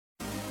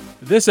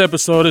This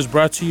episode is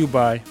brought to you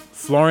by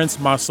Florence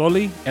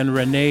Masoli and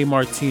Renee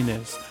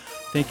Martinez.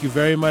 Thank you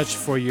very much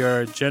for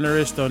your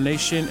generous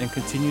donation and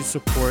continued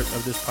support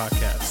of this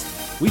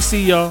podcast. We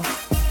see y'all.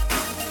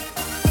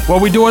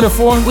 What we doing it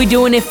for? We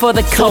doing it for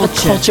the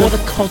culture. The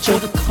culture.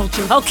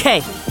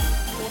 Okay.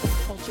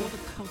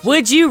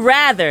 Would you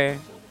rather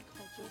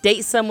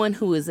date someone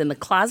who is in the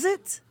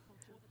closet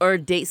or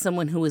date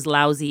someone who is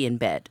lousy in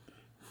bed?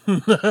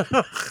 Let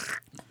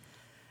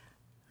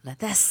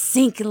that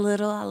sink a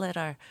little. I'll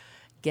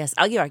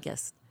give our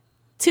guest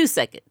 2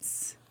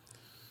 seconds.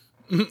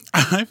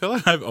 I feel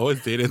like I've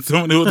always dated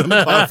someone who was in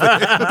the closet.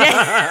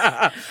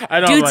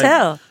 Do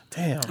tell.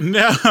 Damn.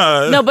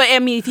 No, but I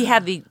mean, if you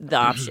have the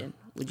option,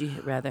 would you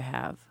rather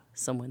have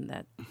someone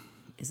that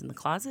is in the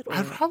closet? Or?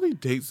 I'd probably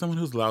date someone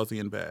who's lousy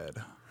in bed.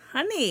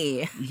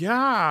 Honey.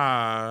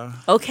 Yeah.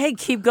 Okay,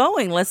 keep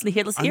going. Let's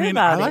hear about it.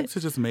 I like to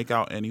just make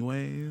out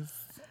anyways.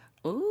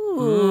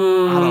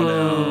 Ooh. I don't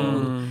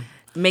know.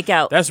 Make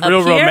out That's up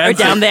real here romantic.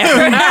 or down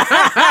there?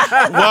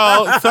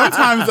 Well,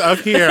 sometimes up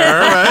here.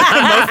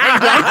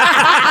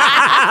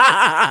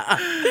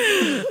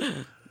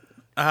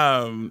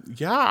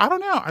 Yeah, I don't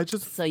know.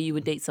 So you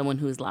would date someone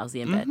who's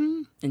lousy in bed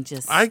and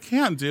just I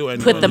can't do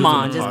anyone Put them who's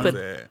on, in the just put-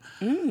 closet.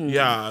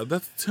 Yeah,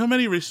 that's too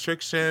many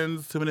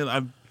restrictions. Too many.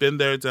 I've been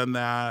there, done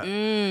that.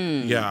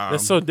 Yeah,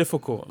 That's so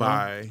difficult. Huh?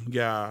 Bye.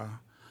 Yeah.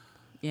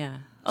 Yeah.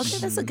 Okay,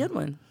 that's a good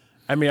one.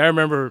 I mean, I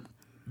remember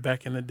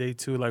back in the day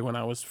too, like when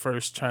I was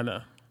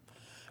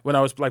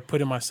like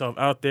putting myself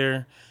out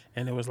there,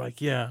 and it was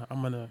like, yeah,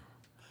 I'm gonna,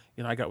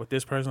 I got with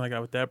this person, I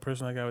got with that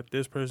person, I got with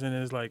this person.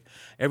 And it's like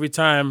every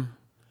time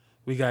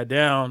we got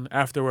down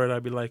afterward,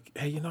 I'd be like,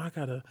 hey, I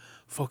gotta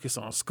focus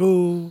on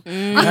school.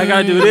 I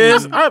gotta do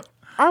this.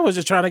 I was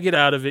just trying to get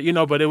out of it,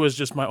 but it was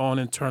just my own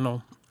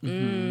internal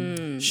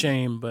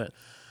shame. But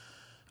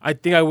I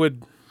think I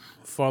would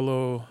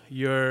follow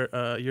your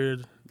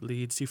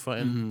lead, Sifa,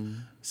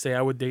 and say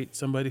I would date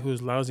somebody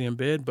who's lousy in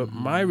bed. But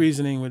my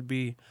reasoning would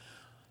be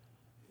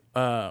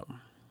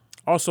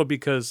also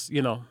because,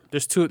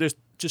 there's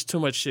just too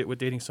much shit with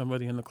dating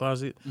somebody in the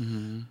closet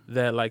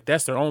that, like,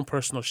 that's their own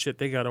personal shit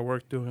they got to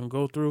work through and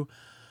go through.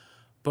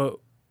 But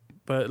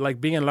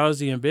like being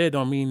lousy in bed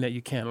don't mean that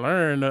you can't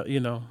learn,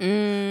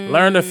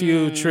 learn a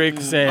few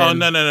tricks. And Oh,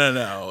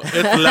 no.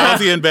 It's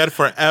lousy in bed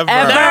forever.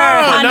 No.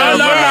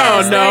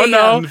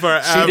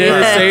 Forever. She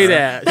didn't say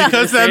that.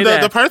 Because then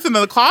the person in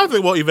the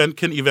closet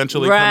can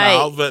eventually Right.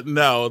 come out. But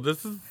no,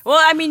 this is...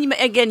 Well, I mean,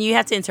 again, you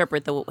have to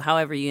interpret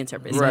however you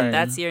interpret. So Right.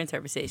 that's your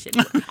interpretation.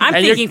 I'm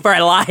thinking for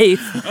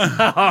life.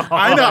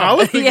 I know. I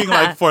was thinking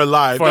Yeah. for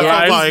life. For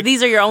That's life. like,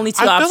 These are your only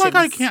two I options. feel like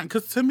I can't.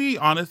 Because to me,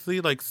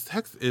 honestly, like,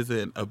 sex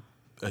isn't a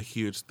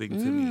huge thing to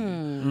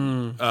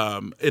me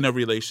in a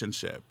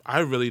relationship.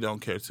 I really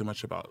don't care too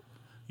much about,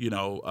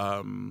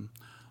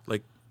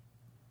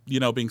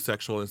 being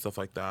sexual and stuff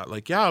like that.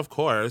 Like, yeah, of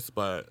course,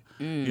 but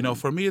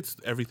for me, it's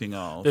everything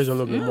else. There's a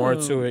little bit more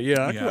to it.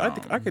 Yeah, Yeah. I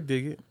think I could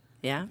dig it.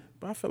 Yeah.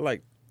 But I feel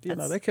like,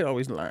 they could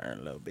always learn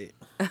a little bit.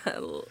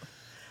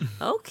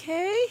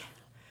 Okay.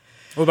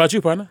 What about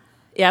you, partner?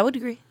 Yeah, I would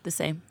agree. The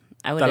same.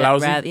 I would The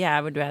lousy? I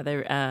would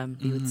rather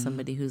be with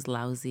somebody who's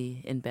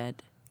lousy in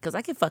bed because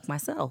I can fuck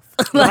myself.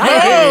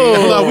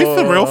 Oh, we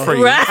some real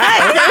freaks.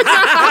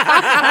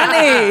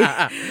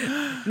 Honey.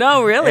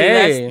 No, really.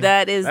 Hey,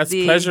 that's That's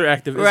pleasure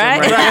activism,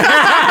 Right?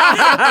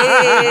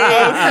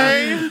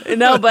 Okay.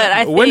 No, but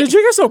I think When did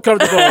you get so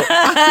comfortable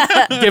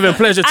giving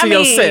pleasure to I mean,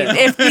 yourself?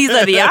 if these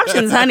are the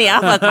options, honey,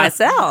 I'll fuck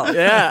myself.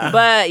 Yeah.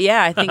 But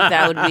yeah, I think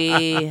that would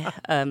be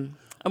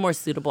a more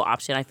suitable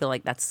option. I feel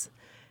like that's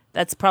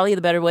probably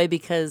the better way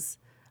because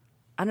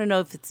I don't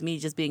know if it's me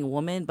just being a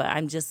woman, but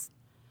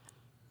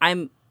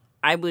I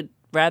would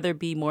rather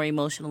be more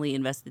emotionally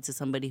invested to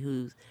somebody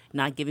who's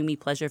not giving me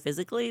pleasure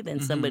physically than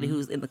somebody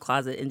who's in the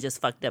closet and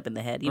just fucked up in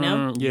the head,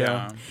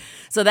 Yeah.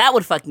 So that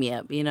would fuck me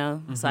up,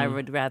 So I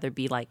would rather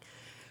be like,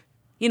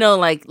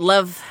 like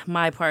love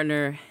my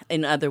partner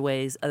in other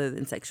ways other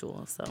than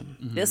sexual. So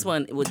this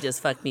one would just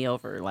fuck me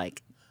over,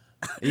 like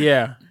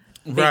Yeah.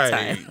 Right.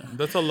 time.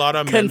 That's a lot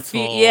of confused.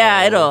 mental...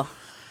 Yeah, it'll.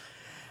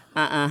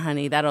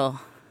 Honey, that'll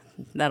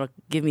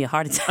give me a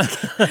heart attack.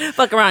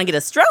 Fuck around and get a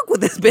stroke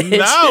with this bitch.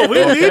 No,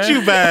 we need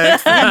you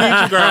back. We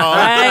need you, girl.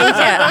 Right?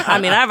 Yeah. I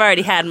mean, I've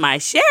already had my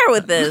share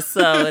with this,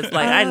 so it's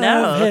like I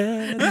know.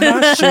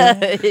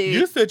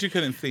 You said you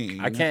couldn't sing.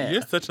 I can't.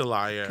 You're such a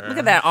liar. Look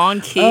at that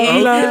on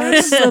key.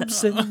 Life's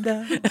ups and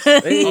downs.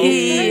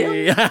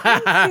 Hey.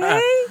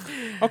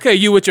 Okay,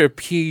 you with your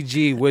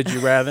PG, would you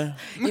rather?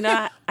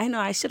 I know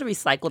I should have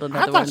recycled I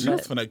another thought one. you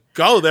was but- gonna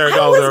go there, was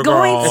girl.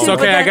 going It's to,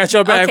 okay, I got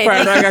your back, Okay,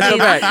 partner. I got your thank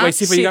back. you. Wait,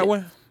 see if you got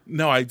one?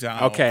 No, I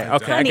don't. Okay, I I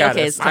don't. got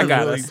okay, us. so I got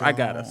really us. I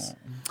got don't. us.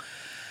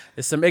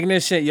 It's some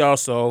ignorant shit, y'all,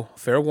 so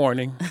fair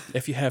warning.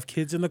 If you have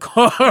kids in the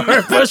car,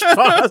 push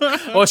pause.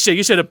 Oh, shit,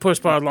 you should have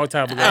pushed pause a long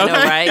time ago. I know,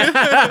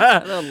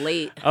 right? A little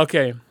late.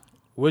 Okay,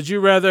 would you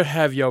rather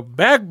have your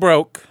back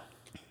broke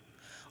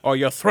or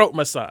your throat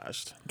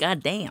massaged?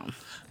 God damn.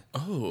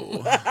 Oh.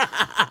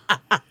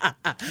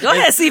 Go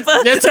ahead,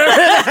 Sifa.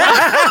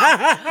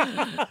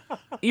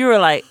 You were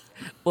like,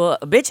 well,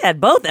 a bitch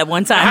had both at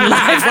one time in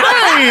life.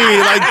 Right,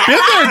 like been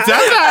there,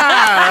 done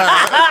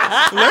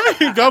that. Let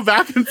me go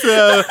back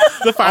into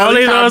the filing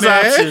Only those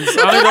cabinet. options.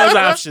 Only those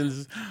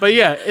options. But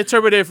yeah,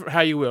 interpret it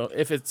how you will.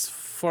 If it's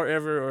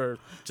forever or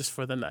just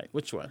for the night,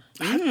 which one?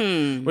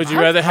 Would you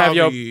rather have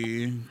your?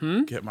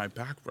 Get my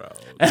back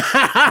rubbed?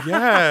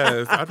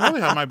 Yes, I'd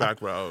probably have my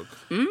back rubbed.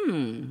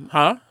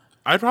 Huh?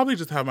 I'd probably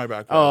just have my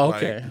back rubbed. Oh,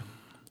 okay.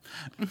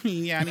 Like,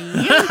 you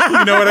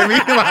know what I mean?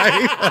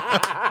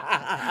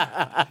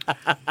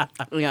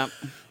 Like, Yeah.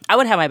 I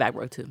would have my back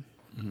broke too.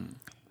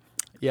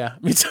 Yeah,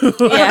 me too.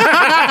 Yeah.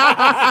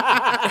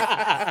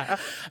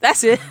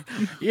 That's it.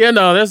 Yeah,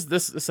 no,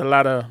 it's a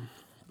lot of.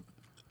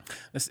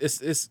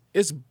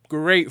 It's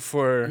great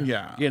for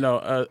Yeah.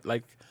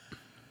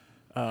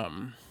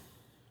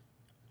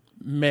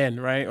 men,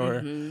 right?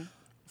 Or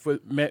for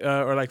men,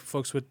 or like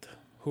folks who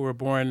were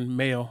born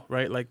male,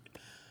 right? Like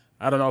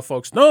I don't know if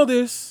folks know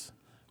this,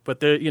 but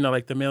they're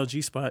like the male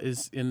G spot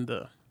is in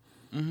the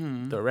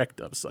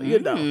rectum, so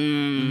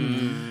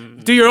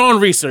do your own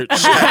research.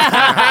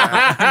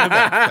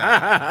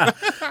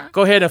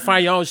 Go ahead and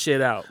find your own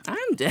shit out.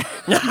 I'm dead.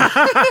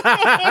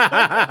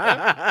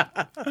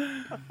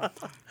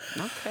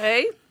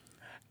 Okay.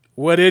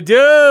 What it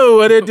do?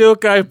 What it do,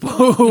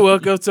 Kaipu?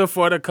 Welcome to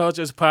For the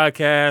Cultures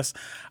Podcast.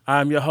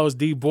 I'm your host,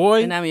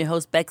 D-Boy. And I'm your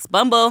host, Bex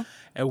Bumble.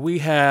 And we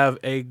have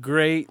a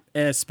great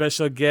and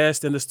special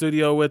guest in the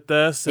studio with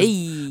us. It's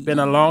Hey. been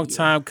a long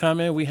time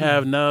coming. We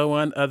have no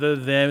one other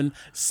than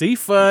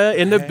Sifa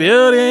in the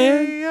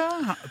building.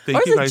 yeah. Or Thank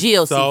is you it guys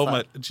Geo so Sifa?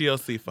 much. Geo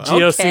Sifa.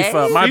 Geo Okay.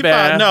 Sifa, my Sifa,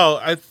 bad. No,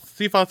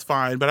 Sifa's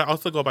fine, but I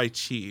also go by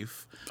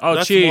Chief. Oh,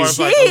 That's Chief. more of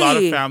like a lot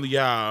of Chief. family.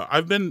 Yeah,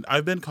 I've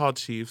been called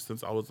Chief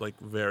since I was like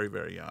very,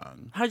 very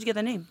young. How'd you get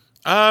that name?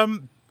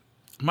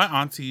 My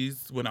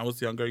aunties, when I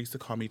was younger, used to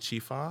call me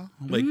Chifa.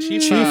 Like,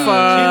 Chifa.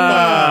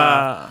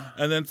 Chifa.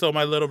 And then so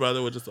my little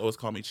brother would just always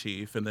call me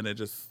Chief. And then I've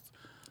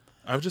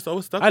just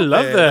always stuck I with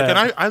love it. that.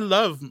 Like, and I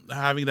love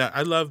having that.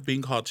 I love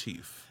being called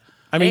Chief.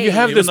 I mean, you Hey.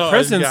 have Even this though,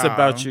 presence yeah.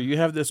 about you. You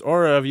have this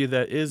aura of you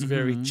that is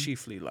very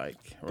chiefly-like.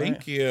 Right?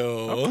 Thank you.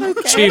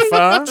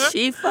 Chifa.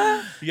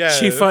 Shifa? Yes.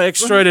 Chifa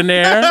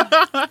extraordinaire.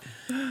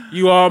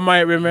 You all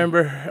might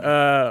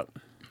remember.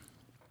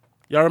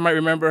 Y'all might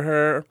remember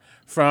her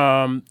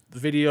from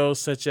videos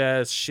such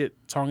as "Shit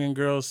Tongan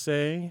Girls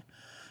Say."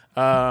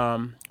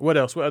 What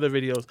else? What other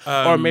videos?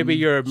 Or maybe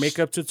your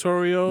makeup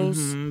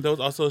tutorials. There was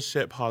also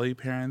Shit Poly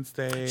Parents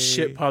Day.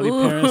 Shit, Poly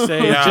Parents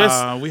Say. Yeah,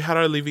 Just we had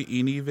our Levi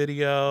Eni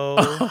video.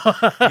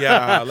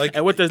 Yeah, like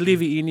and what does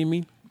Levi Eni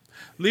mean?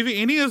 Levi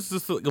Eni is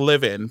just like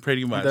living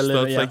pretty much. The So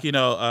living, it's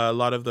yeah. like, a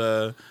lot of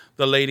the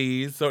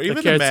ladies or even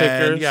the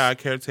caretakers. men. Yeah,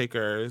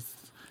 caretakers.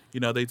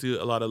 They do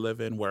a lot of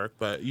live-in work,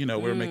 but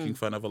we're making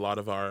fun of a lot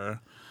of our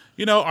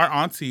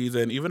aunties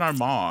and even our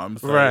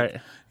moms. Like,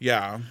 Right.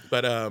 Yeah.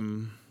 But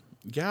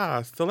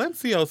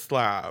Silencio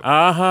Slap.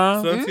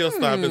 Silencio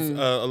Slap is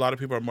a lot of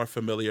people are more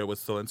familiar with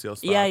Silencio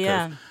Slap.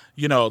 Yeah,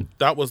 'cause,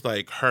 that was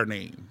like her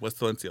name was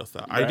Silencio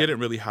Slap. I Right. didn't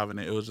really have it.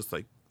 It was just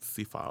like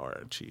Sifa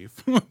or Chief.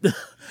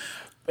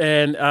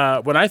 And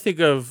when I think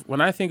of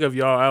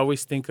y'all, I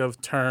always think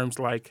of terms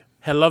like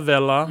 "hella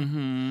vela."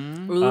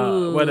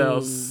 What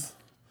else?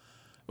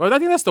 Well, I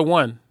think that's the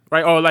one,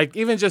 right? Or like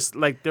even just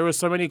like there were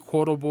so many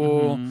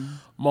quotable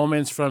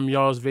moments from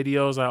y'all's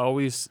videos. I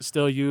always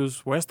still use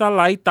 "Where's the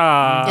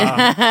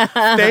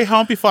laita?" Stay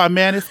home before a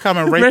man is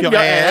coming and rape your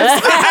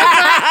ass.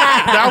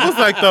 That was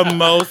like the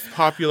most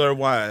popular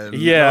one.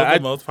 Yeah, That was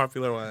the most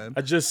popular one.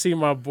 I just see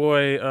my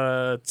boy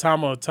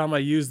Tama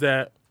use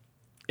that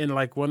in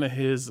like one of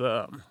his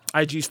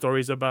IG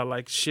stories about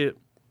like shit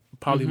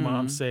poly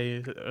moms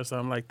say or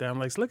something like that. I'm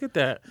like, look at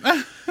that.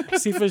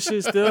 See if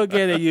shit still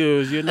getting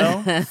used,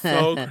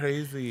 So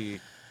crazy.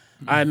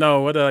 I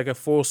know, what a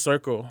full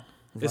circle.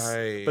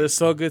 Right. But it's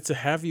so good to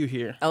have you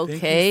here. Okay.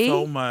 Thank you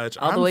so much.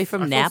 All the way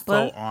from I Napa?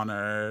 feel so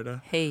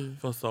honored. Hey. I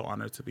feel so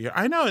honored to be here.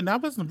 I know, and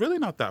Napa's really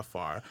not that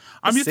far.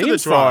 I'm used to the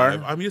seems far.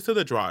 drive. I'm used to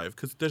the drive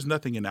because there's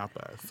nothing in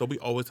Napa, so we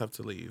always have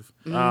to leave.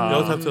 We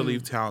always have to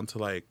leave town to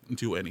like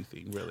do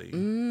anything really.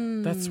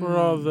 That's where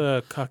all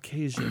the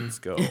Caucasians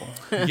go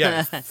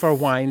Yes, for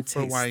wine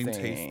for tasting. wine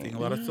tasting. A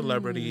lot of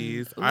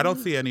celebrities. I don't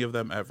see any of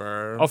them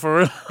ever. Oh, for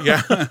real?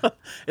 Yeah.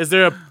 Is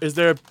there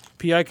a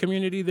PI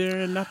community there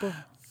in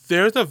Napa?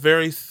 There's a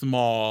very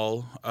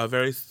small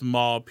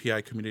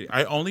PI community.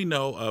 I only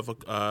know of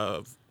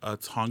a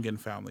Tongan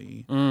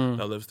family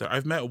that lives there.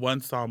 I've met one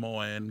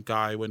Samoan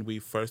guy when we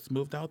first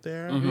moved out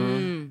there,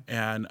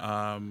 and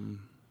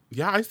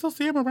I still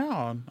see him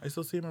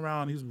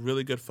around. He's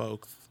really good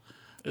folks.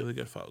 Really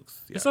good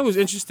folks. It's always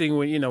interesting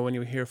when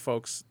you hear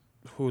folks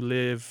who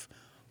live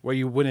where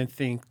you wouldn't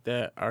think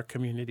that our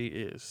community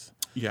is.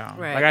 Yeah.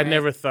 Right. Like I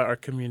never thought our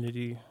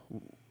community,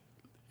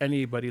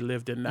 anybody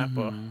lived in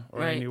Napa or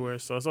Right. anywhere.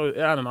 So I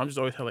don't know. I'm just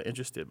always hella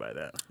interested by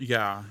that.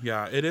 Yeah.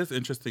 It is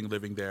interesting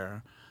living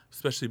there,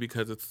 especially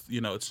because it's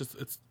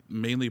it's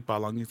mainly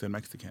Balangis and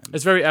Mexicans.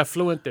 It's very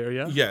affluent there,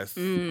 yeah. Yes.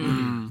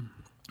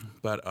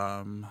 But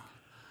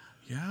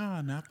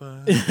yeah,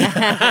 Napa.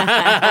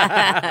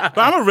 But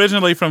I'm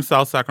originally from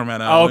South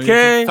Sacramento.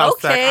 Okay. South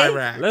Sac, Okay.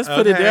 Iraq. Let's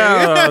put it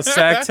down.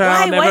 Sac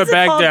Town, Why never is it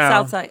back called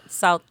down.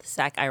 South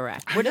Sac,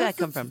 Iraq? Where did that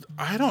come from?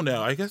 I don't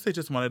know. I guess they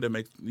just wanted to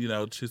make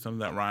choose something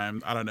that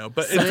rhymed. I don't know,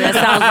 but That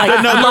sounds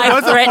like there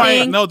was a life-threatening.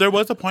 point. No, there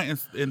was a point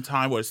in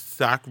time where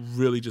Sac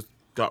really just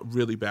got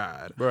really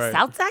bad. Right.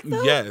 South Sac,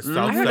 though? Yes,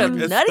 South I heard Sac, of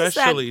Nutty Sac.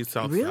 especially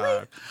South Really?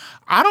 Sac.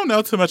 I don't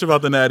know too much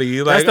about the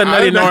Nutty. That's the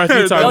Nutty North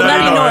you're talking Oh, about.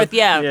 Nutty North,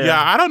 yeah.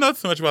 Yeah, I don't know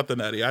too much about the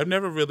Nutty. I've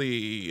never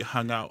really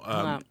hung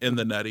out in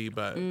the Nutty,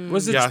 but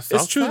Was it? yeah, It's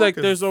South true. Sac Like,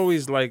 is- there's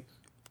always like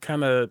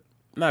kind of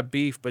not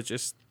beef, but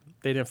just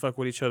they didn't fuck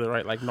with each other,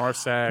 right? Like North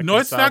Sac,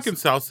 North Sac South and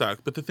South Sac,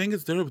 but the thing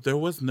is, there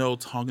was no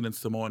Tongan and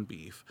Samoan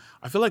beef.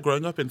 I feel like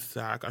growing up in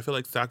Sac, I feel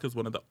like Sac is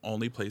one of the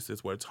only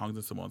places where Tongans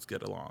and Samoans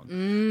get along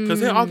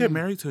because they all get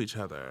married to each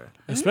other.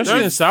 especially in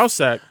There's- South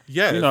Sac.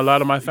 Yes. You know, a lot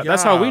of my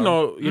that's how we Yeah.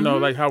 know. You know,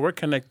 like how we're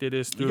connected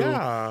is through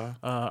Yeah,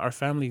 our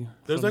family.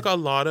 there's like a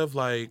lot of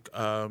like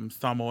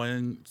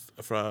Samoans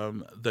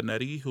from the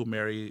Nutty who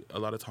marry a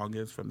lot of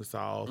Tongans from the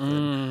South,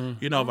 and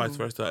vice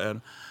versa.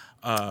 And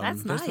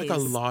That's there's like a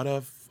nice. lot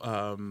of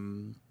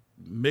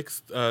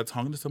mixed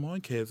Tongan and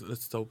Samoan kids.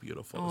 It's so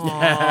beautiful.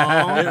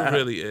 Aw. It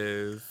really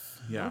is.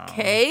 Yeah.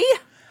 Okay.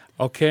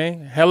 Okay,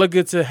 hella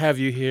good to have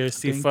you here,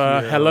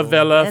 Sifa. you. Hella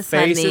Vela, Yes,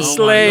 face honey. is Oh my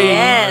slayed. God.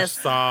 Yes.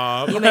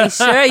 Stop. You made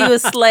sure you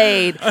was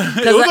slayed.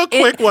 It was a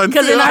quick one,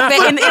 Because too. in our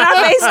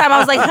FaceTime, I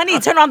was like, honey,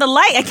 turn on the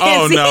light. I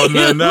can't Oh see no,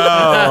 you.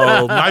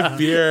 no. My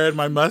beard,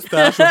 my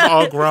mustache was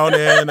all grown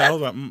in. I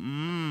was like,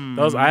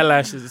 Those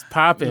eyelashes is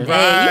popping.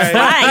 Hey, you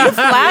flying. You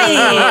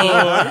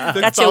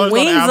flying. Got your $6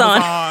 wings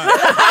on.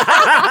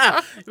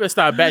 Amazon. You better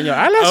start batting your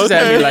eyelashes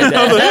at me Okay. like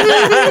that.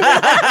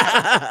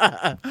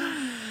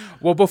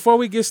 Well, before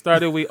we get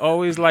started, we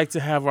always like to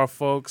have our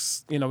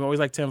folks, we always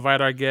like to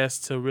invite our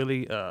guests to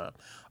really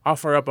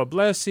offer up a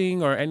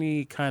blessing or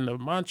any kind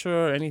of mantra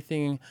or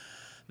anything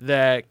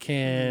that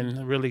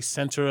can really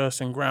center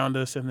us and ground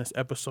us in this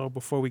episode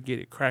before we get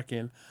it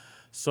cracking.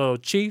 So,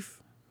 Chifa,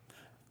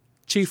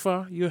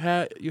 you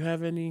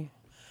have any?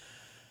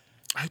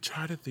 I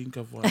try to think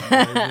of one, but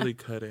I really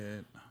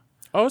couldn't.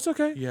 Oh, it's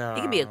okay. Yeah.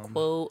 It could be a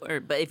quote,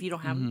 but if you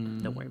don't have them,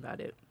 don't worry about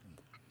it.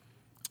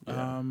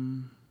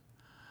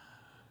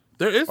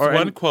 There is Or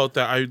one any- quote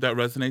that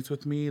resonates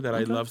with me that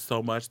I love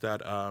so much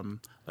that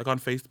like on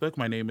Facebook,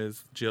 my name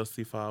is Jill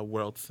Sifa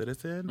World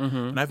Citizen,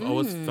 and I've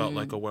always felt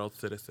like a world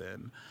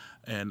citizen.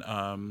 And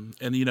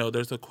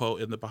there's a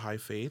quote in the Baha'i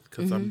faith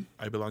because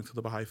I belong to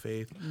the Baha'i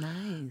faith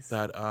Nice.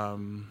 that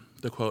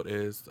the quote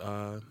is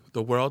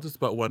the world is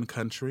but one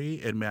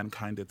country and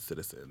mankind its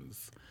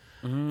citizens.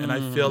 And I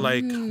feel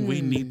like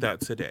we need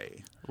that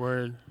today.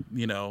 Word.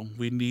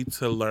 We need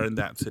to learn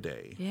that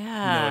today. Yeah. You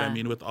know what I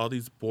mean? With all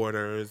these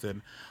borders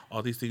and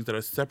all these things that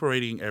are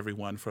separating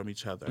everyone from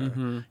each other.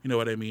 You know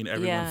what I mean?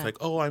 Everyone's Yeah. like,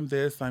 oh, I'm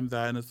this, I'm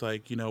that. And it's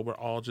like, we're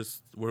all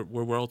just, we're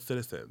world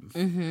citizens.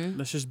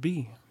 Let's just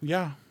be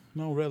Yeah.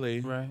 No,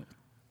 really. right.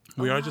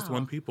 We are just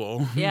one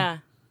people. Yeah.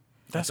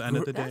 That's At the end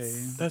of the gr- day.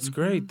 That's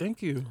great.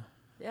 Thank you.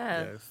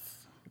 Yeah. Yes.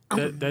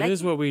 That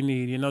is what we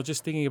need,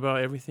 just thinking about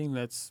everything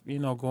that's,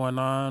 going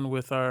on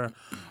with our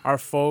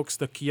folks,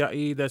 the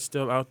Kia'i that's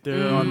still out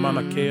there on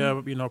Mauna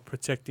Kea,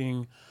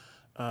 protecting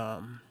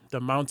the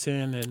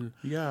mountain and,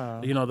 Yeah.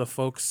 the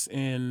folks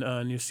in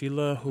New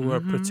Zealand who are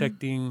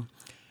protecting,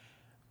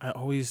 I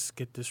always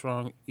get this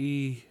wrong,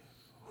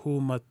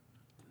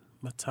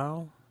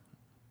 Matau?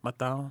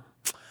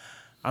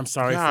 I'm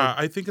sorry Yeah,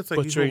 for I think it's like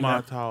butchering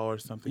that. Ihumatao or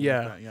something Yeah.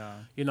 like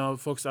that. Yeah.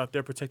 folks out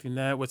there protecting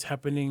that, what's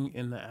happening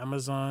in the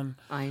Amazon.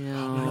 I With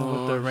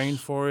know. the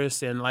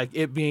rainforest and like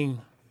it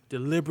being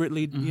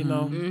deliberately,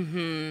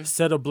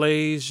 set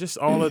ablaze, just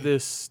all of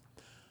this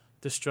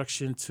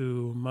destruction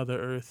to Mother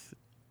Earth.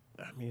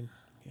 I mean,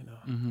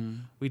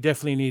 we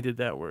definitely needed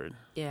that word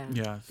Yeah.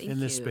 Yes. Thank in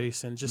this you.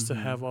 space, and just to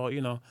have all,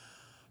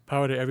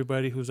 power to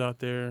everybody who's out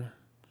there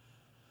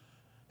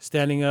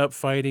standing up,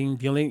 fighting,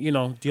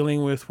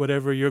 dealing with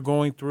whatever you're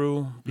going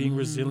through, being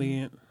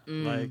resilient.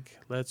 Like,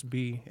 let's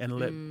be and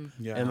let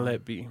Yeah. and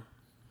let be.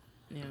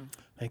 Yeah.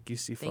 Thank you,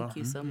 Sifa. Thank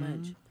you so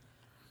much.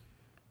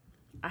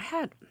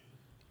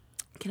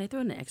 Can I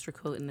throw in an extra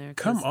quote in there?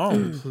 'Cause Come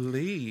on.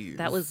 Please.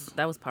 That was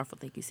powerful.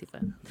 Thank you,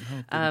 Sifa.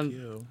 Thank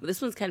you. This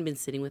one's kind of been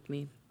sitting with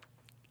me,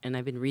 and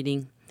I've been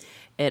reading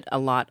it a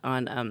lot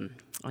on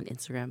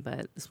Instagram.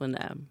 But this one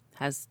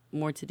has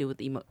more to do with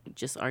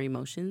just our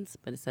emotions.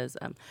 But it says,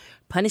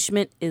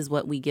 "Punishment is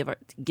what we give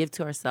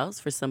to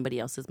ourselves for somebody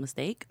else's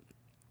mistake."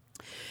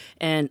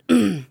 And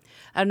I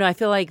don't know. I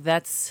feel like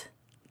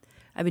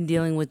I've been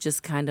dealing with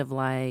just kind of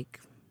like,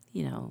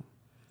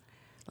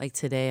 like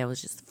today I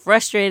was just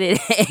frustrated,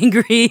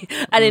 angry.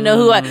 I didn't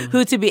know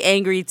who to be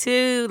angry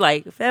to,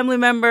 like a family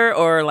member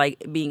or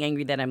like being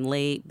angry that I'm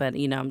late. But,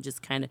 I'm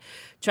just kind of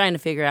trying to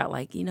figure out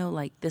like,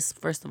 like this,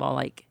 first of all,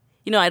 like,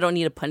 I don't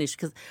need to punish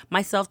because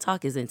my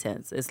self-talk is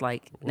intense. It's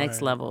like next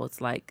Right. level.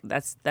 It's like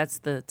that's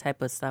the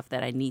type of stuff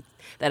that I need,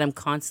 that I'm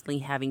constantly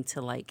having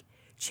to like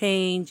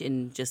change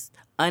and just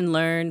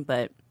unlearn.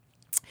 But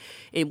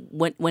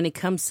when it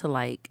comes to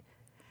like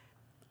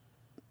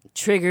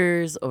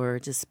triggers or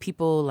just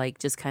people like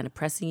just kind of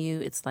pressing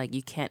you, it's like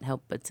you can't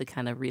help but to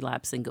kind of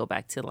relapse and go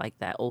back to like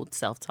that old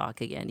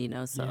self-talk again, you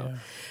know? So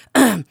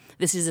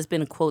this has just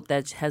been a quote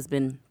that has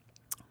been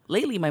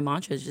lately my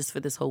mantra just for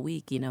this whole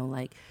week, you know,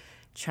 like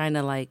trying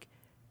to like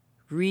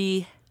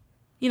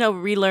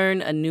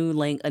relearn a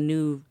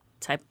new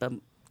type of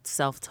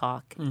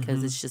self-talk,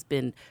 because it's just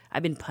been,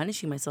 I've been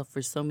punishing myself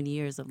for so many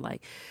years of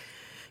like,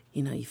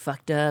 you know, you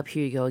fucked up,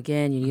 here you go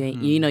again,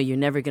 you know, you're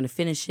never going to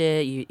finish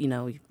it, you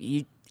know,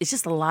 it's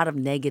just a lot of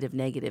negative.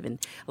 And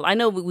I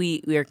know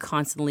we are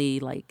constantly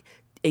like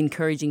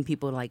encouraging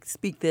people to like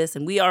speak this,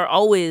 and we are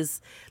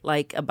always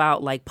like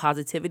about like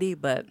positivity,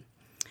 but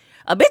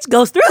a bitch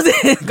goes through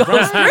it.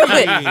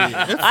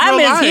 I'm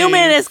as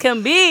human as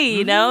can be,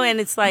 you know? And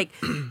it's like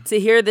to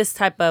hear this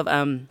type of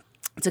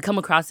to come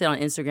across it on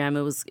Instagram,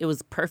 it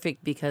was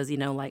perfect, because, you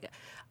know, like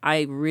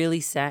I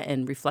really sat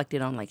and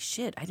reflected on like,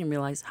 shit, I didn't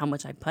realize how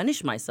much I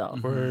punished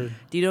myself. Word.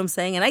 Do you know what I'm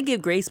saying? And I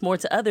give grace more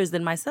to others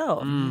than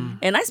myself.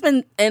 And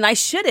I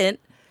shouldn't,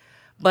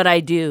 but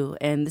I do.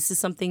 And this is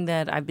something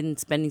that I've been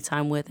spending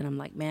time with, and I'm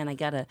like, man, I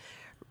gotta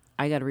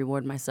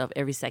reward myself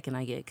every second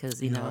I get,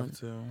 because, you know,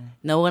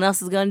 no one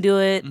else is going to do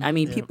it. I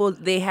mean, people,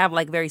 they have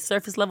like very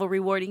surface level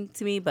rewarding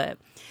to me, but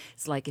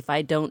it's like if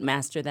I don't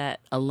master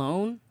that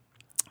alone,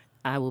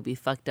 I will be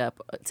fucked up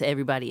to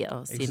everybody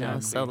else, you know?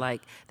 So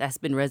like that's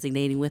been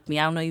resonating with me.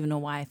 I don't even know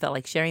why I felt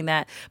like sharing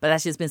that, but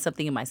that's just been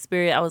something in my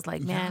spirit. I was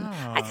like, man,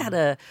 I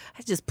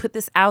just put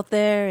this out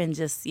there, and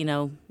just, you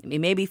know,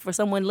 maybe for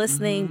someone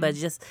listening, but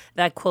just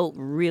that quote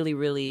really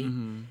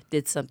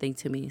did something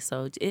to me.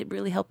 So it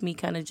really helped me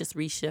kind of just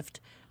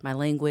reshift my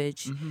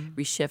language,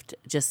 reshift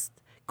just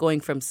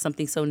going from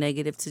something so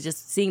negative to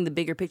just seeing the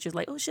bigger pictures,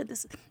 like, oh shit,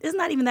 this is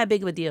not even that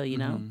big of a deal, you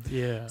know?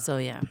 Yeah. So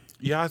yeah.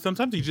 Yeah,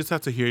 sometimes you just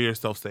have to hear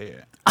yourself say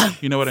it.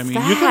 You know what I mean?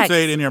 You can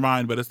say it in your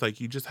mind, but it's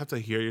like you just have to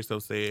hear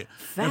yourself say it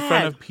in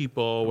front of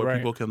people, where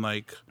people can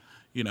like,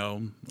 you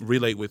know,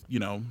 relate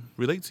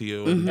to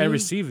you. And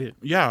receive it.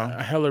 Yeah.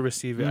 I hella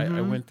receive it. I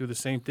went through the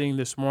same thing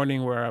this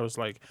morning, where I was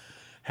like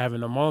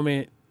having a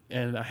moment,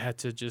 and I had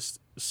to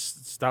just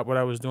stop what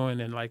I was doing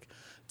and like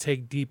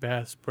take deep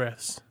ass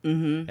breaths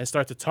and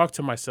start to talk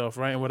to myself,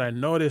 right? And what I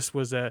noticed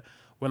was that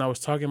when I was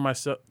talking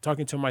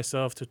to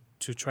myself to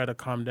try to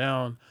calm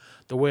down,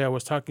 the way I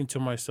was talking to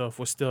myself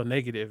was still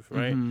negative,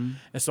 right? And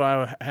so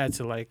I had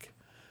to like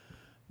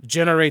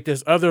generate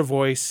this other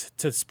voice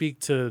to speak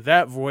to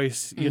that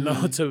voice, you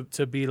know,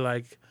 to be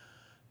like,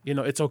 you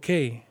know, it's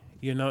okay,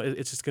 you know,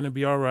 it's just gonna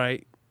be all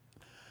right.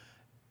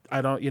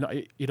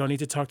 You don't need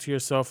to talk to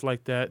yourself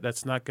like that.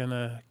 That's not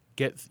gonna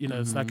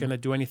it's not going to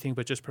do anything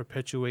but just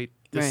perpetuate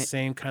the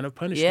same kind of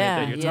punishment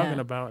that you're talking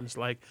about. And it's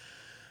like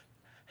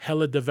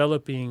hella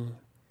developing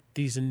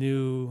these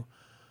new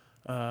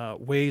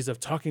ways of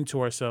talking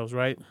to ourselves,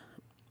 right?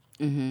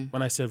 When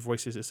I said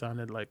voices, it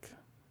sounded like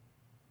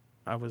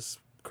I was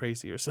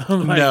crazy or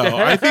something like that. No,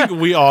 I think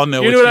we all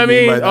know you what know what I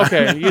mean? by that.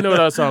 Okay, you know what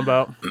I was talking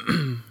about.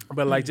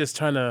 But like just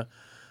trying to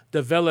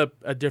develop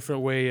a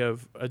different way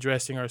of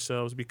addressing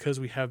ourselves, because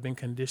we have been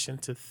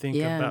conditioned to think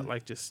about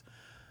like just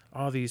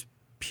all these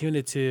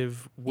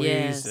punitive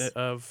ways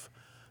of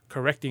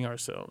correcting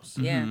ourselves.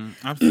 Yeah,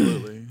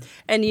 absolutely.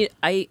 And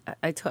I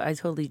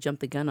totally jumped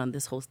the gun on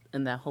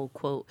that whole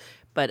quote,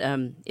 but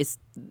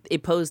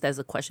it posed as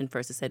a question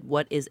first. It said,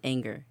 "What is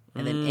anger?"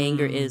 And then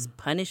anger is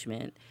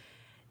punishment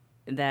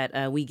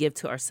that we give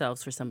to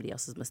ourselves for somebody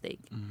else's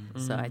mistake.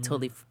 So I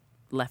totally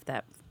left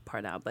that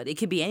part out, but it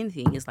could be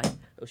anything. It's like,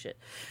 oh shit,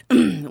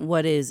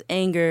 what is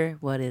anger?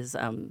 What is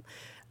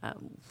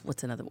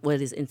what's another?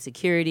 What is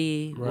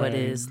insecurity? Right. What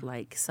is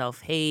like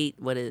self-hate?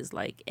 What is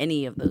like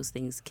any of those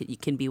things? You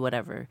can be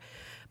whatever,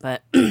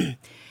 but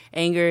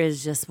anger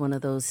is just one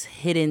of those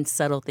hidden,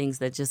 subtle things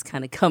that just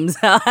kind of comes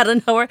out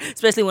of nowhere.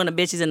 Especially when a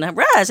bitch is in a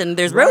rush and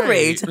there's road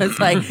rage. It's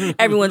like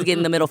everyone's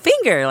getting the middle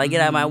finger, like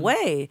get out of my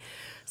way.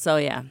 So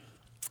yeah,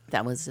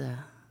 that was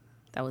a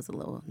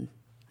little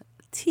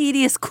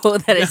tedious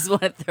quote that I just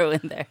want to throw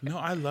in there. No,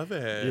 I love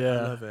it. Yeah,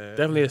 I love it.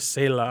 definitely a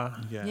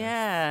Selah.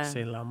 Yeah.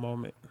 Selah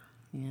moment.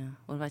 Yeah.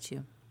 What about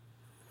you?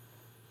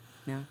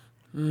 No.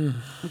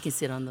 We can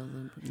sit on those.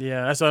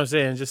 Yeah, that's what I'm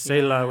saying. Just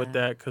Selah with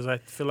that, because I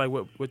feel like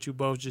what you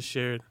both just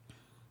shared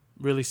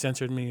really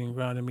centered me and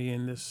grounded me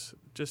in this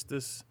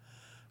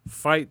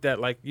fight that,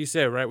 like you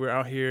said, right? We're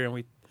out here and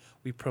we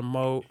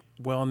promote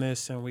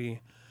wellness and we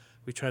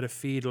try to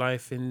feed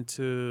life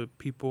into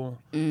people,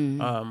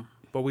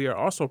 but we are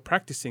also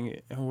practicing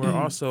it, and we're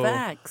also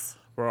Facts.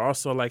 We're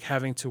also like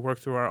having to work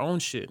through our own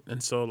shit,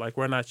 and so like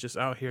we're not just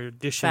out here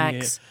dishing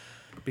it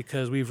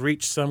because we've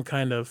reached some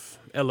kind of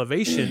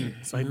elevation.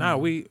 It's like, nah,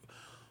 we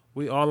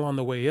all on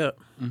the way up,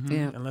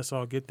 and let's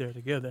all get there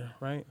together,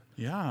 right?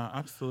 Yeah,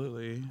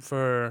 absolutely.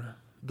 For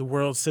the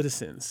world's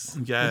citizens.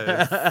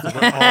 Yes,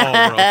 we're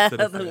all world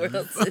citizens. The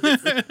world's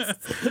citizens.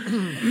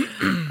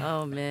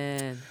 Oh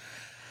man.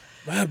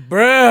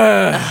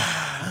 Bruh.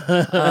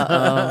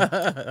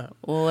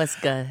 Well, what's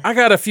good? I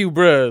got a few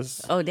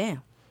bruhs. Oh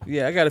damn.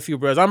 Yeah, I got a few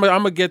bruhs. I'm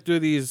gonna get through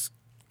these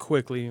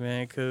quickly,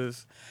 man,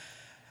 because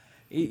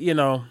you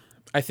know,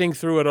 I think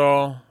through it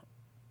all,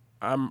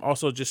 I'm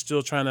also just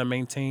still trying to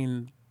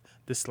maintain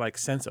this like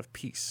sense of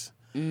peace.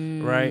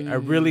 Right. I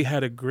really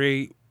had a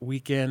great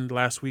weekend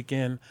last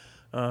weekend,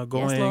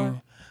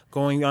 Lord.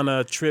 going on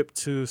a trip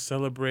to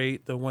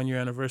celebrate the 1 year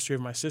anniversary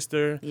of my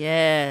sister.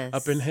 Yes.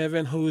 Up in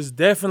heaven, who's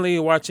definitely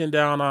watching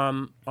down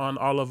on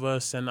all of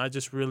us. And I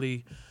just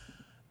really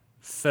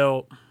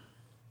felt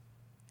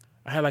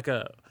I had like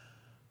a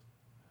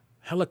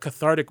hella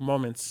cathartic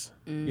moments,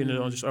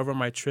 just over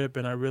my trip.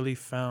 And I really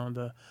found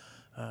a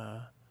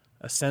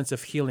sense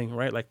of healing,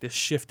 right? Like this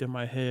shift in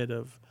my head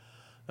of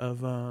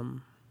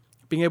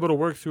being able to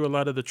work through a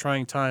lot of the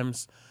trying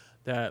times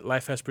that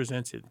life has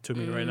presented to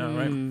me right now,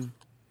 right?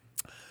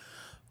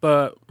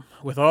 But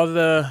with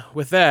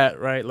that,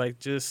 right, like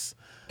just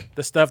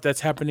the stuff that's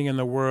happening in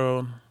the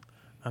world,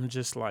 I'm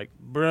just like,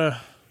 bruh,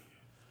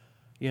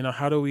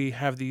 how do we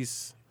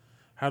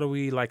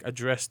like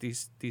address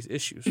these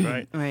issues,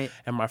 right? Right.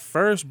 And my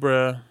first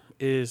bruh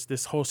is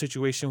this whole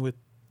situation with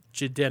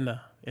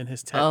Jidenna and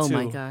his tattoo. Oh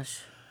my gosh.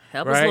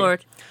 Help us, Right?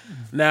 Lord.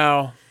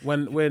 Now,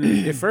 when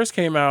it first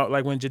came out,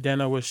 like when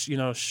Jidenna was,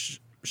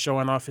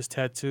 showing off his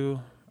tattoo,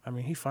 I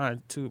mean, he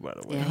fine too, by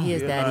the way. Yeah, he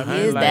is You know daddy. what I He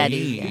mean? is Like, daddy.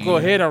 you Yeah. go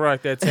ahead and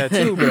rock that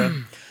tattoo,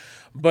 bro.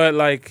 But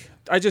like,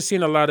 I just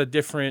seen a lot of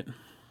different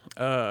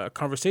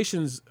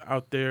conversations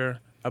out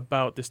there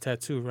about this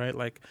tattoo, right?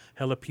 Like,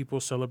 hella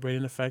people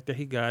celebrating the fact that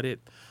he got it,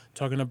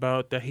 talking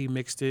about that he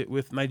mixed it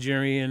with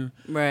Nigerian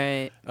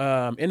Right.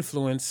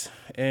 influence.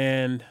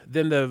 And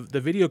then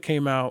the video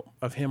came out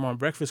of him on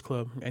Breakfast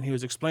Club, and he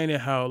was explaining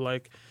how,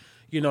 like,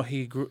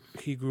 he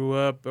grew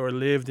up or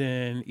lived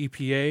in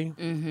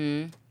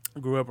EPA,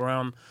 grew up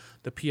around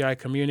the PI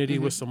community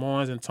with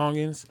Samoans and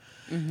Tongans,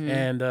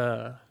 and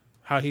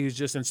how he was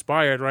just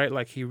inspired, right?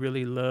 Like, he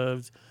really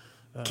loved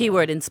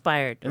Keyword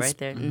inspired right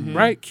there.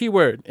 right?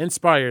 Keyword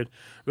inspired.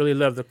 Really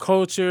loved the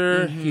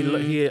culture.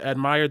 He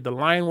admired the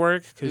line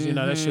work because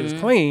that shit is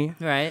clean.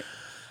 Right.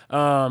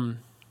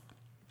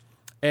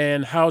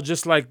 And how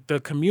just like the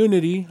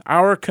community,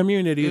 our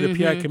community, the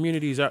PI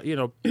communities are,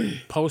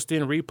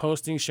 posting,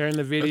 reposting, sharing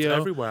the video. It's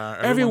everywhere.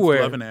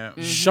 Everywhere. Everyone's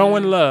loving it.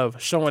 Showing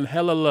love, showing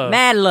hella love.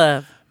 Mad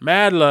love.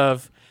 Mad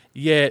love.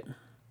 Yet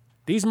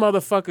these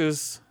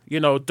motherfuckers,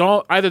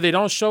 they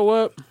don't show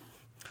up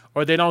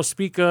or they don't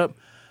speak up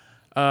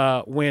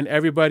when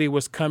everybody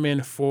was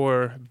coming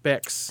for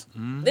Bex.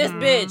 This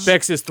bitch.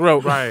 Bex's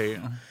throat. Right.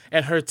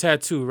 And her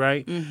tattoo,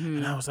 right?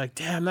 And I was like,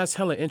 damn, that's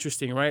hella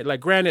interesting, right?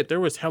 Like, granted, there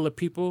was hella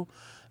people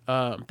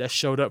that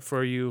showed up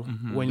for you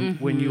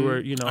when you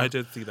were, I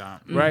did see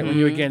that. right? When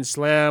you were getting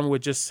slammed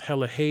with just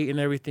hella hate and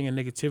everything and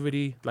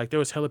negativity. Like, there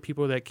was hella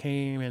people that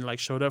came and, like,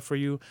 showed up for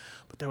you.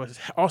 But there was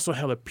also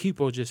hella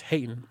people just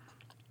hating.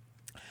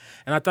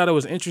 And I thought it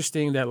was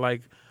interesting that,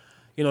 like,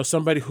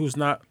 somebody who's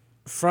not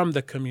from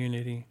the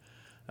community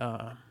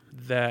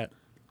that,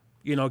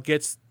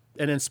 gets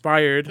an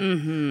inspired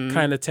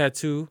kind of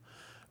tattoo,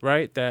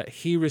 right? That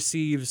he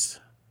receives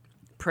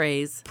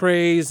Praise.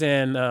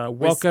 and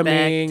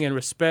welcoming and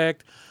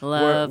respect.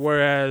 Love.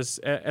 Whereas,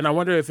 and I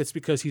wonder if it's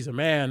because he's a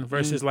man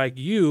versus like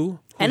you.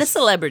 And a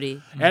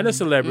celebrity. And a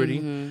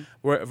celebrity.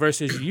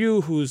 Versus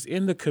you who's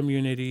in the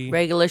community.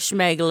 Regular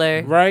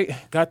schmegler. Right?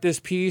 Got this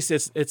piece.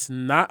 It's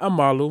not a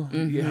malu. I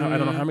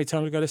don't know how many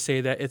times we got to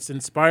say that. It's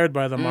inspired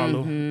by the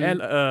malu.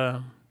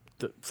 And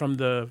from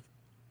the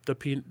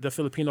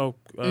Filipino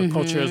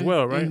culture as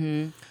well,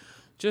 right?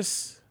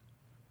 Just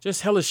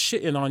hella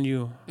shitting on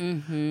you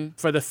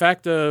for the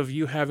fact of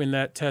you having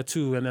that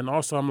tattoo. And then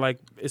also I'm like,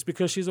 it's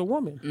because she's a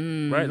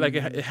woman, right? Like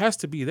it has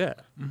to be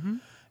that.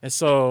 And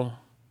so,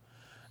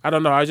 I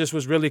don't know. I just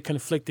was really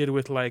conflicted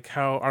with like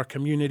how our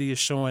community is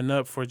showing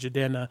up for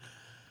Jidenna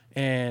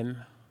and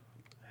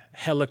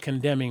hella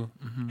condemning,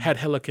 had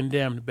hella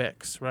condemned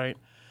Bex, right?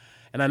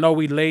 And I know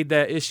we laid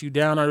that issue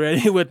down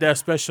already with that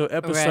special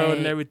episode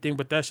and everything,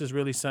 but that's just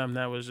really something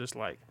that was just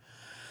like,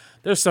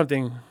 there's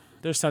something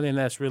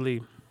that's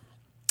really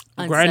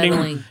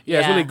grinding. Yeah,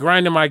 it's really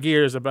grinding my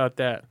gears about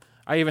that.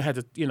 I even had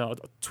to,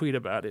 tweet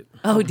about it.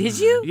 Oh, did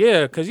you?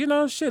 Yeah, because,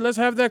 shit, let's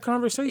have that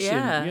conversation.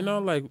 Yeah.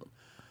 Like,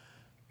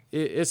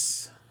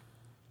 it's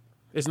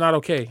not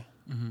okay.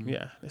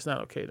 Yeah, it's not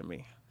okay to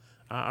me.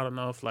 I don't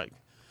know if, like,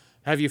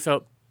 have you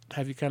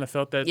kind of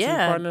felt that too,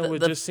 partner,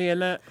 with just seeing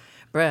that?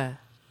 Bruh.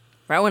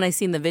 Right when I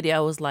seen the video, I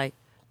was like,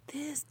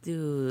 this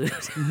dude.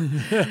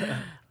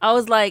 I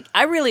was like,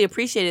 I really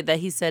appreciated that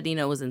he said,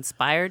 it was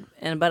inspired.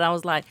 But I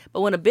was like,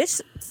 but when a bitch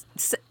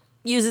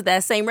uses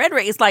that same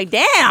rhetoric, it's like,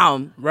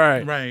 damn.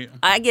 Right.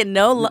 I get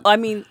no love. I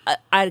mean,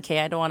 I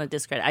don't want to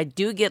discredit. I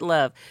do get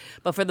love.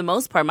 But for the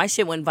most part, my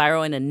shit went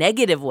viral in a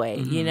negative way,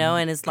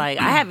 and it's like,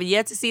 I haven't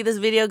yet to see this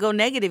video go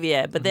negative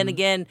yet. But then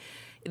again,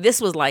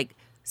 this was like,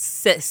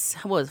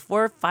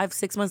 4, 5,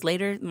 6 months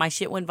later, my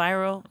shit went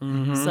viral.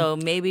 So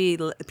maybe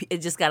it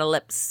just got to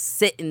let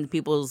sit in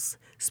people's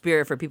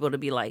spirit for people to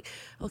be like,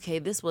 okay,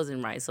 this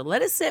wasn't right. So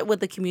let it sit with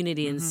the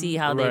community and see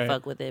how they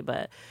fuck with it.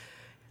 But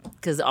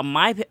because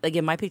my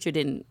picture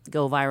didn't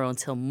go viral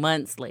until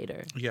months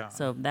later. Yeah.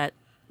 So that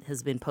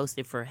has been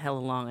posted for hella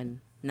long,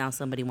 and now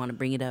somebody want to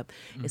bring it up.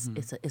 It's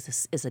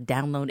a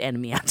download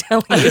enemy. I'm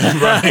telling you, it's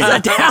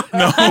a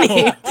download.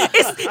 Honey,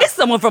 it's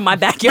someone from my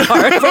backyard for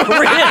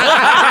real.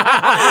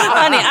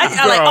 Honey,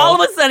 I like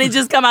all of a sudden it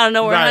just come out of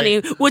nowhere. Right.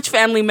 Honey, which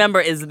family member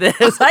is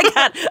this?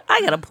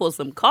 I gotta pull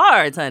some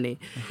cards, honey.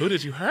 Who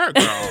did you hurt,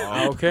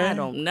 girl? Okay. I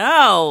don't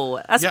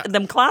know. That's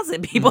them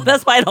closet people.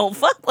 That's why I don't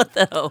fuck with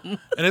them.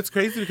 And it's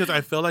crazy because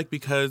I feel like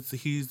because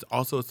he's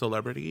also a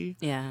celebrity,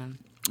 Yeah.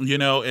 you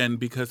know, and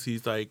because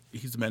he's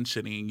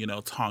mentioning, you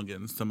know,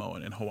 Tongan,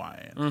 Samoan, and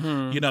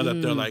Hawaiian, you know,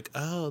 that they're like,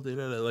 oh,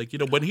 like, you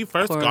know, when he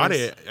first got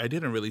it, I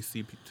didn't really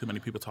see too many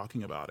people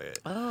talking about it.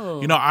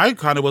 Oh. You know, I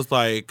kind of was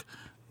like,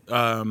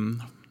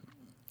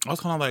 I was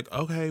kind of like,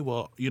 okay,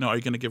 well, you know, are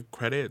you going to give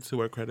credit to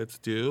where credit's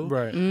due?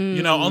 Right.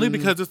 You know, only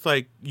because it's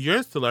like, you're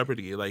a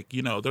celebrity. Like,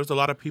 you know, there's a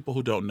lot of people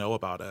who don't know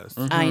about us.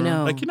 I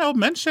know. Like, you know,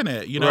 mention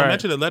it. You know, Right.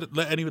 mention it.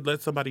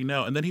 Let somebody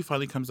know. And then he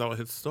finally comes out with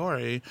his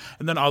story.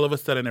 And then all of a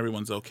sudden,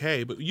 everyone's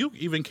okay. But you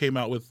even came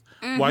out with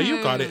why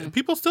you got it.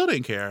 People still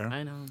didn't care.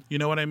 I know. You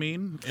know what I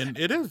mean? And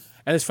it is.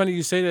 And it's funny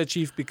you say that,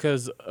 Chief,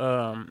 because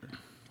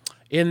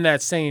in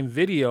that same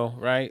video,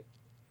 right,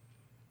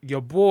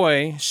 your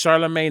boy,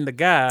 Charlemagne the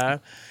guy,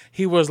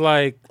 he was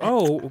like,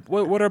 oh,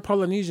 what are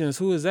Polynesians?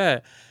 Who is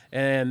that?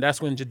 And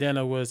that's when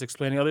Jadena was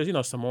explaining others, you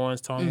know,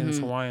 Samoans, Tongans,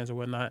 Hawaiians, or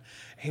whatnot.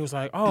 He was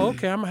like, oh,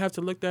 okay, I'm going to have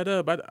to look that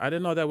up. I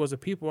didn't know that was a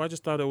people. I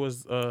just thought it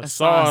was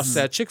sauce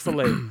at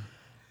Chick-fil-A.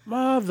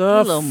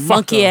 Motherfucker. Little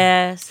monkey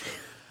ass.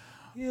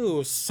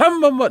 You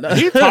some of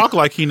He talked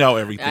like he know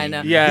everything. I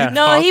know. Yeah.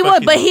 No, talks he like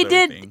would, but knows he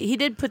did. everything. He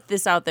did put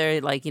this out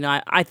there. Like, you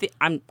know, I think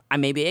I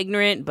may be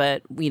ignorant,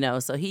 but you know,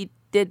 so he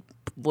did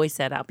voice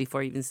that out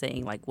before even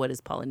saying like what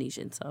is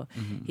Polynesian. So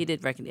he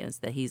did recognize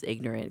that he's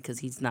ignorant because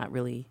he's not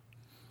really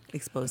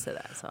exposed to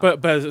that. So.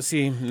 But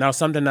see, now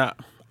something that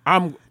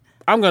I'm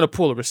gonna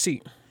pull a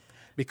receipt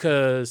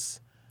because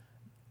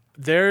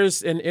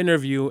there's an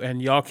interview,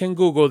 and y'all can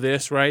Google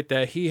this, right?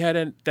 That they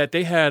had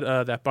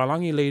that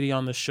Palangi lady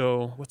on the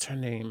show. What's her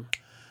name?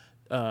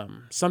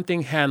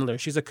 Something Handler.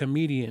 She's a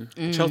comedian.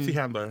 Chelsea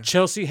Handler.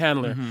 Chelsea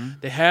Handler.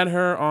 They had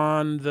her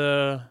on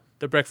the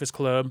Breakfast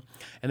Club,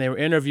 and they were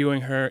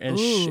interviewing her,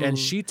 and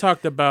she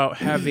talked about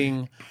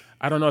having,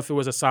 I don't know if it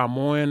was a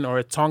Samoan or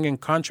a Tongan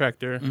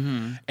contractor,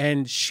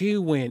 and she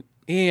went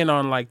in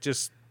on like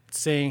just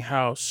saying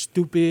how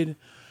stupid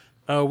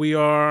we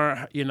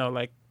are, you know,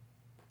 like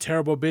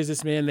terrible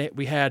businessmen.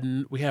 We have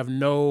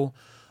no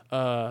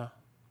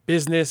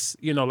business,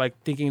 you know,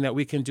 like thinking that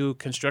we can do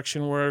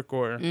construction work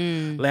or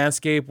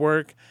landscape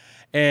work,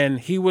 and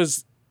he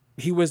was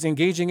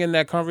engaging in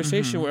that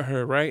conversation with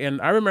her, right?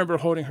 And I remember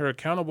holding her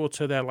accountable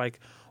to that, like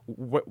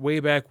way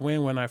back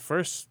when I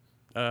first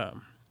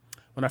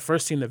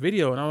seen the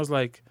video, and I was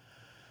like,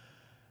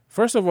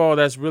 first of all,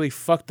 that's really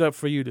fucked up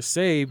for you to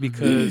say,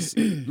 because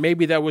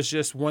maybe that was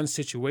just one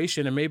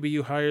situation, and maybe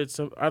you hired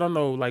some, I don't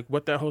know, like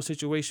what that whole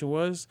situation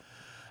was.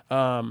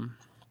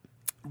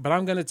 But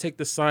I'm gonna take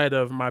the side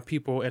of my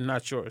people and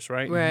not yours,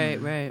 right?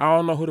 Right. I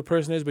don't know who the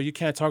person is, but you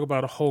can't talk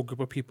about a whole group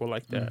of people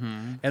like that.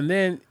 And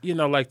then, you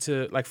know, like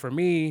for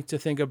me to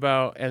think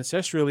about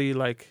ancestrally,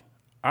 like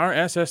our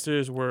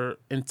ancestors were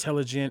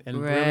intelligent and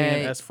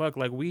brilliant as fuck.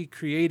 Like we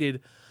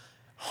created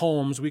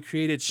homes, we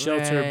created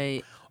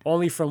shelter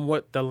only from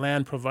what the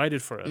land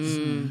provided for us,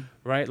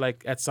 right?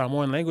 Like at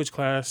Samoan language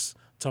class,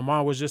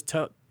 Tama was just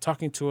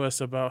talking to us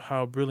about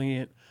how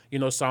brilliant, you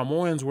know,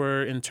 Samoans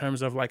were in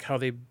terms of like how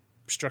they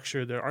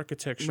structure their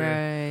architecture.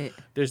 Right.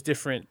 There's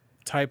different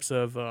types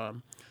of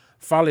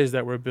fales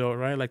that were built,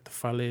 right? Like the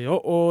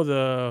faleo'o,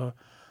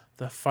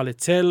 the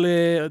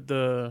faletele,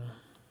 the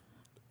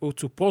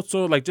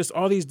utupoto, like just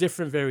all these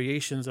different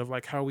variations of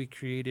like how we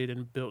created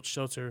and built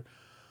shelter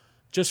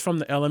just from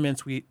the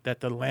elements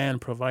that the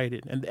land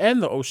provided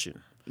and the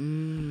ocean,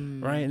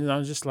 right? And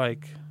I'm just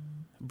like,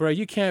 bro,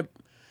 you can't,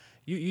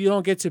 you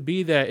don't get to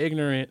be that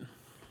ignorant.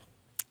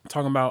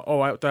 Talking about,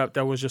 oh, I thought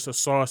that was just a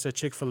sauce at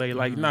Chick-fil-A.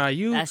 Like, nah,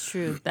 That's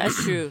true.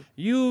 That's true.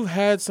 you've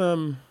had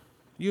some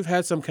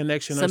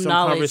connection or some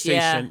knowledge,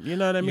 conversation. You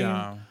know what I mean?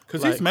 Yeah.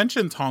 Because Like- he's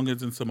mentioned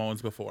Tongans and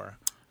Samoans before.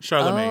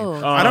 Charlemagne.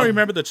 Oh. I don't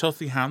remember the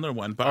Chelsea Handler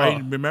one, but I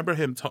remember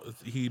him.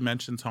 He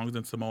mentioned Tongans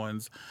and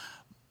Samoans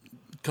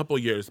a couple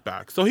years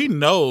back, so he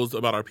knows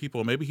about our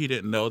people. Maybe he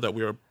didn't know that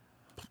we were,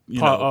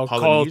 Called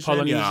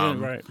Polynesian, Yeah,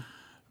 right?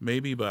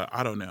 maybe, but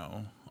I don't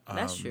know.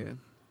 That's true.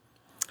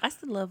 I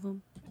still love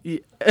him. Yeah.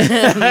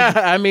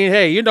 I mean,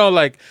 hey, you know,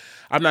 like,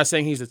 I'm not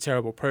saying he's a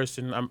terrible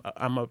person.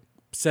 I'm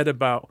upset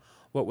about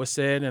what was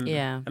said, and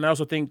I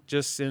also think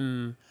just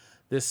in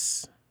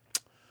this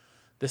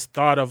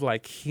thought of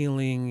like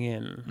healing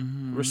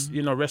and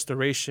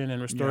restoration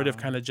and restorative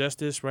kind of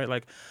justice, right?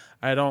 Like,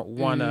 I don't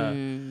want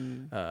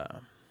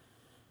to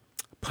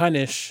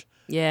punish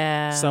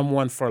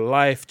someone for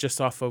life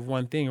just off of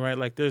one thing, right?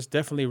 Like, there's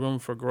definitely room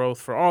for growth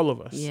for all of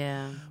us.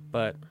 Yeah.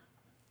 But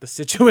the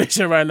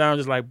situation right now, I'm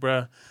just like,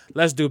 bruh,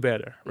 let's do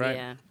better, right?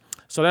 Yeah.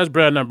 So that's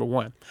bruh number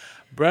one.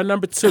 Bruh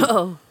number two.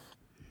 Oh.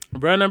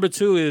 Bruh number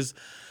two is,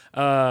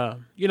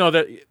 you know,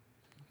 that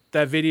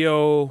that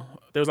video,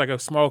 there was like a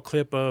small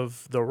clip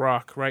of The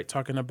Rock, right,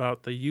 talking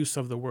about the use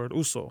of the word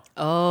uso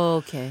Oh,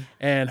 okay.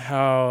 and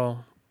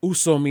how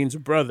uso means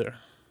brother,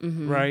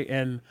 right?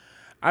 And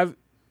I've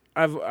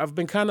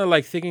been kind of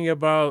like thinking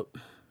about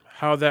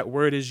how that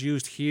word is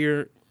used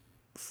here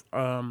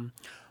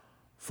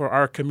for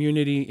our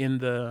community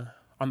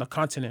on the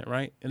continent,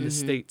 right, in the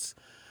States,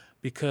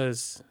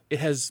 because it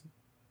has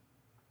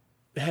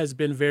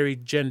been very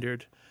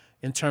gendered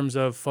in terms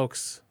of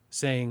folks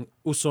saying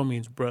uso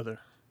means brother.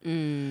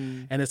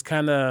 And it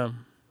kind of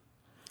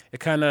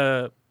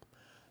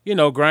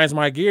grinds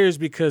my gears,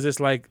 because it's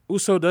like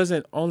uso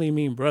doesn't only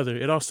mean brother,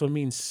 it also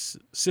means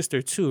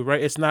sister too,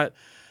 right?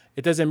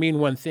 It doesn't mean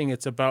one thing.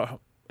 It's about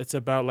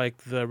like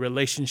the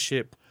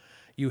relationship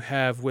you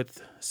have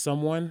with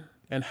someone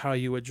and how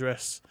you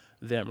address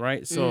them,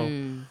 right? So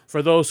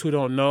for those who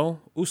don't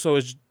know, uso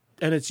is,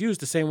 and it's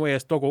used the same way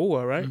as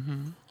togo'ua, right?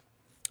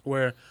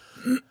 Where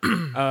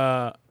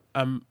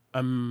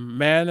a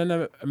man and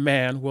a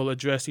man will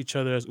address each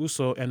other as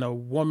uso, and a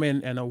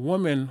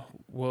woman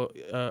will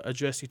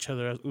address each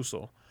other as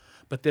uso.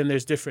 But then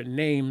there's different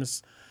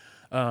names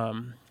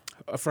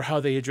for how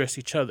they address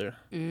each other,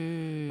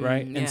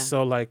 right? Yeah. And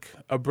so, like,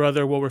 a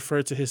brother will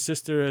refer to his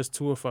sister as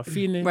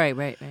tuafafine,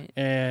 Right.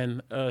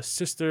 and a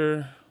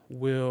sister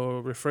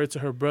will refer to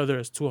her brother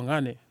as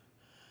tuangane,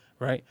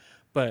 right?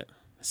 But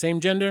same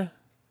gender,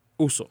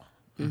 uso,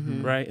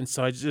 right? And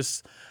so I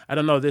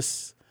don't know,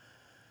 this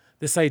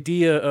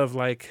idea of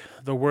like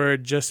the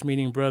word just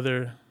meaning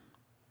brother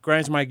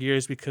grinds my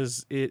gears,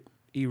 because it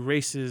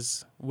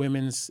erases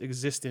women's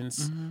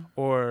existence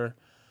or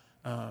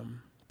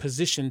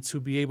position to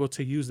be able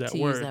to use that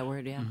word. Use that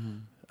word, yeah.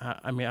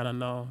 I mean, I don't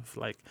know if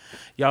like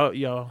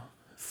y'all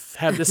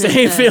have the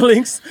same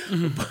feelings,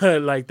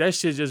 but like that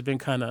shit just been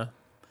kind of.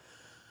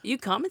 You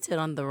commented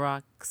on The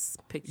Rock's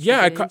picture,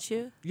 Yeah, didn't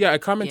you? Yeah, I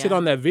commented Yeah.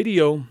 on that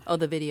video. Oh,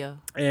 the video.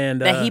 And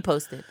That he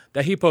posted.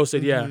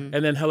 Yeah.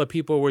 And then hella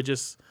people were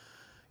just,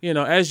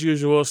 as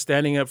usual,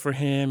 standing up for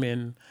him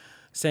and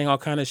saying all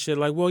kind of shit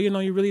like, well,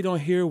 you really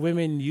don't hear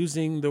women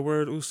using the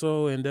word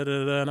uso and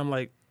da-da-da. And I'm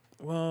like,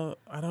 well,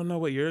 I don't know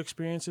what your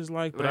experience is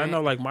like, but I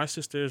know like my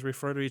sisters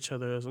refer to each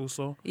other as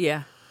uso.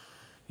 Yeah.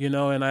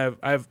 And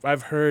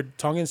I've heard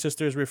Tongan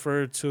sisters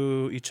refer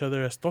to each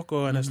other as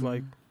toko, and it's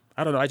like,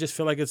 I don't know, I just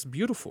feel like it's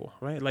beautiful,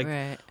 right? Like,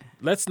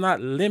 let's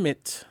not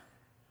limit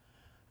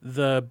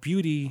the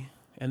beauty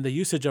and the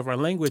usage of our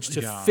language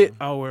to fit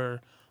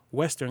our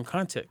Western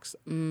context.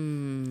 I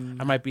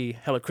might be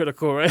hella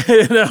critical, right?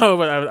 No,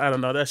 but I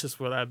don't know. That's just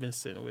what I've been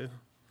sitting with.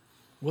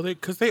 Well,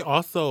 because they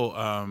also,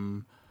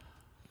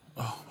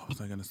 what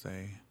was I gonna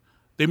say?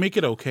 They make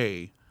it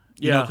okay.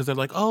 Because they're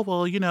like, oh,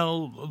 well,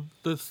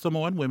 the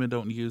Samoan women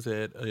don't use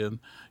it, and,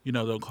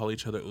 don't call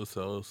each other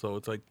uso. So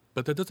it's like,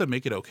 but that doesn't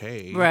make it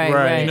okay.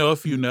 Right.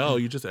 If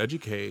you just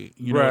educate.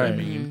 You know what I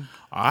mean?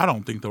 I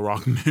don't think The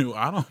Rock knew.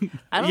 I don't think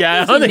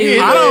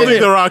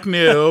The Rock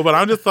knew, but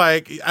I'm just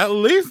like, at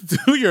least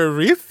do your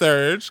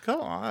research. Come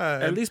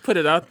on. At least put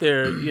it out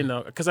there,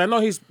 because I know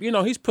he's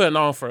putting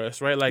on for us,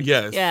 right? Like,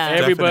 yes,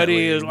 everybody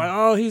definitely. is like,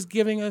 oh, he's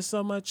giving us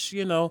so much,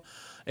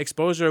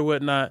 exposure or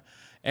whatnot.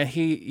 And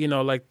he,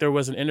 like, there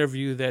was an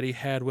interview that he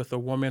had with a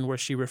woman where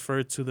she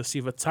referred to the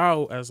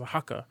sivatau as a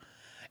haka.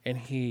 And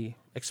he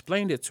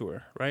explained it to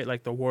her, right?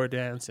 Like the war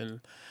dance and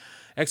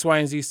X, Y,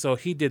 and Z. So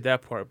he did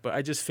that part. But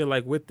I just feel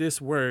like with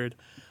this word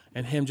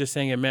and him just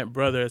saying it meant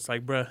brother, it's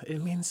like, bruh, it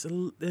means a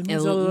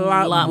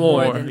lot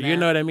more. Than You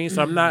know what I mean?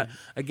 So I'm not,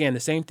 again, the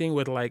same thing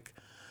with like,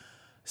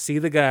 See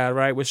the God,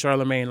 right? With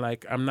Charlemagne.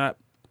 Like, I know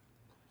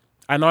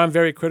I'm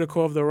very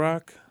critical of The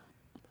Rock.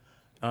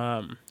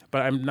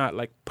 But I'm not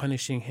like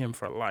punishing him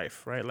for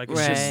life, right? Like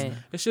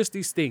it's just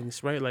these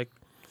things, right? Like,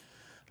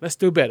 let's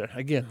do better.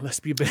 Again, let's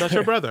be better. That's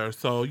your brother,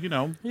 so you're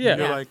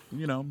like,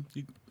 you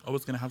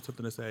always gonna have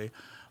something to say.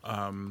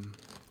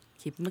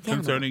 Keep him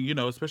accountable. Concerning,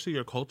 especially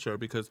your culture,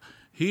 because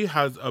he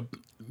has a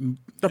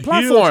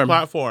platform. huge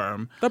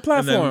platform. The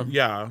platform. And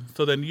then,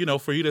 so then,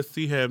 for you to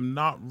see him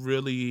not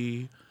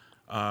really,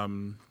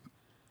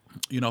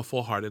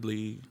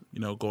 full-heartedly,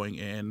 going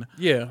in.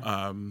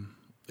 Yeah.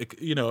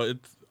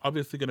 It's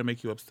obviously going to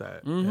make you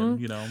upset.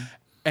 And,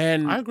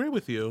 and I agree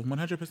with you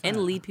 100%. And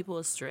lead people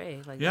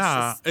astray. Like,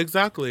 yeah,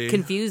 exactly.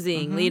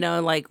 Confusing.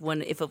 Like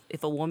when if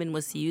a woman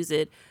was to use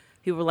it,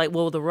 people were like,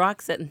 "Well, The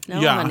Rock said no,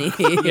 honey."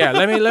 Yeah,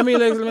 let me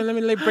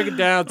break it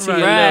down to you a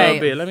little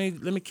bit.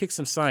 Let me kick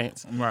some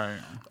science. Right.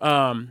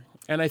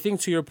 And I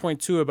think to your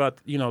point too about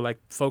like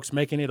folks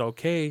making it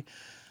okay,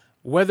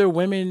 whether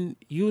women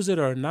use it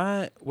or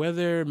not,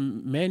 whether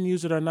men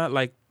use it or not,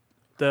 like.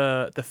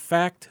 The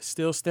fact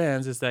still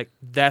stands is that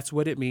that's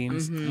what it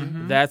means.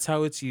 That's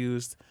how it's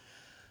used.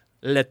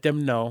 Let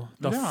them know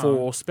the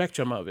full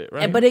spectrum of it,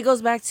 right? But it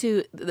goes back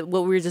to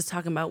what we were just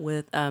talking about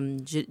with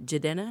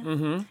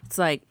Jadena. It's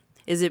like,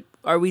 is it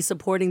are we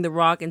supporting The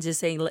Rock and just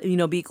saying,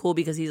 be cool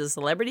because he's a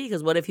celebrity?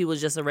 Because what if he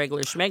was just a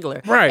regular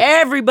schmegler? Right.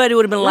 Everybody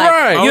would have been like,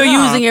 Right. you're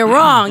yeah. using it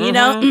wrong, you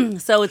know?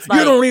 So it's like,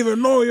 You don't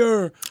even know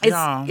your.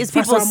 it's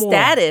people's Pasamore.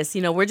 status.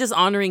 We're just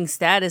honoring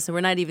status and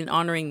we're not even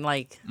honoring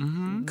like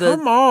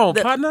Come on,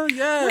 partner.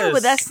 Yes. No,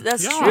 but that's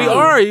Yeah. true. We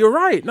are. You're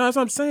right. No, that's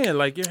what I'm saying.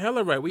 Like, you're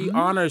hella right. We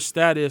honor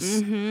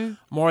status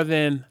more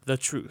than the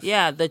truth.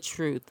 Yeah, the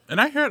truth. And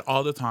I hear it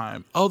all the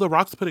time. Oh, The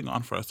Rock's putting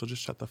on for us, so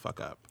just shut the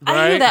fuck up. I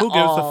hear Right? that Who gives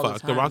all a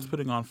fuck? the The time. Rock's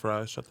putting on for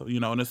us. Shut the,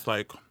 and it's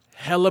like,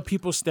 Hella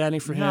people standing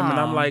for him, and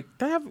I'm Yeah. like,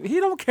 damn, he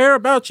don't care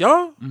about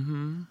y'all.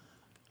 And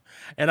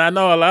I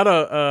know a lot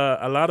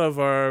of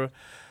our,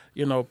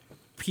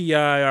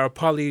 PI, our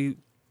poly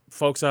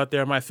folks out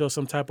there might feel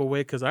some type of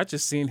way because I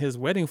just seen his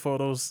wedding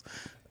photos.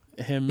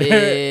 Him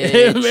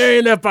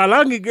marrying that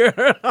Palangi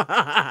girl.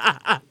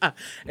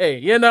 Hey,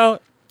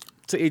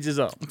 to each his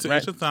own. to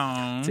right? each his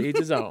own. To each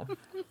his own.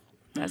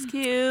 That's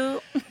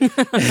cute.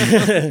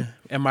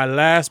 And my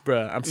last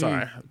bruh, I'm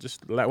sorry,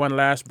 just one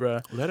last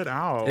bruh. Let it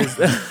out. Release,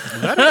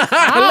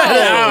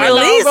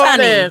 go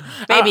honey. ahead.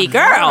 Baby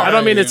girl. I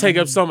don't mean to take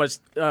up so much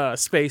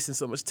space and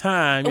so much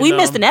time. We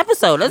missed an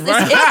episode. It's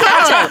catching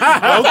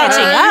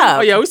up.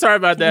 Oh yeah, we sorry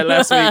about that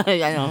last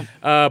week. I know.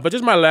 But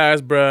just my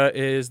last bruh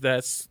is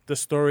that's the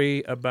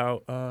story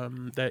about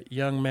that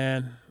young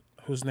man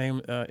whose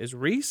name is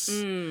Reese,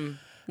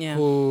 Yeah.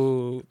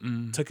 who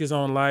took his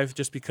own life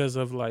just because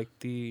of like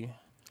the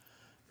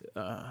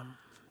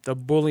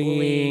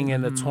bullying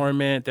and the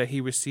torment that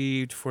he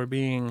received for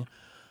being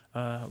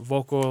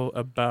vocal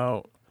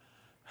about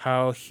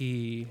how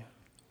he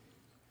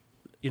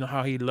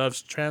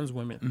loves trans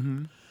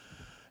women.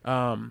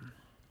 I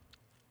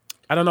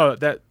don't know,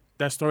 that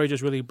story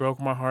just really broke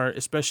my heart,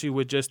 especially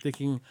with just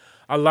thinking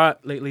a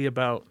lot lately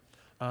about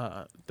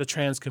the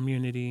trans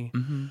community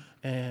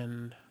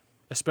and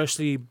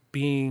especially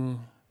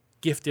being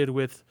gifted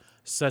with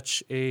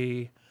such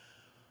a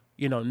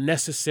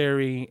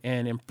necessary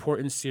and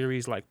important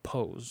series like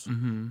Pose,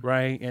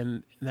 right?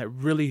 And that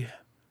really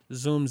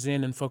zooms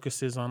in and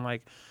focuses on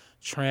like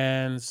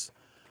trans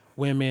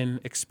women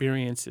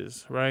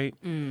experiences, right?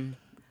 And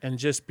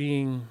just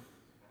being,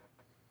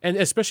 and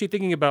especially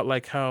thinking about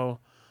like how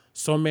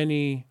so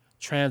many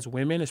trans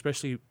women,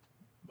 especially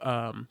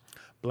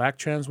Black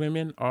trans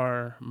women,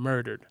 are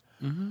murdered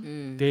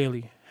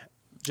daily,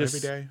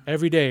 just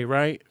every day,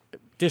 right?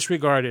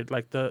 Disregarded,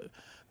 like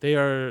they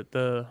are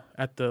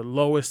at the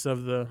lowest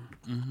of the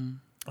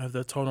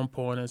totem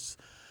pole, and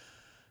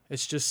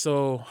it's just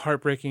so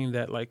heartbreaking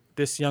that like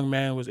this young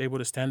man was able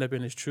to stand up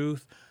in his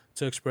truth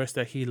to express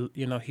that he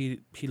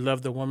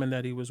loved the woman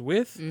that he was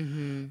with,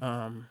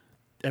 and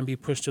be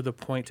pushed to the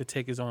point to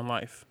take his own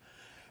life.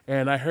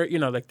 And I heard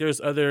like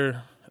there's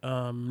other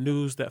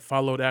news that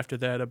followed after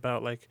that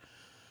about like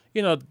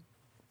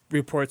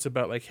reports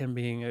about like him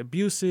being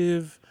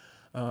abusive,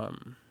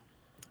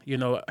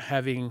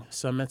 having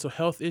some mental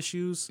health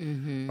issues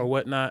or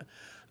whatnot.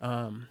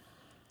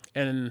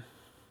 And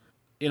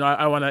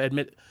I want to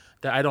admit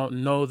that I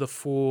don't know the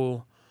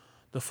full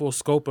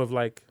scope of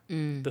like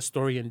the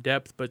story in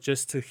depth, but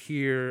just to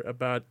hear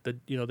about the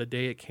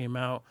day it came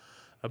out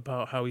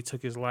about how he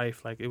took his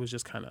life, like it was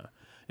just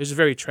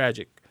very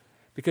tragic,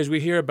 because we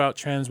hear about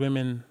trans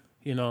women,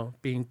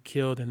 being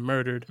killed and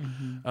murdered.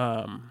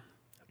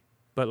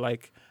 But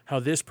like how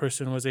this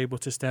person was able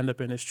to stand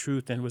up in his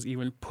truth and was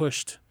even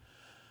pushed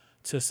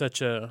to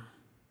such a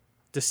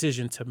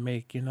decision to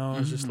make,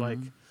 it's just like,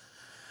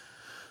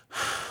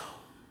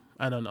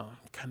 I don't know,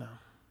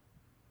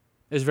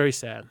 it's very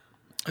sad.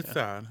 It's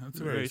sad. It's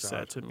very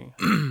sad to me.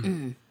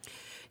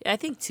 Yeah, I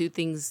think two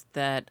things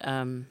that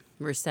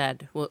were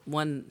sad.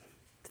 One,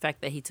 the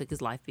fact that he took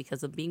his life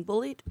because of being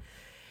bullied,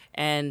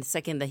 and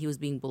second, that he was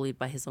being bullied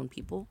by his own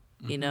people,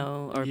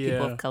 or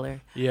people of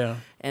color. Yeah.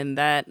 And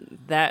that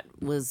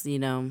was,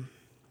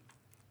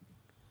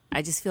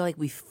 I just feel like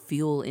we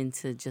fuel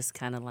into just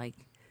kind of like,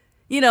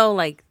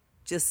 like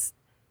just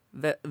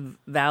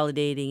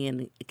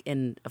validating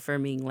and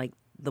affirming like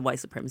the white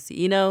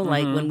supremacy,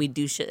 like when we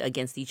do shit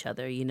against each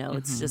other,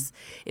 it's just,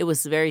 it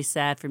was very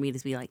sad for me to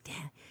be like,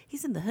 damn,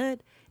 he's in the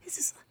hood.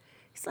 It's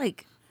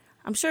like,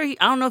 I'm sure I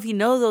don't know if you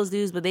know those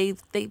dudes, but they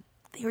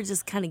were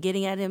just kind of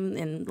getting at him,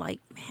 and like,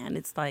 man,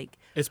 it's like,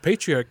 it's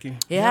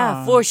patriarchy.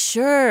 yeah. For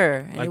sure.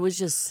 And like, it was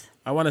just,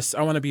 I want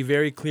to be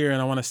very clear,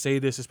 and I want to say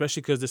this,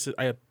 especially because this is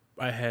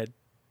I had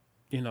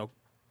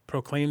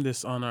proclaimed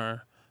this on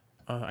our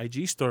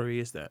IG story,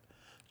 is that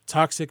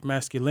toxic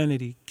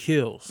masculinity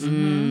kills,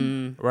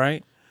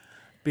 right?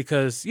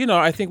 Because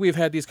I think we've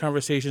had these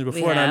conversations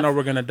before, and I know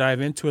we're gonna dive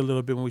into it a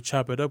little bit when we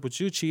chop it up with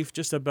you, Chief,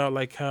 just about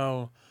like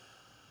how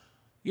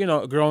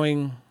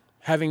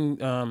having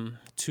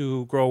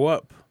to grow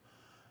up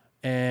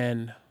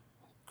and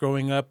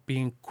growing up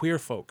being queer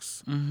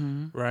folks,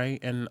 right,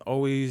 and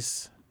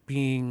always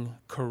being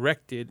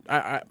corrected.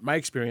 My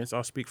experience,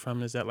 I'll speak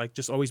from, is that like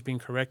just always being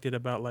corrected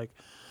about like,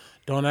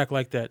 don't act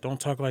like that, don't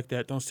talk like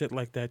that, don't sit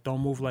like that, don't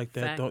move like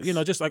that, Facts.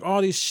 don't just like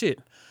all these shit.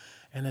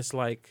 And it's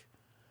like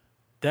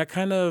that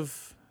kind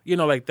of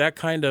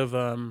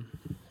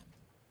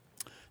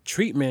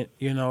treatment,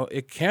 you know,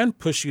 it can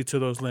push you to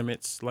those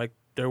limits. Like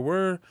there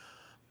were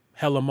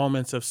hella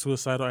moments of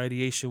suicidal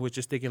ideation, which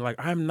is thinking like,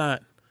 I'm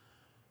not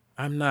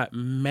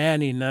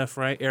man enough,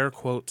 right? Air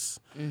quotes,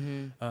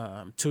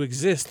 to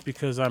exist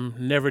because I'm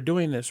never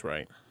doing this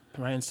right?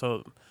 And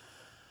so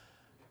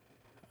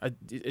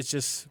it's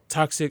just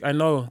toxic. I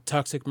know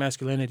toxic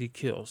masculinity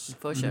kills.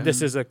 For sure.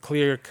 This is a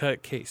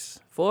clear-cut case.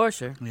 For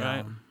sure. Yeah.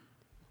 Right.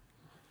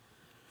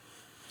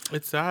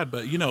 It's sad,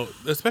 but you know,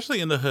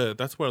 especially in the hood,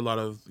 that's where a lot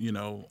of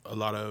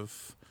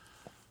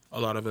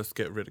us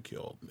get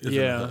ridiculed. Is in the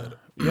Yeah. hood.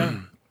 Yeah.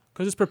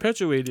 Because it's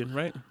perpetuated,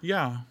 right?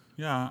 Yeah,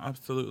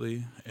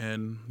 absolutely.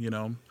 And, you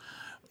know,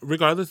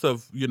 regardless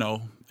of, you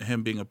know,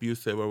 him being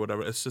abusive or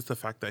whatever, it's just the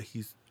fact that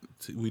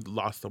we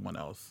lost someone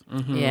else.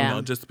 Mm-hmm. Yeah. You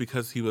know, just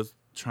because he was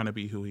trying to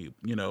be who he,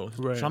 you know,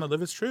 Right. trying to live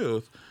his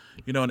truth,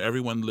 you know, and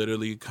everyone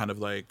literally kind of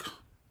like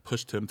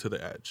pushed him to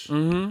the edge.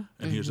 Mm-hmm.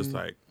 And he was just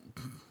like,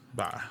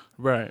 bye.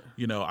 Right.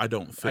 You know, I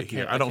don't fit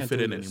here. I I don't can't fit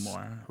do in this.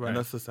 anymore. Right. And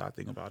that's the sad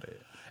thing about it.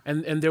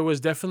 And there was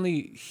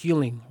definitely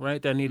healing,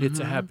 right, that needed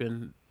Mm-hmm. to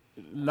happen.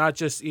 Not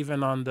just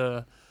even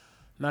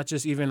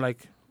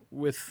like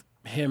with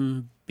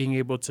him being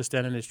able to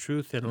stand in his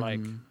truth and like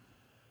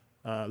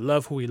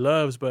love who he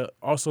loves, but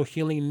also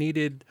healing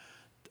needed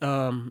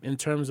in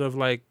terms of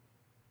like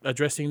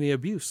addressing the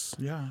abuse,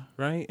 Yeah.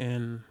 right,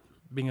 and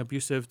being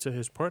abusive to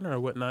his partner or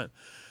whatnot,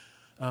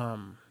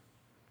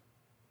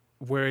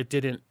 where it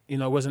didn't, you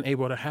know, wasn't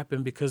able to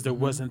happen because there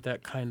wasn't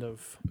that kind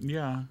of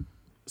Yeah.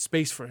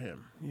 space for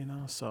him, you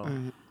know. So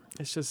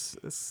it's just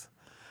it's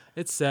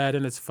sad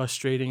and it's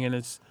frustrating, and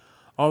it's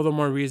all the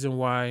more reason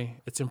why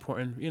it's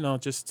important, you know,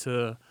 just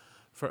for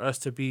us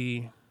to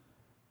be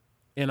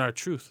in our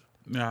truth,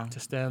 Yeah. to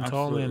stand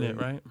tall in it,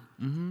 Absolutely.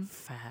 right?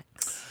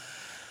 Facts.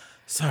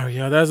 Sorry,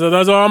 y'all. That's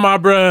all my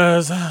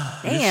bruhs.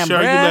 Damn, Sure,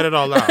 bruh. you let it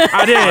all out.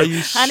 I did. Are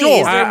you Honey,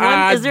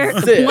 sure? is there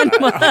did. one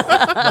more?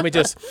 Let me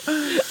just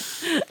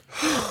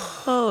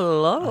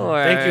Oh,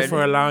 Lord. thank you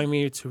for allowing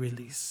me to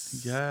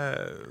release.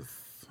 Yes.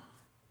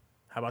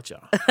 How about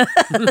y'all?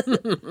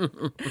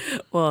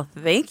 Well,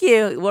 thank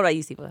you. What about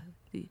you, Sifa?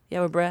 You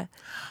have a bruh?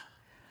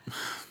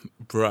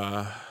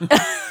 Bruh.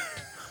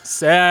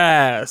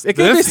 Sass. It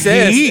could be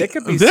sis. heat. It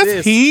could be this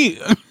sis.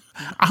 heat.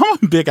 I'm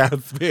a big ass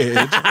bitch.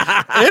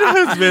 It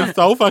has been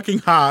so fucking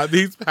hot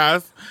these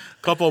past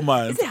couple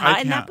months. Is it hot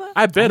I in can't- Napa?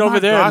 I bet Oh over my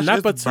there in gosh,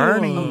 Napa it's too.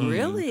 burning. Oh,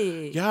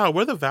 really? Yeah,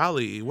 we're the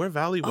valley. We're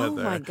valley Oh,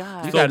 weather. my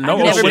God. You got no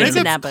I've never ocean. when been it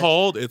to gets Napa.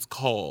 cold, it's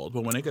cold.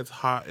 But when it gets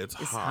hot, it's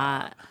It's hot.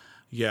 hot.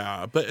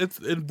 Yeah, but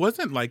it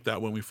wasn't like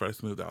that when we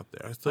first moved out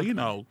there. So you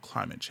know,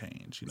 climate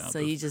change. You know, So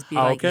just- you just be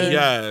like Okay.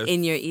 Yes.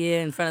 in your ear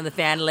in front of the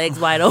fan, legs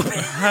wide open.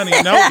 honey,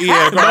 no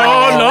ear,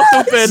 girl. No,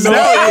 stupid. no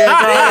ear, girl.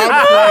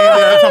 I'm playing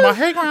there. Talking about,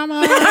 hey,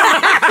 grandma.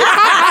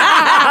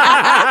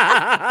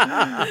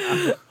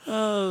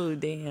 Oh,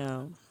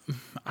 damn.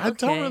 I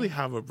don't Okay. really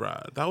have a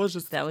bra. That was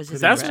just That was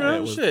just pretty That's much Right. it.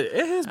 real Was shit.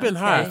 It has been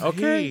Okay. hot.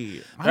 Okay,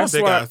 heat. I'm That's a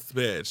big why- ass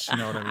bitch. You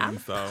know what I mean?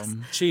 So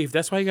Chief.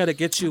 That's why you got to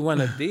get you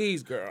one of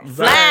these, girl.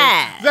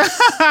 Flash.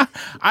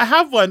 I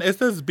have one. It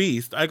says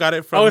Beast. I got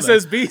it from. Oh, it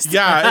says Beast.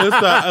 Yeah, it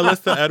was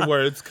the Alyssa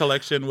Edwards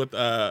collection with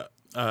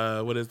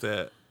what is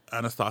it?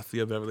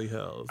 Anastasia Beverly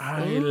Hills.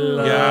 I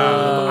love.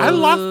 Yeah, I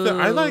lost it.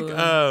 I like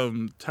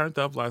turned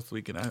up last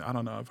week, and I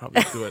don't know. I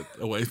probably threw it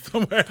away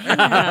somewhere.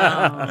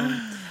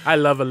 I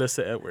love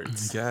Alyssa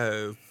Edwards.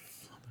 Yes,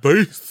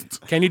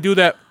 Beast. Can you do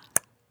that?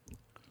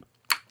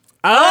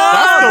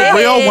 That's the baby.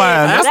 real one.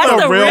 That's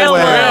the real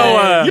one. Real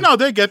one. You know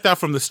they get that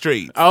from the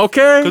streets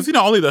Okay. because you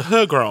know only the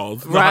hood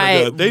girls know how to do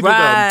Right. it. They do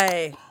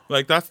Right.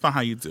 like that's not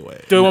how you do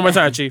it. Do it one more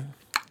time, Chief.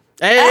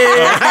 Hey,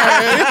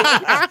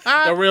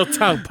 the real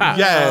tongue pop.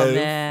 Yes. Oh,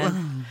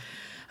 man.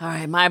 All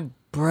right, my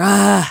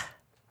bruh.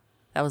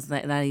 That was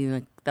not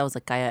even. That was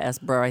a Kaya S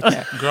bruh right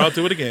there. Girl,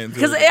 do it again.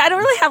 Because I don't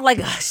really have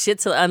like shit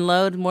to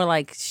unload, more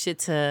like shit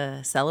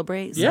to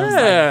celebrate. So it's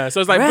like, Yeah. So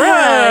it's like, bruh, bruh.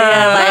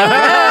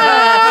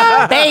 yeah,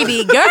 like, bruh,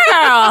 baby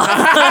girl.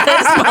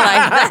 It's more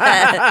like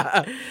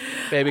that.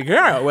 Baby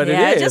girl, what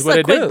Yeah, it is, just what a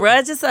it quick do.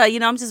 bruh. Just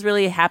I'm just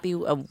really happy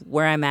of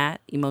where I'm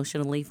at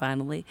emotionally.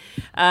 Finally,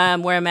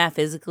 where I'm at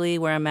physically,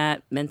 where I'm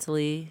at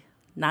mentally.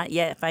 Not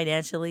yet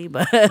financially,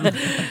 but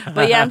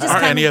but yeah, I'm just. Are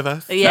kinda, any of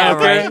us? Yeah,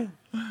 Okay. right.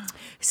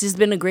 It's just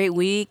been a great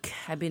week.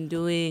 I've been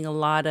doing a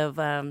lot of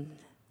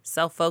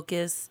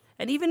self-focus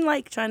and even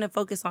like trying to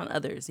focus on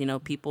others, you know,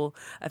 people.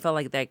 I felt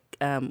like that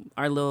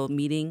our little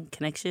meeting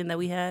connection that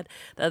we had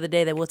the other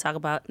day that we'll talk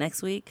about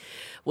next week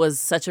was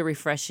such a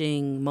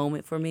refreshing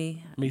moment for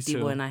me. Me too.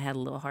 Debo and I had a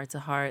little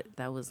heart-to-heart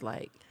that was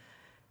like,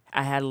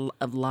 I had a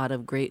lot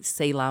of great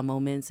Selah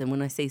moments. And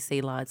when I say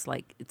Selah,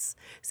 it's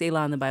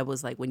Selah in the Bible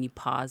is like when you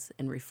pause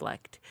and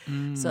reflect.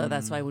 So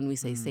that's why when we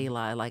say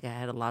Selah, like I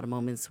had a lot of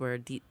moments where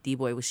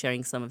D-Boy was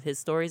sharing some of his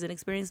stories and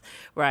experience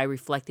where I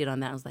reflected on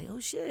that. I was like, oh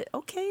shit,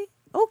 okay,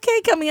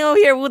 coming over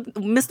here with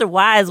Mr.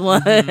 Wise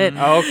One.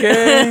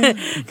 Okay.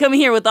 Coming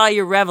here with all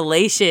your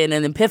revelation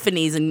and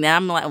epiphanies. And now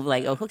I'm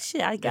like, oh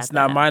shit, I got It's that.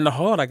 not mine to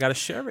hold. I got to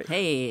share it.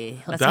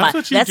 Hey, That's my,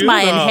 what you that's do.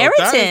 my though.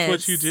 inheritance. That is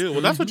what you do. Well,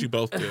 that's what you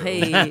both do.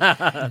 Hey.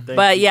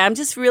 But yeah, I'm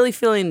just really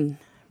feeling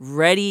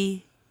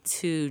ready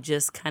to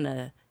just kind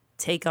of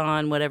take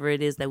on whatever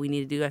it is that we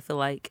need to do. I feel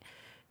like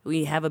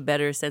we have a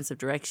better sense of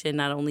direction,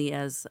 not only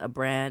as a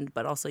brand,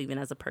 but also even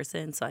as a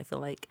person. So I feel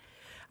like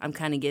I'm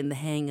kind of getting the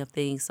hang of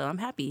things. So I'm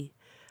happy.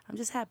 I'm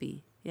just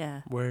happy.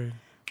 Yeah. Word.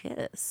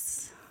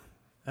 Yes.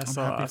 That's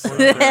I'm all. happy Awesome.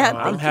 for you.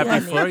 I'm Thank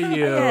happy you, for honey.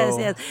 you. Yes,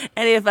 yes.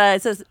 And if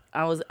it says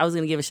I was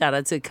gonna give a shout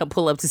out to come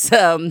pull up to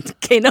some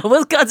K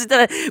Nova's concert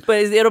tonight, but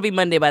it'll be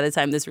Monday by the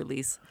time this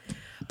release.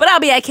 But I'll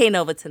be at K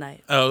Nova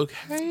tonight.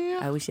 Okay.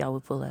 I wish y'all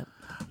would pull up.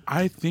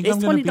 I think It's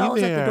I'm going to $20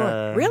 be at the door.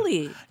 there.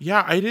 Really?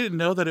 Yeah, I didn't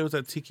know that it was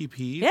at Tiki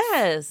Pete's.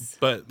 Yes.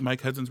 But my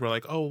cousins were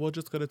like, "Oh, we'll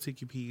just go to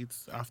Tiki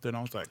Pete's after," and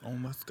I was like, "Oh,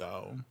 let's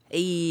go."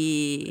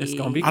 It's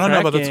gonna be. I don't know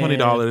about the cracking.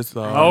 $20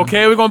 though.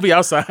 Okay, we're gonna be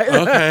outside.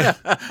 Okay.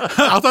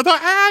 I was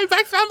like, "Hey,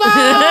 back somebody!"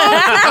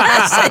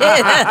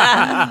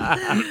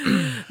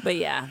 But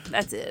yeah,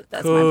 that's it.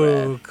 That's my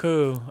bread.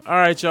 Cool. All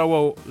right, y'all.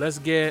 Well, let's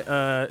get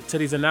to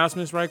these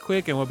announcements right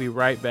quick, and we'll be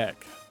right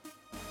back.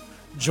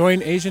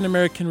 Join Asian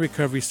American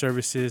Recovery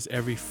Services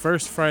every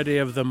first Friday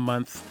of the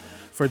month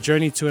for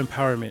Journey to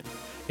Empowerment.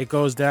 It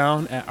goes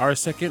down at our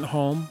second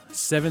home,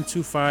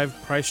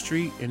 725 Price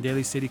Street in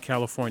Daly City,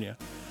 California.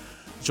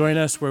 Join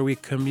us where we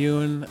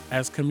commune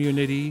as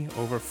community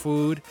over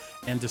food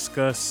and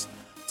discuss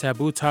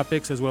taboo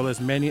topics as well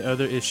as many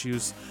other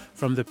issues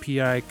from the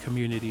PI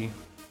community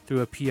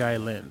through a PI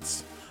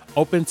lens.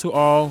 Open to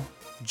all.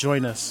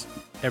 Join us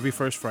every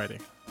first Friday.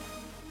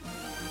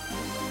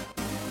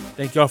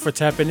 Thank y'all for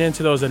tapping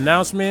into those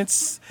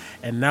announcements.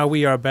 And now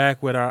we are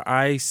back with our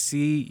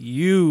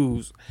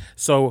ICUs.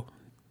 So,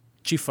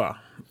 Chifa,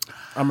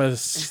 I'm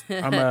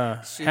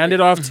gonna hand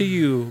it off to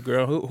you,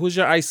 girl. Who's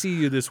your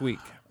ICU this week?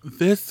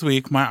 This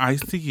week, my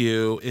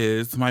ICU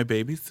is my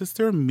baby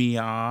sister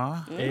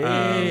Mia.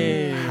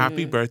 Hey.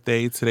 Happy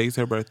birthday! Today's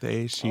her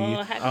birthday. She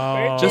Happy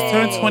Oh. just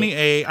turned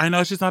 28. I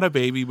know she's not a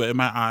baby, but in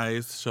my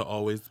eyes, she'll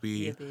always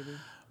be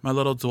my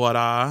little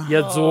daughter.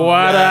 Your Yeah,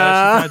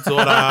 daughter. she's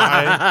my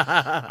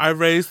daughter. I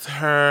raised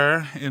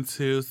her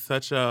into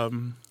such a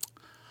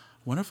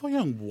wonderful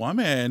young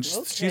woman.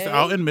 She's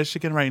out in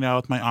Michigan right now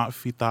with my aunt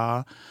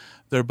Fita.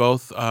 They're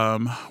both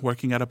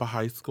working at a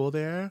Baha'i school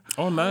there.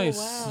 Oh, nice.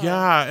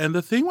 Yeah, and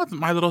the thing with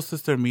my little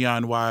sister Mia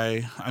and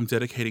why I'm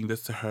dedicating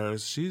this to her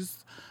is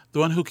she's the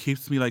one who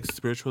keeps me like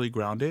spiritually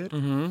grounded.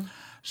 Mm-hmm.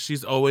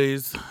 She's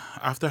always,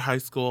 after high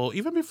school,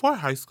 even before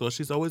high school,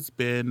 she's always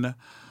been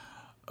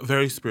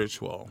very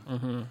spiritual.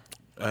 Mm-hmm.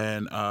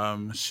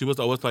 And she was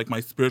always like my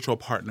spiritual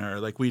partner.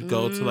 Like we'd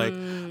go to like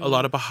a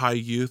lot of Baha'i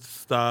youth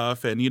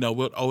stuff, and we'd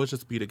always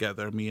just be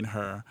together, me and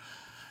her.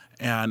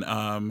 And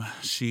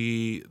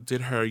she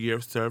did her year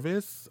of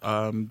service.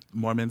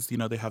 Mormons,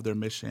 they have their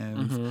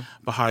missions. Mm-hmm.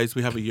 Baha'is,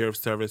 we have a year of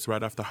service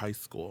right after high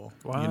school.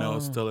 Wow.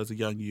 Still as a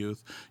young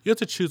youth. You have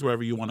to choose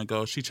wherever you want to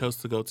go. She chose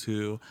to go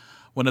to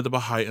one of the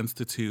Baha'i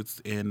institutes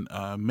in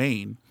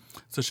Maine.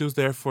 So she was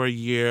there for a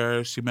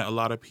year. She met a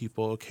lot of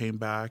people, came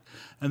back.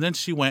 And then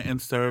she went and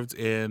served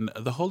in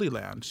the Holy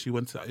Land. She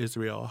went to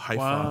Israel, Haifa.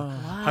 Wow.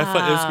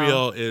 Haifa,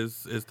 Israel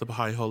is the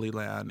Baha'i Holy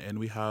Land. And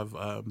we have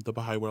the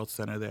Baha'i World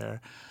Center there.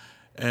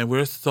 And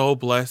we're so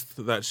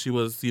blessed that she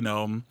was, she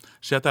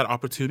had that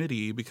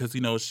opportunity because,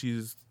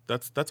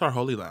 that's our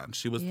Holy Land.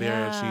 She was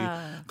there and she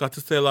got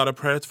to say a lot of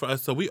prayers for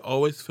us. So we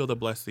always feel the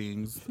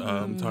blessings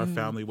to our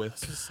family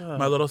with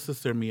my little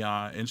sister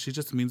Mia. And she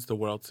just means the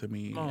world to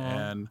me. Aww.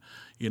 And,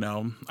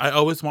 I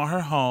always want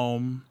her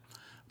home,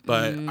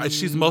 but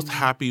she's most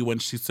happy when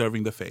she's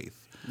serving the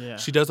faith. Yeah.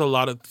 She does a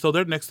lot of, so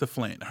they're next to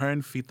Flint. Her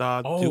and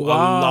Fita Oh, do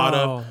wow. a lot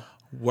of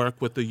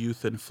work with the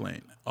youth in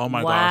Flint. Oh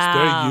my Wow. gosh,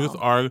 their youth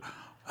are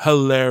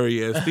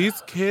hilarious.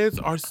 These kids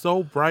are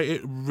so bright.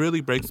 It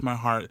really breaks my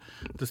heart,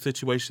 the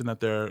situation that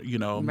they're,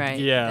 Right.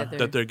 Yeah.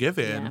 that they're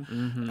given.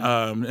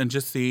 Yeah. And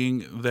just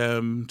seeing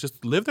them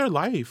just live their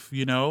life,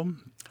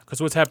 Because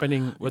what's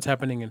happening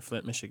in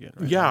Flint, Michigan?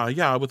 Right?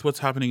 Yeah, with what's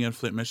happening in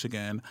Flint,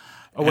 Michigan.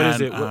 Oh, what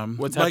is And, it?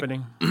 What's like,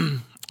 happening?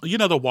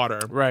 The water.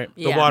 Right.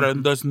 The Yeah. water.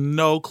 There's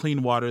no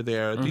clean water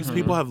there. These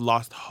people have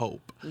lost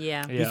hope.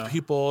 Yeah. Yeah. These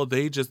people,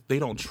 they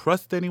don't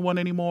trust anyone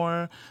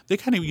anymore. They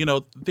can't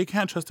even, they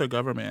can't trust their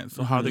government.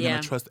 So how are they going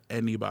Yeah. to trust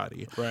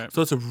anybody? Right.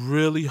 So it's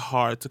really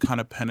hard to kind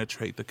of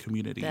penetrate the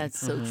community. That's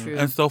so true.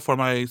 And so for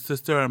my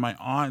sister and my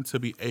aunt to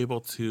be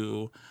able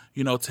to,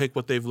 take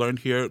what they've learned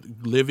here,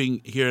 living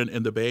here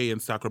in the Bay in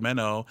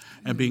Sacramento,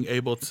 and being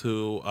able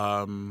to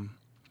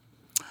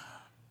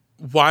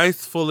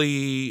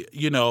wisely,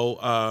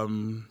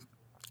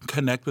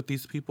 connect with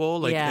these people,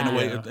 like in a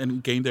way, Yeah.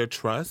 and gain their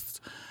trust.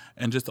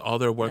 And just all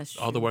their work, That's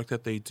all the true. work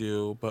that they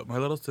do. But my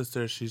little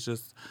sister, she's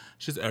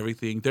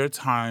everything. There are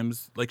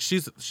times like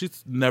she's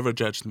never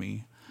judged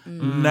me.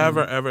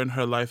 Never ever in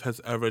her life has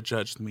ever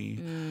judged me.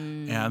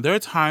 And there are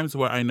times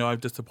where I know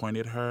I've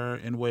disappointed her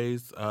in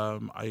ways.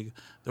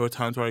 There were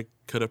times where I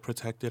could have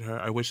protected her.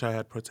 I wish I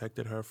had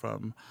protected her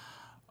from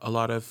a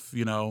lot of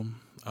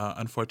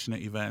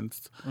unfortunate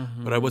events,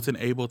 but I wasn't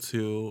able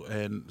to.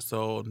 And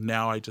so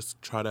now I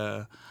just try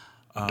to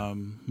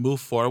move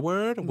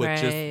forward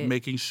with just Right.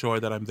 making sure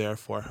that I'm there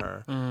for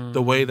her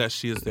the way that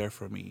she is there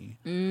for me.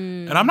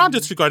 And I'm not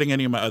disregarding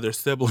any of my other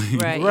siblings.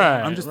 Right.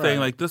 Right. I'm just saying,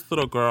 like, this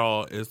little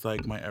girl is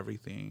like my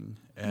everything.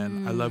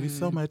 And I love you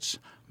so much,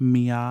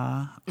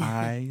 Mia.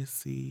 I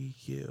see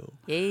you.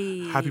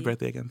 Yay. Happy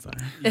birthday again, sorry.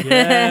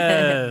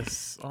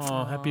 Yes.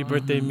 Oh, happy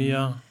birthday,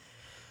 Mia.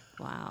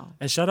 Wow.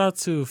 And shout out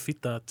to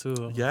Fita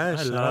too. Yeah, I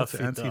shout love out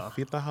to Auntie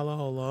Fita Hala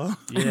Hola.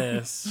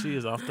 Yes, she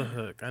is off the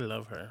hook. I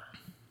love her.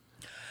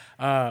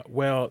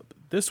 Well,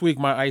 this week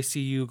my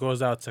ICU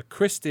goes out to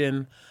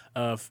Kristen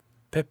of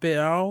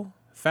Pepeao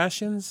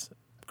Fashions.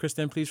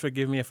 Kristen, please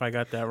forgive me if I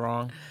got that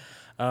wrong.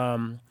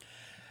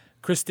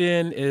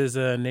 Kristen is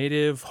a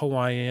native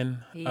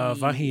Hawaiian,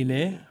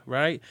 Wahine,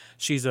 right?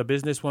 She's a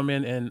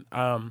businesswoman, and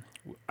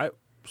I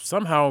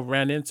somehow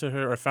ran into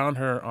her or found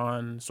her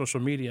on social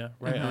media,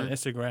 right, on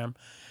Instagram,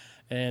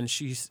 and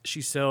she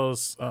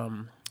sells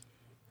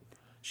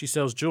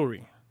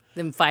jewelry.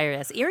 Them fire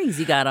ass earrings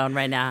you got on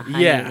right now.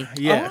 Honey. Yeah,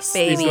 yes, Oh,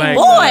 baby It's like,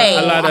 boy.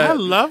 a lot I of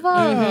love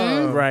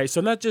her. right. So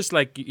not just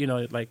like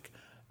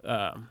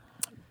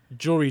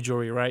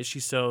jewelry, right? She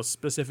sells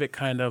specific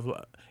kind of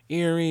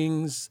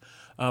earrings,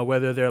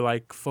 whether they're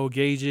like faux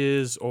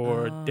gauges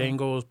or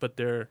dangles, but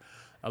they're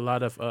a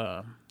lot of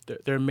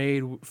they're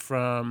made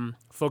from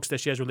folks that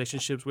she has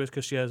relationships with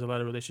because she has a lot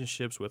of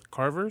relationships with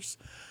carvers.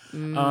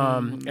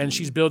 And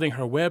she's building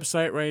her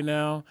website right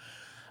now.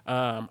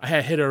 I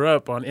had hit her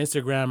up on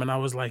Instagram and I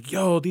was like,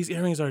 yo, these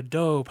earrings are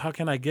dope. How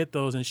can I get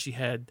those? And she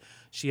had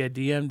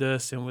DM'd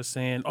us and was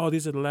saying, oh,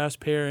 these are the last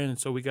pair. And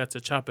so we got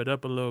to chop it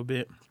up a little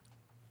bit.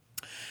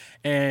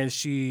 And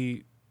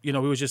she, we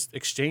were just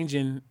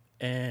exchanging,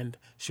 and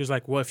she was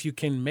like, well, if you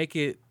can make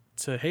it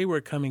to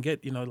Hayward, come and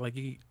get, you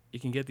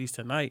can get these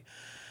tonight.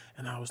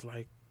 And I was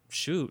like,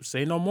 shoot,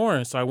 say no more.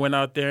 And so I went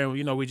out there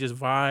and, we just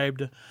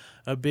vibed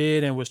a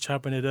bit and was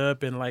chopping it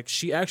up. And like,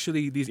 she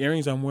actually, these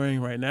earrings I'm wearing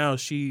right now,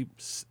 she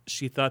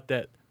thought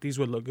that these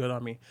would look good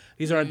on me.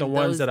 These aren't the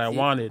ones that I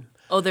wanted.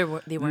 Oh, they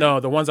weren't? No,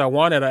 the ones I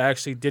wanted, I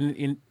actually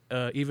didn't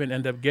even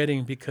end up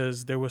getting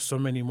because there was so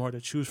many more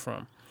to choose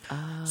from.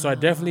 So I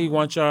definitely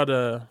want y'all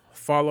to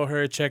follow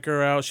her, check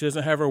her out. She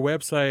doesn't have her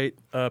website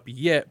up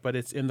yet, but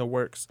it's in the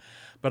works.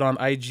 But on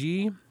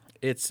IG,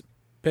 it's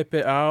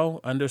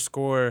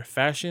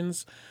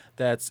Pepeao_fashions.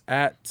 That's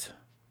at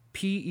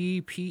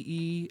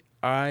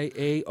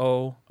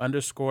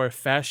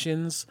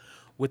PEPEIAO_fashions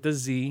with a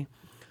Z.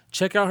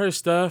 Check out her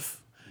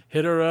stuff.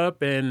 Hit her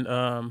up and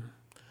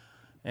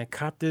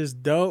cop this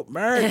dope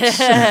merch.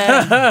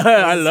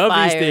 I love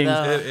these things.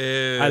 It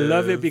is. I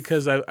love it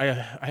because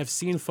I have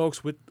seen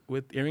folks with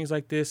earrings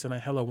like this, and I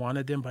hella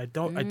wanted them, but I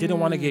didn't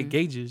want to get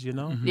gauges,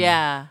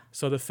 Yeah.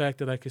 So the fact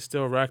that I could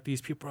still rock these,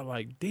 people are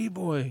like,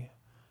 D-boy,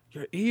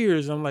 your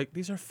ears. I'm like,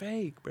 these are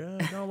fake, bro.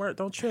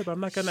 Don't trip.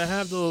 I'm not gonna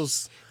have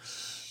those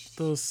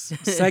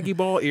saggy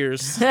ball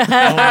ears. That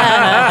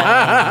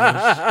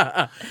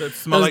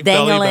smell like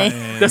belly dangling.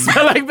 button. That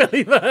smell like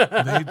belly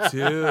button. They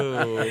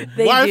do.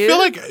 They I do? feel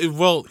like,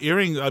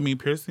 earrings,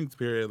 piercings,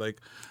 period. Like,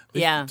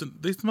 Yeah.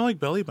 they smell like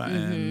belly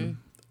button.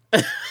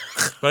 But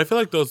I feel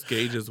like those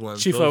gauges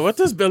ones. Chifa, those- what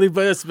does belly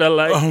button smell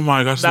like? Oh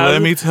my gosh, Nah,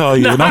 let me tell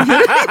you. No, I'm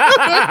kidding.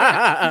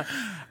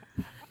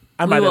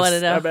 I might wanna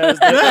know.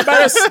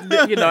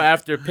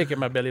 after picking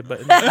my belly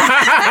button.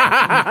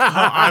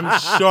 I'm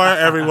sure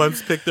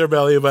everyone's picked their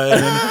belly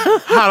button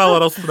and had a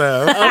little sniff.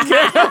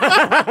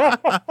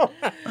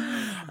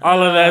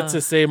 All of that to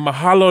say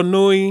mahalo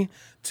nui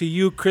to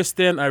you,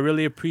 Kristen. I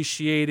really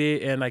appreciate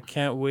it, and I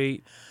can't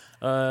wait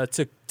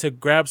to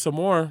grab some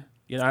more.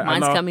 I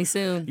Mine's know, coming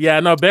soon. Yeah,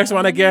 I know Bex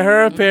want to get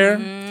her a pair.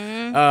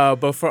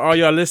 But for all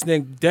y'all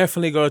listening,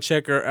 definitely go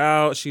check her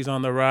out. She's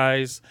on the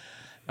rise.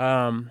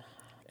 And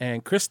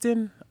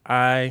Kristen,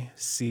 I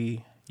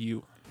see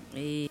you.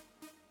 Hey.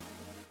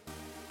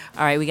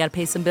 All right, we got to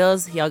pay some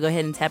bills. Y'all go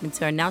ahead and tap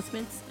into our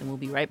announcements, and we'll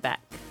be right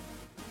back.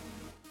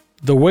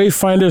 The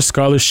Wayfinder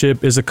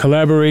Scholarship is a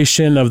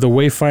collaboration of the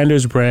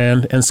Wayfinders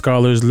brand and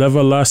scholars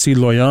Levalasi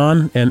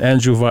Loyan and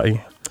Andrew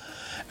Vai.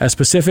 As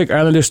Pacific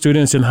Islander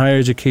students in higher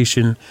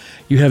education,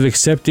 you have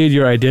accepted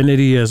your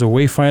identity as a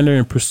Wayfinder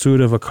in pursuit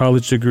of a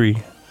college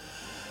degree.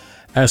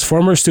 As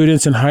former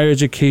students in higher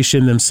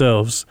education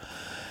themselves,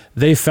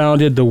 they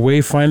founded the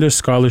Wayfinder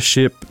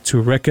Scholarship to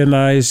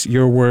recognize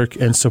your work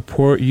and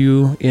support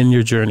you in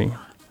your journey.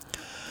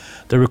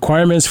 The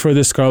requirements for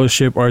this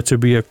scholarship are to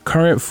be a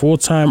current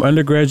full-time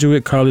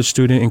undergraduate college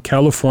student in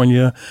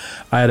California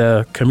at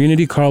a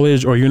community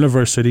college or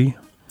university,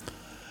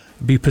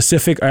 be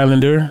Pacific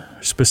Islander,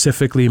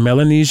 specifically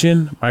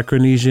Melanesian,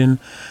 Micronesian,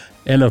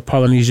 and of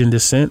Polynesian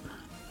descent,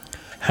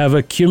 have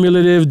a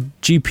cumulative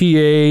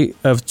GPA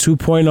of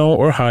 2.0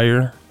 or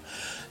higher,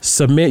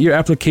 submit your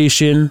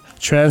application,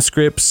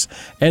 transcripts,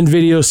 and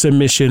video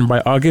submission by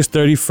August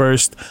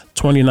 31st,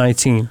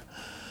 2019.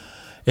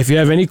 If you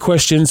have any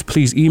questions,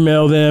 please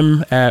email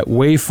them at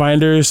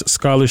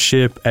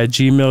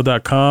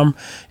wayfindersscholarship@gmail.com,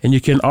 and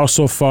you can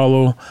also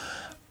follow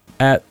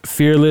at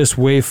Fearless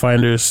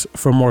Wayfinders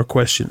for more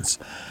questions.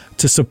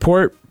 To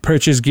support,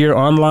 purchase gear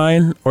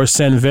online or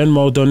send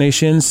Venmo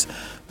donations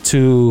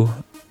to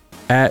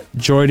at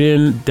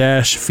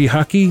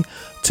Jordan-Fihaki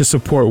to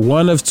support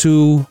one of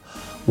two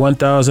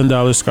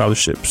 $1,000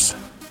 scholarships.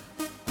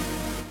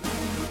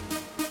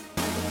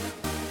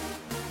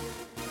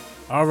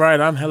 All right,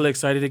 I'm hella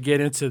excited to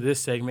get into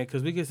this segment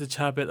because we get to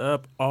chop it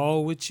up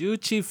all with you,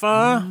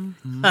 Chifa.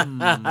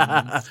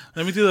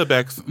 Let me do the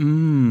Bex.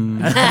 Ooh,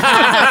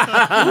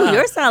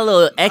 yours sound a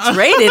little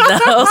X-rated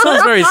though.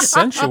 Sounds very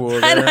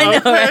sensual. I There. know,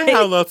 Okay, right?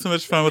 I love too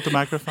much fun with the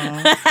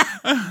microphone.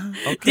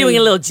 Doing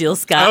a little Jill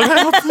Scott.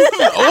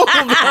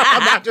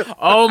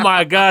 Oh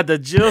my God, the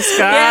Jill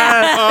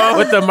Scott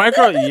with the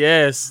micro.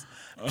 Yes.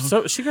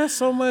 So she got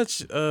so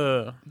much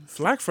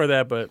flack for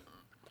that, but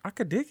I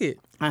could dig it.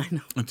 I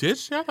know. Did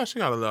she? I thought she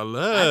got a lot of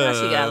love. I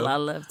thought she got a lot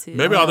of love too.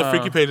 Maybe all the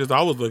freaky pages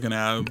I was looking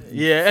at,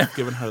 Yeah,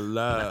 giving her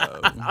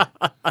love.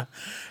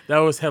 that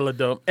was hella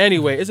dope.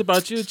 Anyway, it's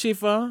about you,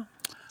 Chifa.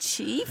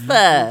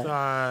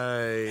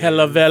 Chifa.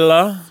 Hella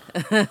Vella.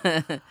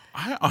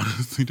 I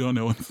honestly don't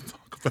know what to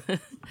talk about.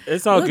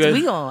 It's all good.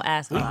 We gonna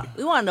ask.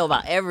 We want to know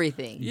about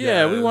everything.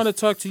 Yeah, we Yes. want to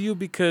talk to you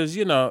because,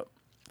 you know,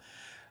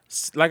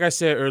 like I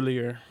said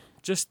earlier,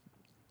 just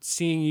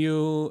seeing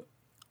you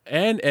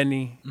and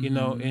Annie, you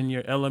know, in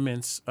your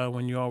elements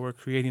when you all were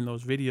creating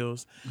those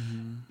videos.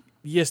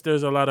 Yes,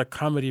 there's a lot of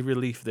comedy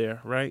relief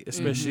there, right?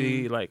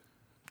 Especially like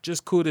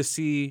just cool to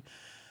see.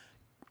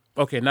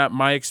 Okay, not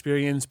my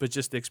experience, but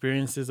just the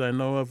experiences I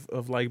know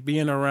of like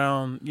being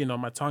around, you know,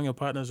 my Tongan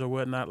partners or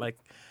whatnot. Like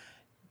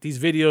these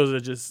videos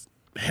are just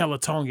hella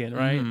Tongan,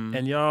 right?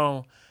 And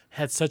y'all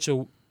had such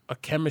a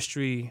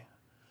chemistry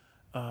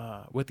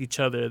with each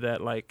other that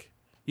like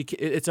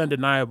it's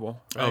undeniable.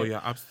 Right? Oh, yeah,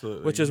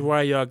 absolutely. Which is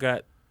why y'all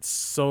became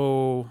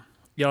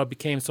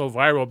so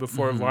viral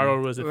before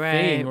viral was a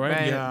thing,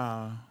 right?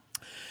 Yeah.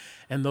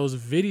 And those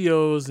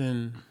videos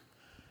and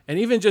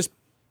even just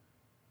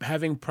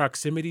having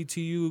proximity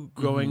to you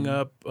growing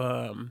up,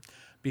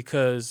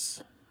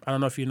 because I don't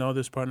know if you know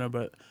this, partner,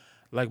 but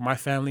like my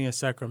family in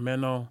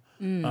Sacramento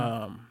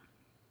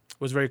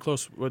was very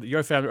close with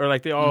your family, or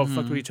like they all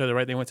fucked with each other,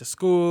 right? They went to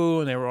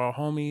school and they were all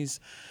homies,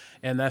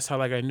 and that's how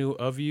like I knew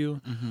of you.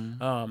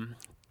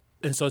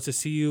 And so to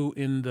see you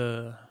in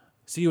the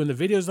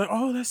videos, like,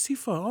 oh, that's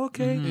Sifa,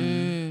 okay,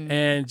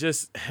 and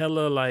just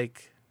hella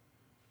like,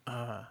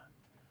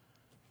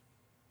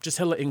 just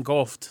hella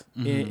engulfed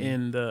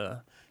in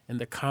the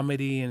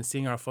comedy and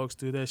seeing our folks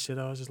do that shit.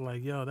 I was just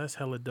like, yo, that's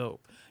hella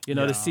dope. You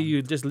know, to see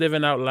you just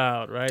living out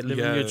loud, right?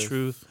 Living your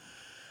truth.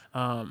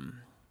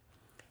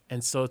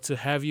 And so to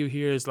have you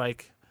here is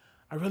like,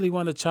 I really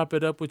want to chop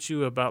it up with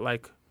you about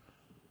like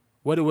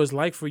what it was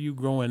like for you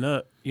growing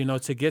up, you know,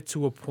 to get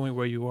to a point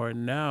where you are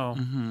now,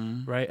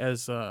 right?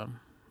 As a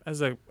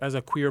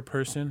queer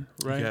person,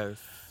 right?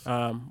 Yes.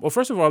 Well,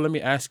 first of all, let me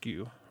ask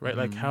you, right?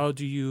 Like, how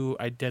do you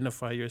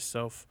identify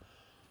yourself?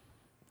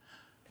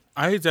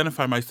 I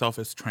identify myself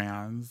as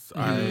trans.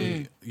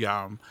 You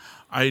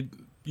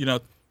know,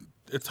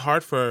 it's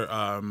hard for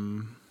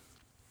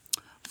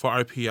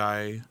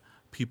RPI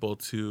people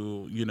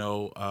to, you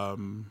know, I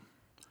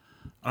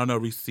don't know,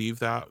 receive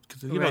that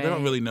because you know they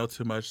don't really know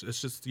too much.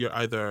 It's just you're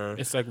either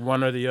It's like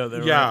one or the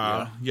other.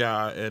 yeah, right?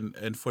 yeah,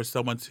 and for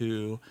someone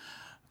to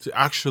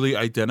actually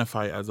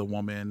identify as a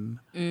woman,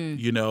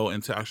 you know,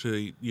 and to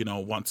actually, you know,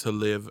 want to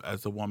live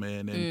as a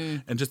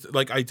woman and just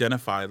like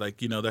identify,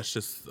 like, you know, that's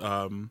just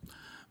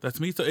that's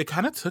me. So it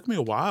kind of took me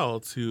a while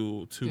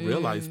to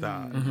realize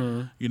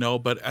that, you know,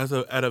 but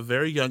at a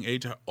very young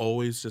age, I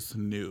always just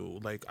knew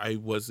like I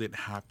wasn't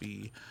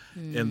happy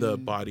in the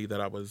body that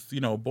I was,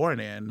 you know, born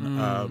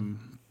in.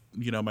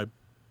 You know, my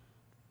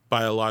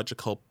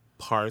biological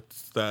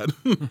parts that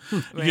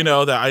you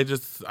know that I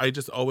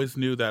just always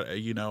knew that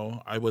you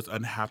know I was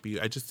unhappy.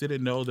 I just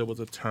didn't know there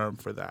was a term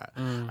for that.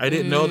 I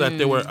didn't know that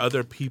there were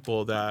other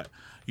people that,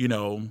 you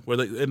know, were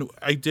like, and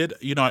I did,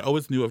 you know, I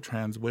always knew of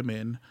trans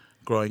women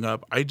growing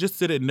up. I just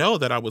didn't know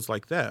that I was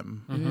like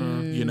them.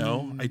 You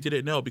know, I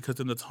didn't know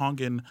because in the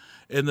Tongan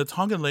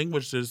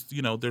language there's,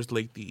 you know, there's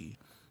Leiti,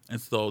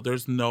 and so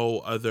there's no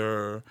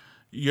other.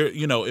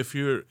 You know, if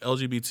you're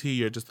LGBT,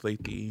 you're just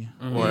Leiti.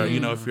 Or, you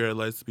know, if you're a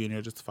lesbian,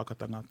 you're just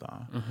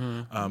Fakatangata.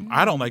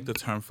 I don't like the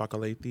term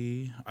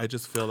Fakaleiti. I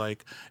just feel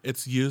like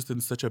it's used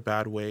in such a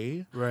bad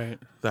way. Right.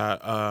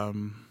 That,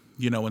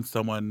 you know, when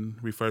someone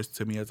refers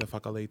to me as a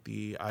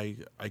Fakaleiti, I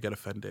get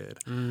offended.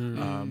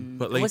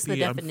 But Leiti, What's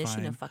the I'm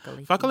definition fine. of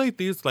Fakaleiti?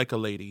 Fakaleiti is like a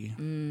lady.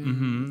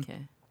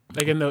 Okay.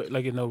 Like in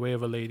the way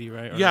of a lady,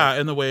 right? Or Yeah,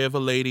 in the way of a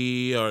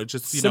lady or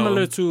just, you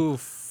similar know. to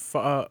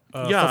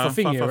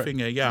Fafafinga,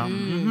 right? yeah.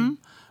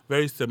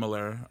 Very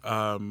similar.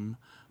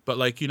 But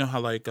like, you know how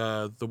like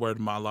the word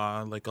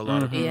mala, like a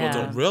lot of people Yeah.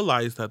 don't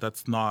realize that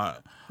that's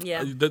not.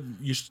 Yeah. That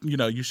you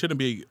know you shouldn't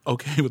be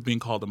okay with being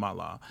called a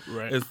mala.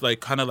 Right. It's like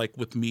kind of like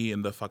with me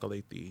in the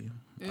Fakaleti.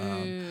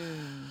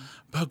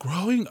 But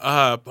growing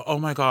up, oh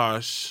my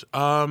gosh,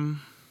 growing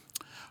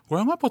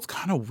up was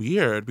kind of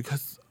weird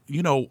because,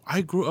 you know,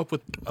 I grew up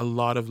with a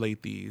lot of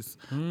Leitis,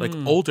 like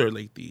older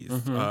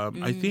Leitis.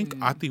 I think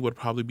Ati would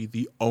probably be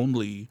the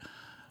only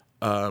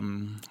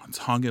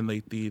Tongan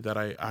lady that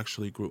I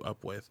actually grew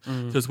up with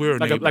because we were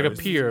like neighbors. like a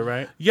peer,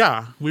 right?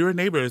 Yeah, we were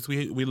neighbors.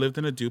 We lived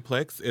in a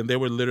duplex, and they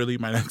were literally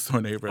my next door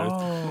neighbors.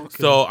 Oh, okay.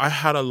 So I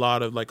had a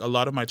lot of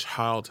my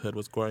childhood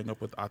was growing up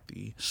with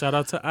Ati. Shout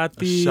out to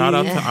Ati. Shout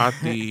out to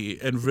Ati,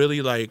 and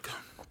really like,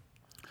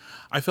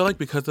 I feel like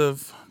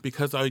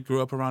because I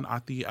grew up around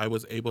Ati, I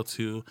was able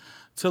to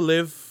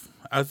live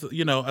as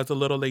as a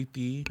little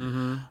lady,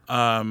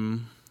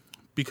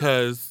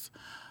 because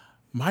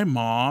my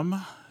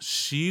mom,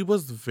 she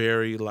was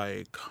very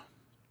like,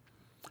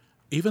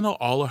 even though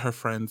all of her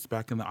friends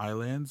back in the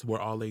islands were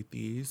all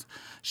ladies,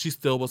 she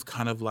still was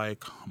kind of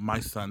like,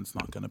 my son's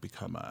not going to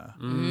become a,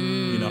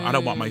 I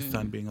don't want my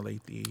son being a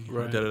lady.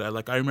 Right.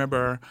 Like, I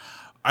remember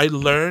I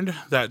learned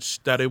that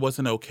it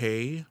wasn't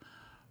okay.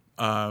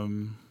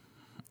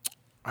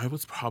 I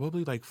was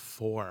probably like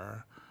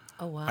 4.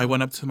 Oh, wow. I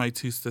went up to my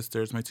two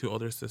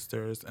older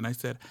sisters, and I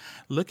said,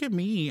 look at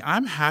me.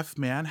 I'm half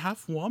man,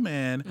 half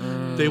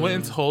woman. They went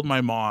and told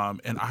my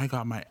mom, and I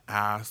got my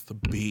ass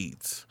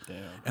beat. Damn.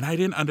 And I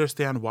didn't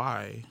understand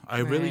why. I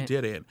really Right.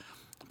 didn't.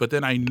 But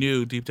then I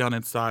knew deep down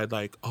inside,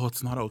 like, oh,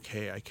 it's not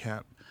okay. I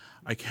can't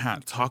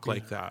talk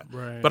like that.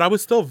 Right. But I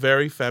was still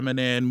very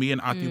feminine. Me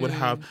and Ati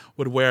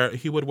would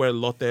wear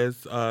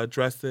Lote's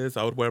dresses.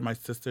 I would wear my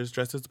sister's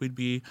dresses. We'd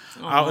be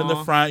out in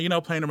the front,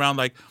 playing around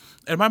like,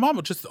 and my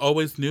mom just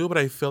always knew, but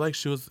I feel like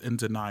she was in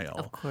denial.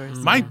 Of course.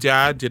 My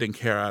dad didn't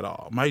care at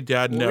all. My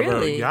dad never,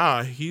 Really? yeah,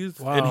 and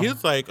Wow.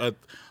 he's like a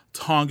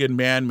Tongan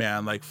man,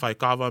 like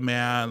Faikava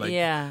man, like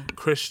Yeah.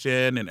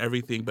 Christian and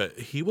everything, but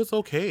he was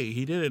okay.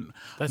 He didn't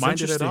That's mind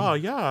it at interesting. all.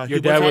 Yeah, Your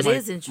he dad was That like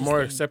is interesting.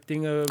 more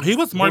accepting of. he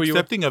was more who you were?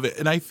 accepting of it,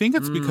 and I think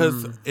it's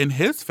because in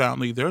his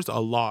family there's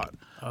a lot.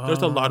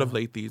 There's a lot of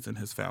ladies in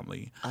his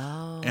family,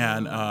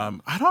 and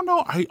I don't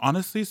know. I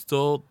honestly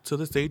still to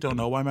this day don't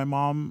know why my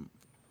mom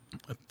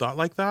thought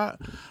like that,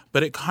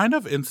 but it kind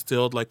of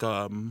instilled like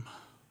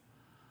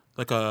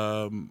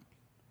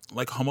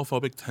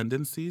homophobic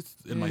tendencies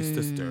in my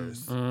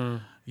sisters.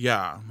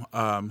 Yeah.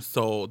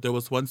 So there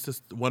was one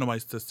of my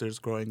sisters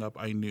growing up.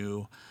 I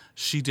knew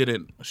she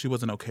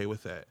wasn't okay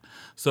with it.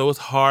 So it was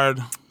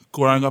hard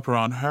growing up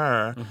around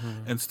her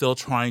and still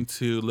trying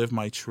to live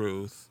my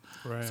truth.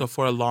 Right. So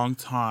for a long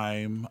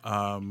time,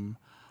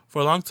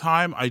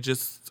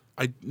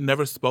 I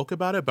never spoke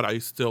about it, but I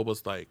still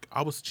was like,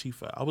 I was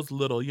Chifa. I was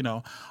little,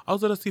 I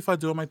was little Chifa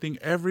doing my thing.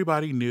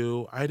 Everybody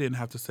knew. I didn't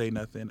have to say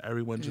nothing.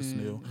 Everyone just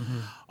knew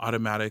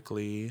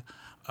automatically.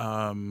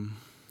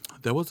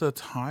 There was a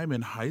time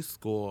in high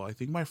school, I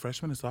think my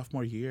freshman and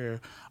sophomore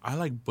year, I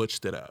like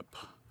butched it up.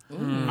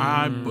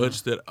 I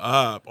butched it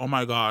up. Oh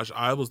my gosh.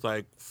 I was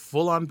like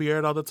full on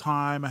beard all the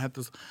time. I had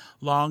this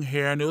long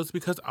hair, and it was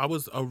because I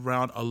was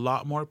around a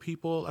lot more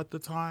people at the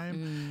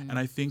time. And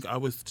I think I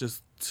was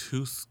just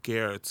too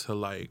scared to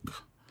like,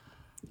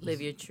 Live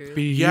your truth.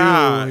 Be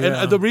yeah. you,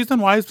 And the reason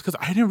why is because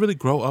I didn't really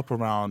grow up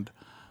around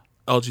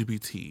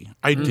LGBT.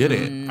 I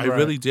didn't. I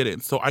really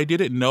didn't. So I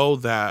didn't know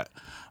that.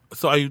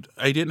 So I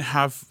didn't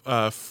have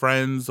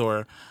friends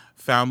or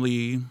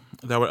family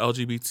that were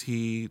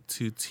LGBT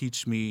to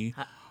teach me.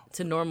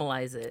 To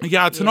normalize it.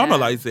 Yeah, to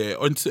normalize it,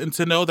 and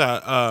to know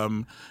that,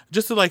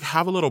 just to like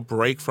have a little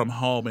break from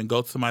home and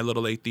go to my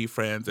little late D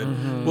friends,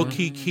 and we'll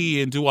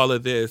kiki and do all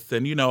of this,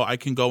 and I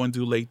can go and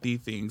do late D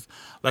things.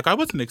 Like I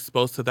wasn't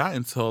exposed to that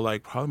until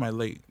like probably my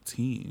late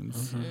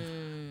teens,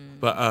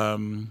 but I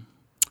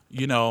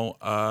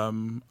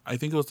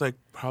think it was like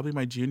probably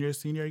my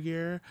senior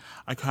year.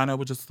 I kind of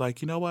was just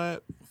like, you know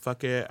what,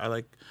 fuck it. I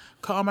like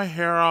cut all my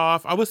hair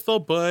off. I was still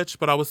butch,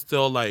 but I was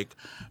still like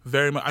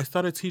very much. I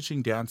started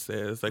teaching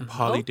dances, like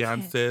poly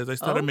dances. I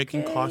started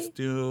making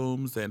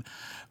costumes, and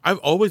I've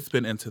always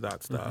been into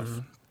that stuff.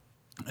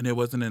 And it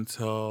wasn't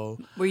until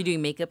Were you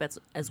doing makeup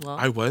as well?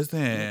 I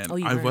wasn't. Oh,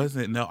 you I weren't?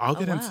 wasn't. No, I'll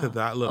get wow. into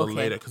that a little Okay.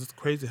 later because it's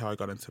crazy how I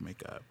got into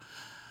makeup.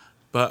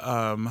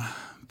 But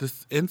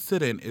this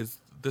incident is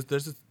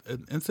there's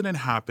an incident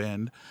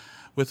happened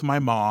with my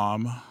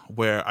mom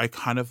where I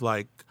kind of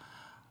like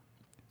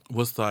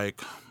was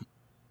like,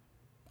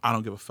 I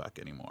don't give a fuck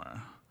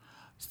anymore.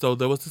 So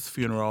there was this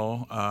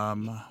funeral.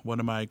 One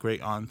of my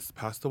great aunts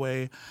passed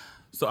away.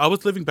 So I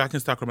was living back in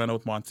Sacramento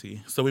with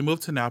Monty. So we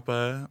moved to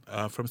Napa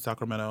from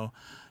Sacramento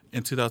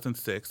in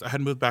 2006. I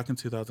had moved back in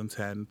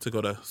 2010 to go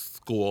to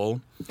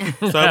school.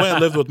 So I went and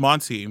lived with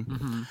Monty.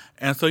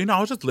 And so, I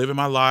was just living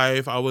my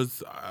life. I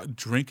was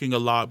drinking a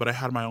lot, but I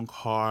had my own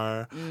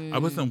car. I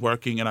wasn't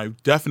working, and I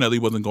definitely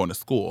wasn't going to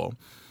school.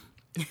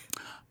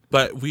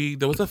 But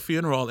there was a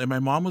funeral, and my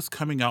mom was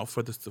coming out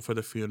for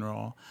the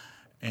funeral.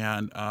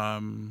 And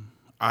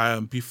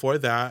before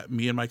that,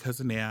 me and my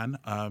cousin Nan,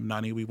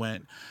 Nani, we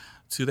went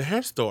to the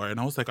hair store, and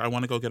I was like, I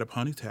want to go get a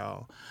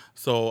ponytail.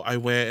 So I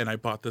went and I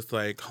bought this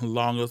like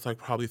long, it was like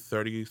probably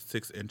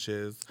 36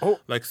 inches,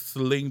 like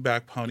sling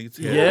back ponytail.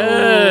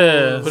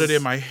 Yes. Put it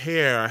in my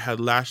hair. I had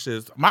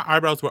lashes. My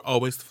eyebrows were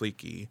always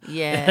fleeky.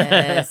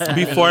 Yes.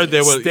 Before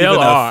they were Still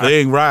even are. a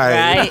thing,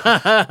 right?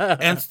 Right?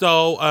 And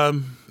so,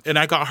 and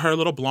I got her a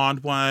little blonde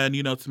one,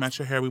 to match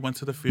her hair. We went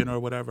to the funeral or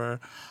whatever.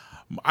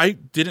 I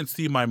didn't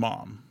see my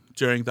mom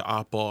during the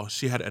Apple,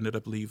 she had ended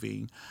up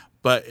leaving.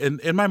 But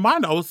in my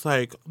mind, I was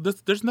like,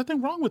 there's nothing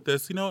wrong with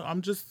this.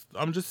 I'm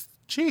just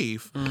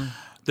Chief.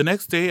 The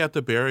next day at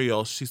the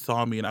burial, she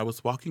saw me, and I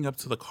was walking up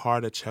to the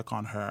car to check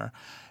on her,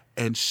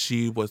 and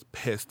she was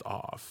pissed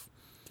off.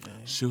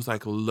 She was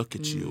like, look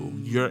at you.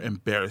 You're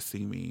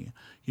embarrassing me.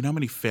 You know how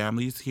many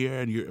families here,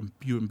 and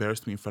you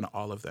embarrassed me in front of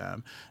all of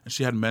them. And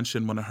she had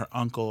mentioned one of her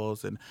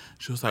uncles, and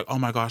she was like, oh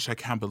my gosh, I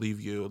can't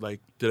believe you. Like,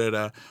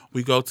 da-da-da.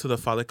 We go to the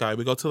Falikai.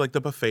 We go to like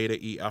the buffet to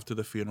eat after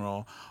the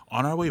funeral.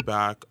 On our way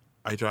back,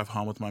 I drive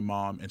home with my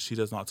mom, and she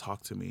does not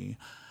talk to me.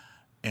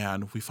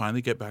 And we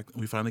finally get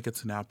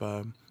to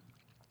Napa.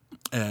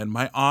 And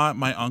my aunt,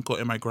 my uncle,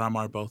 and my grandma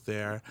are both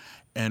there.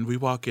 And we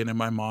walk in, and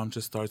my mom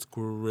just starts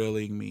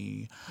grilling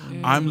me.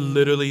 I'm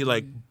literally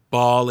like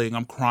bawling.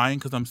 I'm crying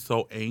because I'm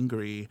so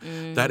angry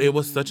that it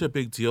was such a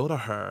big deal to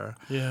her.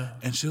 Yeah.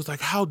 And she was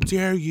like, how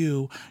dare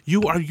you?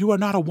 You are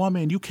not a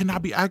woman. You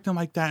cannot be acting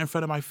like that in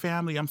front of my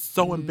family. I'm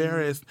so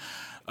embarrassed.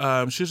 She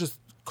was just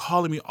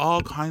calling me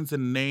all kinds of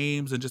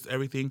names and just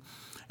everything.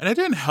 And it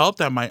didn't help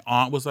that my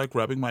aunt was like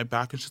rubbing my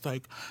back, and she's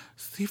like,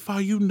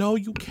 Sifa,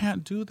 you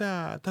can't do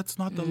that. That's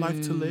not the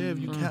life to live.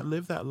 You can't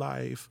live that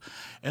life.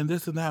 And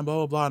this and that, and blah,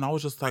 blah, blah. And I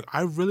was just like,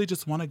 I really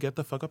just want to get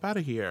the fuck up out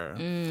of here.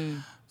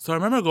 So I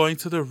remember going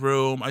to the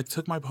room. I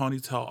took my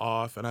ponytail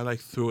off, and I like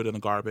threw it in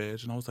the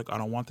garbage. And I was like, I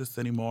don't want this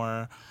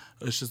anymore.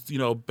 It's just,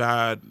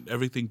 bad,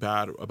 everything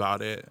bad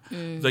about it.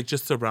 Like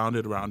just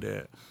surrounded around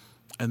it.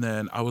 And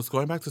then I was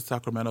going back to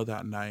Sacramento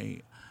that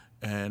night,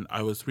 and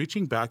I was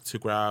reaching back to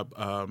grab,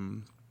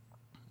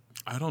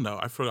 I don't know,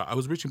 I forgot. I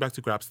was reaching back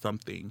to grab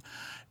something.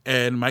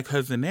 And my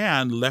cousin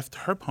Ann left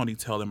her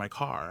ponytail in my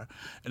car.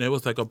 And it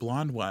was like a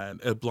blonde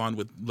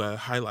with the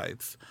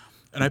highlights.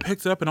 And I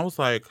picked it up, and I was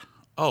like,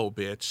 oh,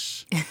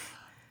 bitch,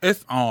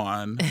 it's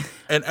on.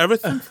 And ever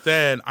since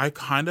then, I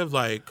kind of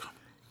like,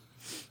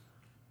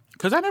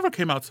 because I never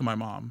came out to my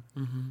mom.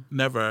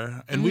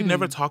 Never. And we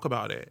never talk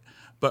about it.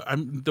 But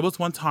there was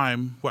one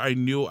time where I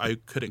knew I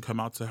couldn't come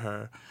out to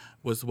her,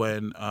 was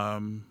when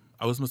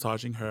I was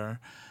massaging her.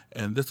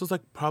 And this was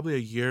like probably a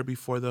year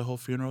before the whole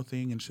funeral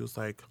thing. And she was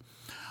like,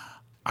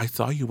 I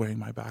saw you wearing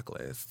my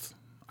backlist.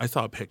 I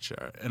saw a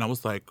picture. And I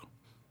was like,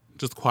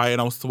 just quiet.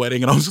 And I was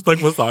sweating, and I was just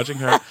like massaging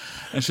her.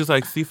 And she's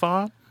like,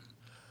 Sifa,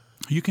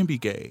 you can be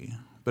gay,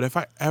 but if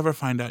I ever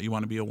find out you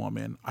want to be a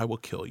woman, I will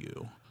kill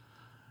you.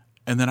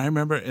 And then I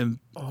remember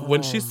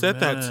when she said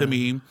that to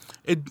me,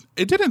 it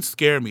didn't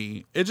scare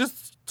me. It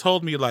just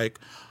told me like,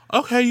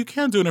 okay, you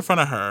can do it in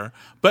front of her.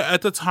 But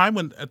at the time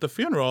at the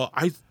funeral,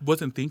 I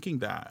wasn't thinking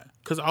that,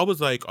 because I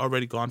was like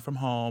already gone from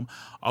home.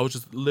 I was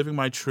just living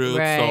my truth.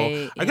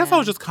 Right, So I guess I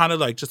was just kind of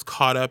like just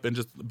caught up in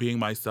just being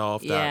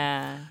myself.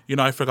 Yeah. That,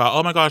 I forgot.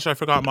 Oh my gosh, I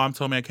forgot mom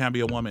told me I can't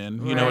be a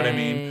woman. You know what I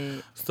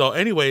mean? So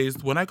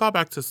anyways, when I got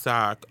back to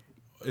SAC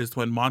is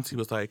when Monty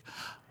was like,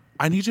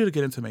 I need you to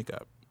get into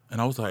makeup. And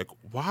I was like,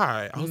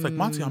 why? I was like,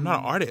 Monty, I'm not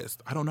an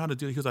artist. I don't know how to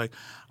do it. He was like,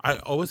 I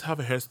always have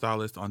a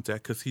hairstylist on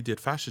deck, because he did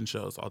fashion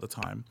shows all the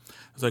time. I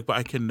was like, but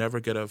I can never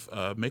get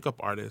a makeup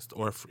artist,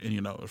 or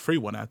a free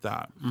one at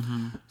that.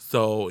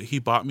 So he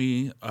bought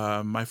me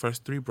my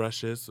first 3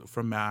 brushes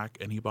from MAC,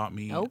 and he bought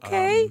me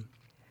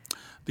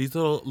these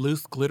little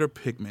loose glitter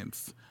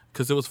pigments,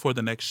 because it was for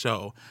the next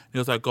show. He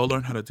was like, go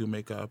learn how to do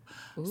makeup.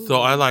 Ooh. So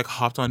I like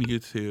hopped on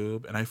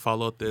YouTube, and I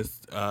followed this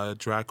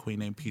drag queen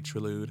named Peach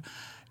Relude.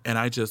 And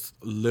I just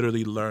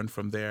literally learned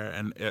from there.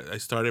 And I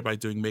started by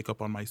doing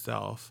makeup on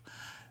myself.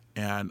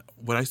 And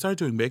when I started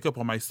doing makeup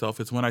on myself,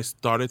 it's when I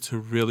started to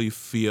really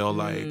feel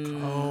like,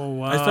 oh,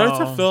 wow. I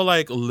started to feel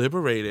like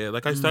liberated.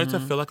 Like I started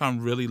to feel like I'm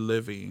really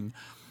living.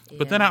 Yeah.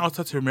 But then I also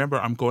had to remember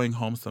I'm going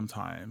home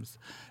sometimes,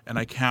 and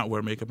I can't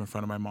wear makeup in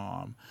front of my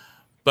mom.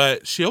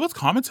 But she always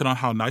commented on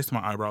how nice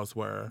my eyebrows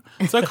were.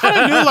 So I kind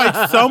of knew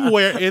like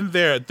somewhere in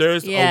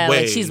there's a way.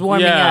 Like she's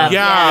warming up.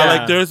 Yeah,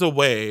 like there's a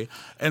way.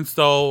 And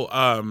so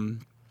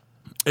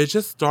it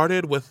just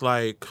started with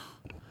like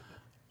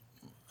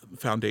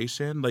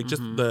foundation, like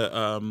just the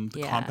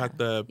compact,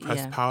 the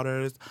pressed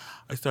powders.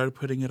 I started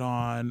putting it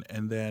on,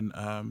 and then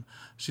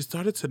she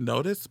started to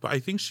notice, but I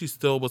think she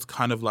still was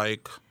kind of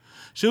like,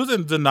 she was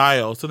in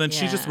denial. So then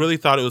she just really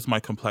thought it was my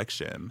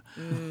complexion.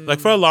 Like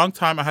for a long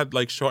time, I had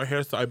like short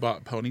hair, so I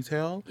bought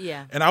ponytail.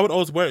 Yeah. And I would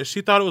always wear it. She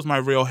thought it was my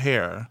real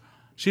hair.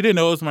 She didn't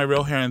know it was my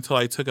real hair until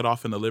I took it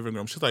off in the living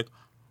room. She's like,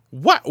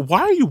 what?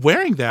 Why are you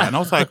wearing that? And I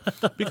was like,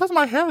 because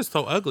my hair is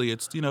so ugly.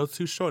 It's, it's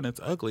too short and it's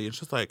ugly. And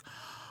she's like,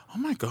 oh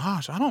my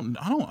gosh, I don't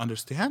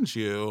understand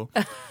you.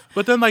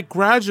 But then like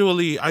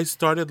gradually I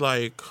started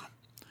like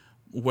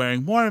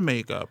wearing more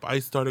makeup. I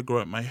started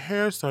growing, my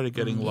hair started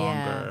getting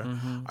longer.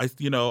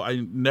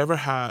 I never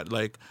had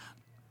like,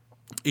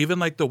 even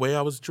like the way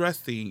I was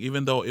dressing,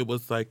 even though it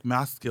was like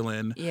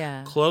masculine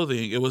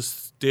clothing, it was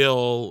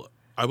still,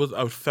 I would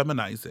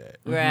feminize it.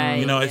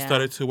 Right. I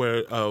started to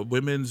wear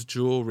women's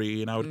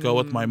jewelry, and I would go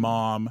with my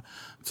mom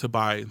to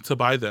buy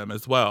them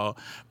as well.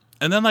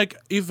 And then like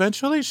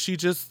eventually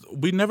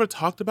we never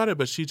talked about it,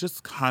 but she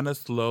just kind of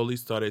slowly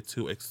started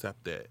to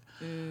accept it.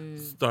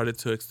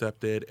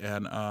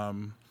 And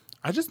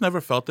I just never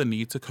felt the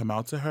need to come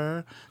out to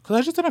her because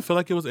I just didn't feel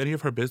like it was any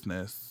of her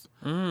business.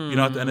 You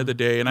know, at the end of the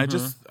day, and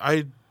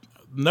I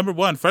number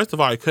one, first of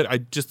all, I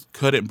just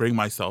couldn't bring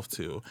myself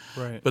to.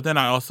 Right. But then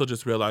I also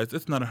just realized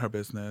it's none of her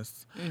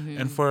business.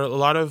 And for a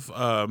lot of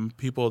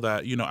people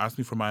that, you know, ask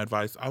me for my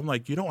advice, I'm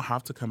like, you don't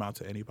have to come out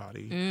to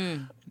anybody.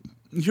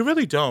 You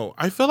really don't.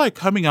 I feel like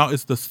coming out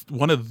is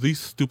one of the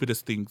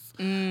stupidest things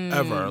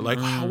ever. Like,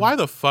 why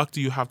the fuck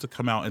do you have to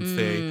come out and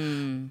say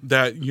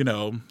that, you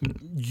know,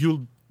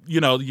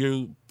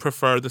 you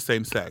prefer the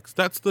same sex?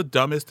 That's the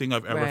dumbest thing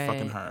I've ever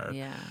fucking heard.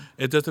 Yeah.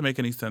 It doesn't make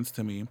any sense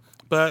to me.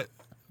 But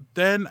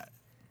then,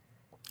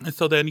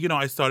 you know,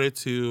 I started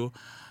to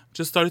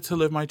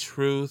live my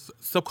truth.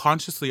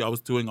 Subconsciously, I was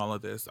doing all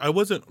of this. I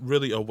wasn't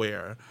really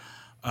aware.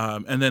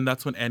 And then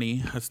that's when Annie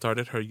had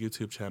started her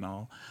YouTube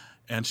channel.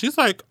 And she's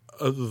like,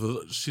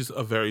 she's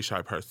a very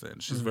shy person.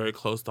 She's very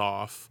closed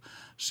off.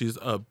 She's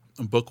a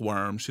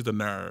bookworm. She's a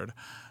nerd.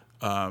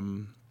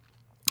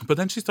 But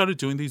then she started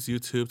doing these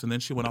YouTubes, and then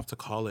she went off to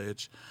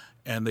college,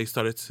 and they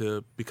started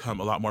to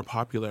become a lot more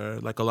popular.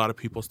 Like, a lot of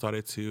people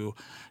started to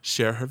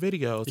share her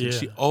videos, and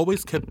she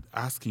always kept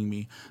asking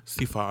me,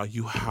 Sifa,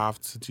 you have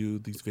to do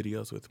these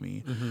videos with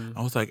me.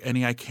 I was like,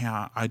 Annie, I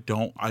can't. I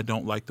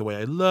don't like the way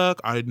I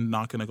look. I'm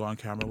not gonna go on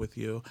camera with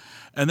you.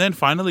 And then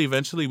finally,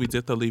 eventually, we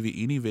did the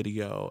Leviini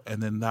video,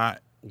 and then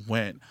that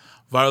went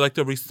viral. Like,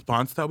 the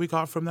response that we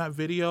got from that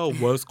video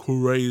was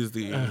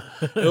crazy.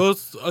 It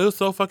was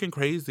so fucking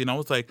crazy, and I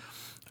was like,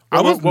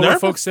 What were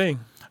folks saying?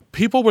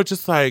 People were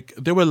just like,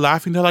 they were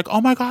laughing. They're like, oh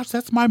my gosh,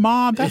 that's my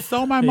mom. That's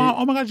so my mom.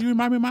 Oh my gosh, you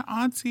remind me of my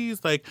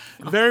aunties. Like,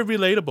 very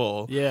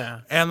relatable. Yeah.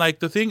 And like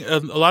the thing, a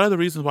lot of the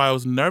reasons why I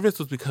was nervous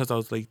was because I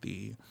was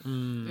lady.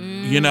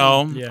 You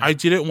know, I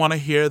didn't want to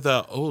hear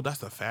the, oh,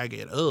 that's a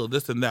faggot. Oh,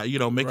 this and that, you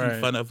know, making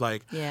fun of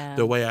like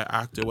the way I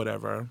act or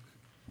whatever.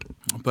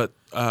 But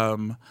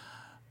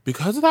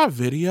because of that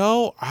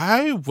video,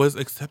 I was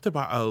accepted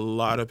by a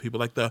lot of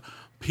people. Like, the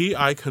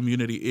PI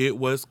community, it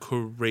was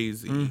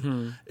crazy.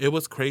 It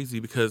was crazy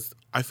because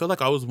I feel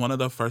like I was one of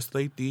the first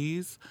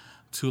ladies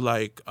to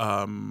like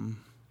to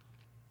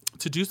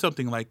do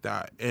something like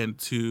that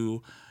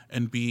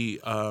and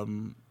be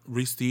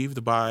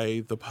received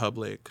by the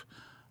public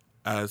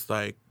as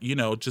like, you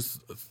know, just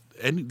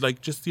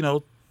you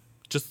know,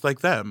 just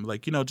like them,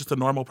 like, you know, just a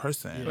normal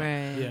person.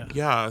 Right.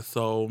 Yeah.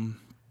 So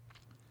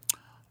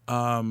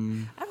I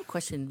have a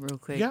question real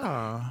quick.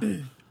 yeah.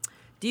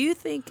 Do you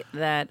think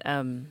that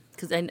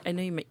because I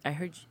know I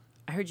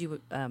heard you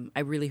I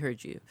really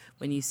heard you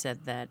when you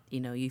said that,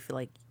 you know, you feel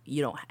like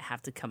you don't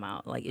have to come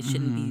out, like it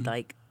shouldn't be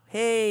like,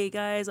 hey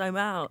guys, I'm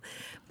out.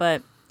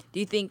 But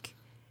do you think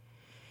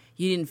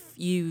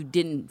you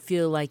didn't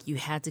feel like you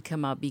had to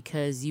come out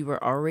because you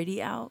were already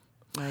out,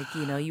 like,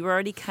 you know, you were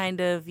already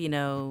kind of, you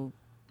know,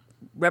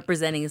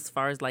 representing as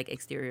far as like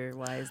exterior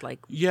wise, like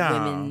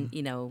women,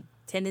 you know,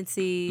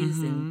 tendencies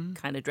and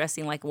kind of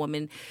dressing like a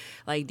woman?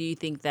 Like, do you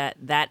think that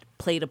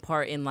played a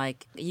part in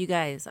like, you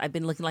guys, I've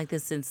been looking like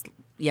this since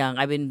young,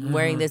 I've been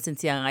wearing this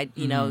since young,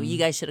 you know, you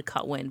guys should have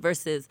caught wind,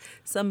 versus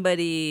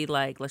somebody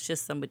like,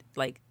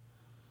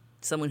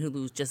 someone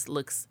who just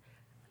looks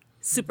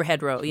super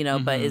hetero, you know,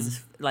 but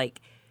is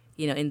like,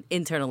 you know,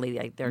 internally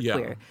like they're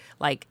queer.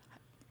 Like,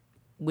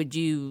 would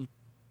you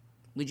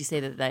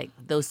say that like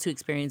those two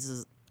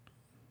experiences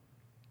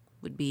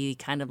would be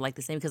kind of like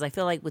the same? Because I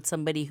feel like with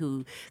somebody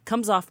who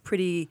comes off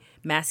pretty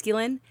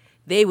masculine,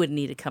 they would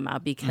need to come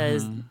out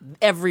because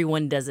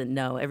everyone doesn't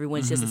know.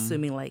 Everyone's just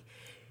assuming like,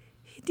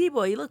 hey,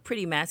 D-boy, you look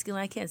pretty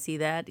masculine. I can't see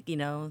that, you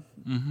know,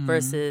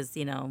 versus,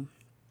 you know,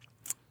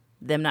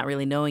 them not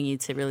really knowing you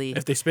to really.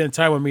 If they spend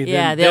time with me,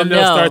 Yeah, then they'll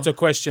they'll know. start to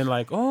question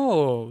like,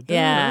 oh,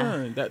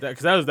 Yeah.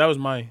 because that was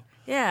my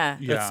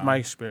that's my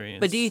experience.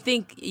 But do you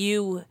think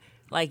you,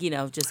 like, you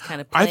know, just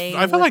kind of playing?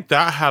 I feel like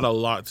that had a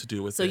lot to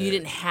do with it. So you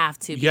didn't have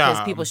to because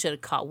people should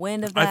have caught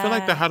wind of that. I feel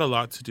like that had a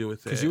lot to do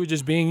with it. Because you were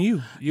just being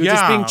you. You were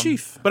just being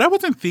chief. But I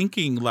wasn't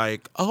thinking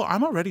like, oh,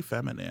 I'm already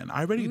feminine.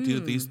 I already do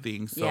these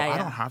things, so I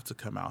don't have to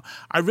come out.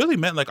 I really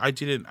meant like I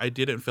didn't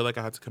feel like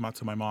I had to come out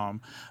to my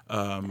mom.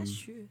 That's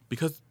true.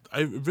 Because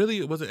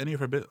it wasn't any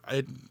of her business.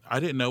 I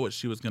didn't know what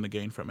she was going to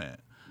gain from it.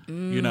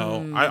 You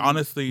know, I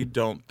honestly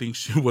don't think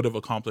she would have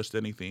accomplished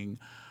anything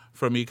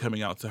for me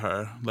coming out to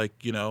her. Like,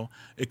 you know,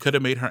 it could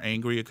have made her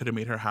angry. It could have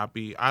made her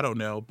happy. I don't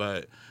know.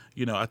 But,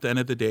 you know, at the end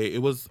of the day, it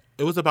was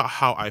about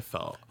how I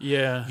felt.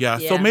 Yeah.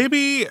 So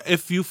maybe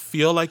if you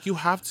feel like you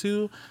have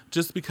to,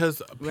 just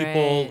because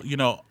people, you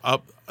know,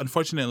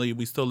 unfortunately,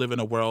 we still live in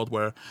a world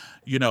where,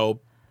 you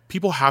know,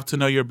 people have to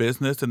know your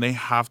business and they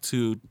have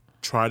to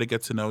try to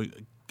get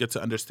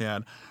to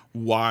understand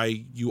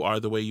why you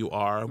are the way you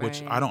are,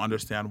 which I don't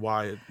understand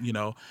why, you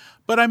know.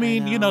 But I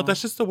mean, you know,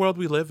 that's just the world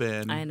we live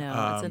in. I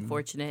know. It's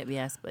unfortunate,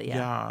 yes, but yeah.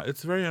 Yeah,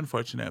 it's very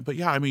unfortunate. But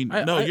yeah, I mean,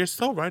 you're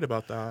so right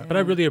about that. But I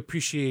really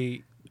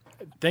appreciate,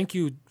 thank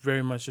you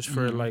very much just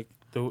for like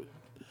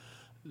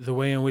the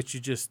way in which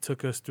you just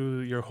took us through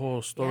your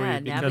whole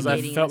story, because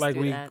I felt like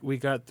we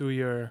got through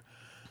your,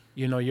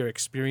 you know, your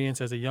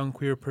experience as a young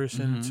queer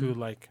person to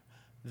like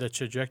the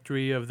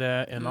trajectory of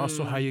that, and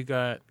also how you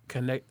got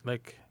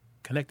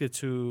connected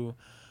to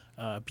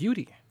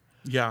beauty,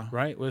 Yeah.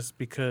 right? Was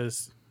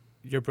because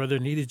your brother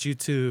needed you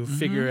to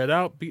figure it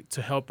out,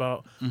 to help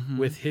out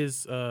with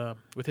his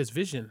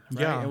vision,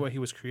 right? Yeah. And what he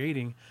was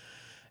creating,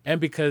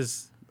 and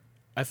because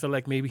I feel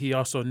like maybe he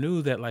also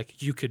knew that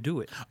like you could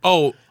do it.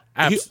 Oh,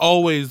 he Right?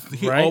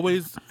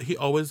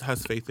 always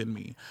has faith in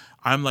me.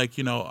 I'm like,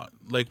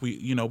 like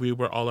we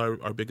were all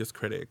our biggest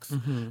critics.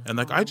 And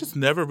like, I just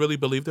never really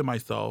believed in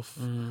myself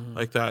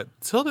like that.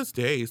 Till this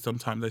day,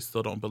 sometimes I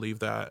still don't believe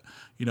that,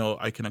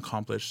 I can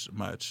accomplish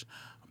much.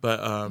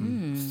 But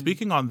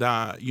speaking on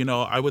that,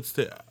 I would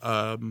say,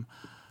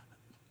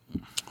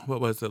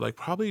 what was it? Like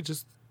probably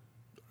just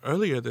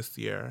earlier this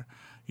year,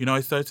 I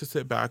started to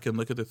sit back and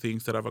look at the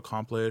things that I've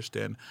accomplished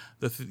and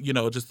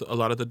just a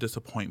lot of the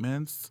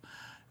disappointments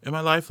in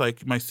my life,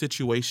 like my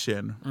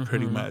situation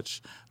pretty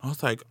much. I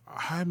was like,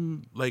 I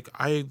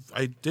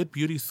did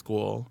beauty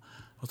school.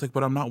 I was like,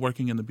 but I'm not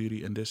working in the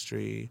beauty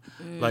industry.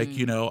 Like,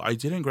 I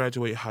didn't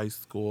graduate high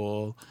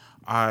school.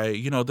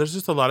 There's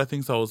just a lot of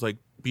things I was like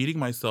beating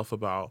myself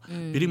up about.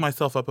 And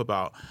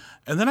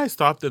then I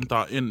stopped and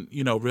thought and,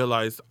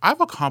 realized I've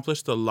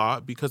accomplished a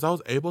lot because I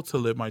was able to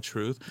live my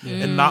truth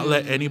and not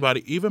let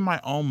anybody, even my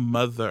own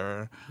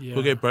mother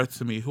who gave birth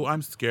to me, who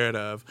I'm scared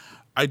of,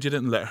 I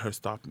didn't let her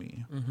stop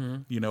me.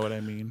 You know what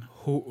I mean?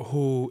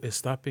 Who is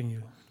stopping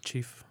you,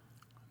 Chief?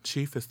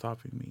 Chief is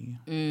stopping me.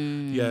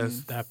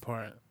 Yes. That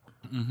part.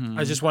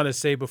 I just want to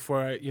say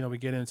before we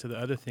get into the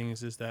other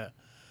things is that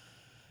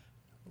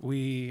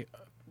we,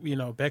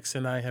 Bex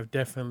and I have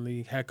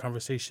definitely had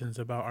conversations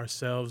about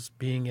ourselves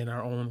being in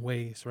our own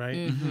ways, right?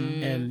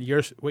 And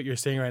what you're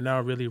saying right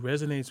now really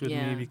resonates with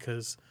me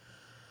because,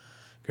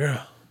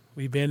 girl,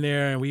 we've been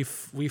there and we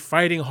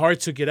fighting hard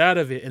to get out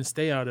of it and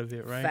stay out of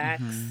it, right?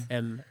 Facts.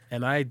 And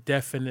I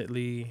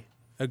definitely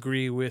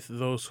agree with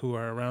those who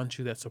are around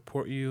you that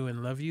support you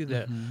and love you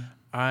that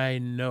I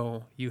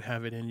know you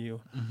have it in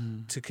you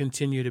to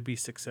continue to be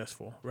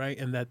successful, right?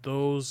 And that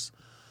those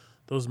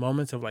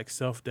moments of like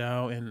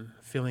self-doubt and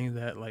feeling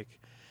that like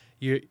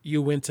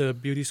you went to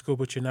beauty school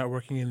but you're not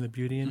working in the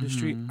beauty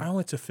industry. I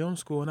went to film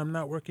school and I'm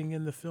not working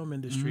in the film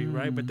industry,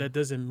 right? But that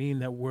doesn't mean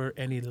that we're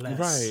any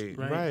less.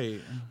 Right.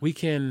 We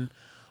can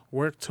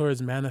work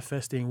towards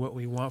manifesting what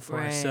we want for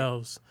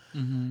ourselves.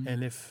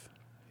 And if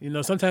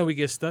sometimes we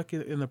get stuck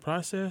in the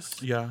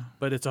process. Yeah.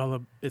 But it's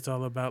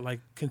all about like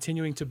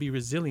continuing to be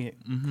resilient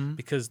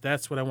because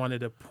that's what I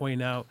wanted to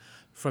point out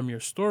from your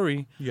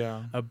story.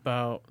 Yeah.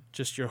 About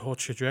just your whole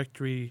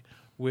trajectory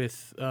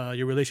with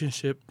your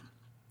relationship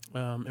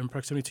in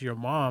proximity to your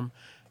mom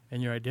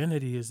and your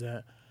identity is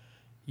that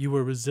you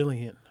were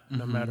resilient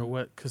no matter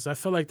what. Because I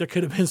feel like there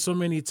could have been so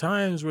many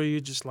times where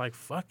you just like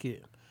fuck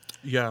it.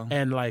 Yeah.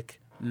 And like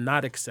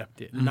not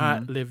accept it,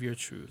 not live your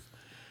truth.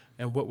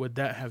 And what would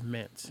that have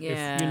meant?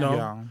 Yeah. If,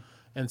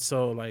 And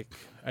so, like,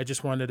 I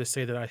just wanted to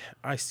say that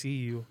I see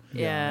you.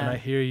 Yeah. And I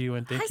hear you.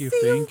 And thank you.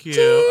 Thank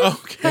you.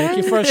 Okay. Thank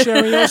you for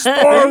sharing your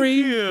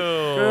story.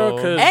 Girl,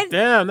 because,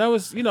 damn, that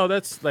was,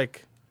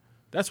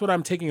 that's what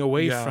I'm taking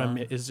away from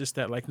it is just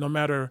that, like, no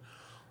matter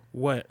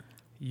what,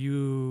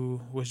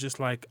 you was just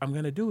like, I'm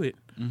going to do it.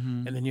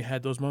 And then you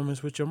had those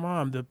moments with your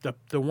mom,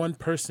 the one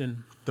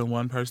person. The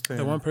one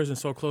person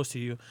so close to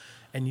you.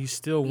 And you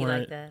still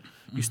weren't. Like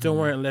you still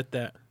weren't let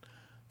that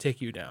take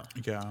you down.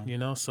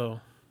 Yeah. So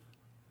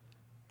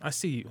I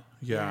see you.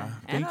 Yeah.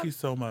 Thank you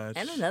so much.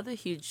 And another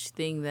huge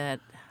thing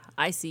that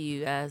I see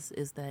you as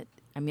is that,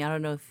 I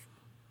don't know if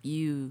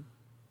you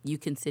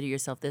consider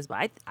yourself this,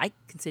 but I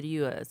consider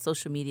you a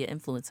social media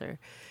influencer.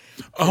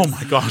 Oh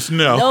my gosh,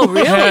 no. No,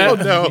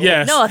 really? No.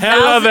 Yes. No,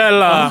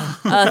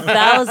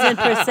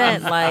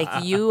 1,000%.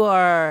 Like you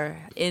are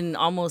in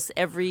almost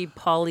every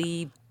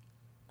poly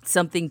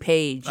something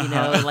page,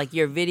 like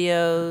your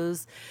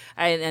videos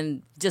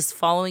and just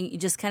following,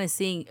 just kind of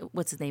seeing,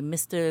 what's his name,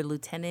 Mr.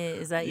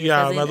 Lieutenant, is that your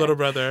cousin? My little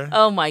brother.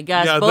 Oh my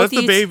gosh. Yeah, that's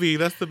the baby.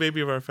 That's the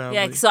baby of our family.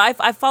 Yeah, so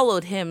I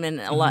followed him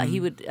and a lot. He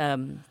would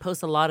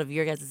post a lot of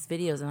your guys'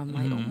 videos and I'm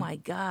like, oh my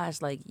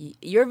gosh, like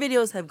your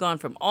videos have gone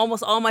from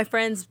almost all my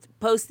friends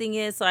posting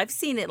it. So I've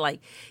seen it like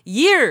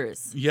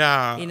years.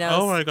 Yeah.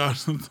 Oh my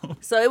gosh.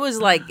 So it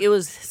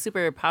was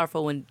super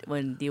powerful when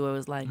Diwa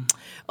was like,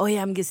 oh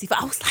yeah, I'm gonna get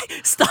Sifa. I was like,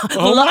 stop.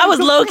 I was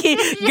low key.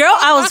 Girl,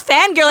 I was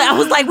fangirling. I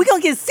was like, we're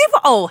gonna get Sifa.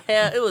 Oh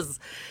hell,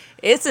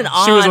 it's an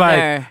honor. She was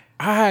like,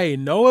 I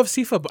know of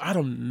Sifa, but I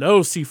don't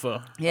know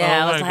Sifa.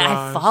 Yeah, I was like,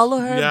 I follow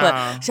her, but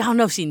I don't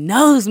know if she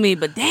knows me.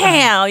 But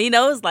damn,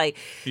 it's like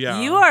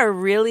you are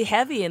really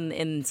heavy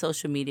in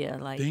social media.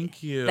 Like,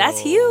 thank you. That's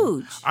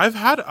huge. I've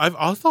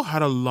also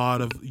had a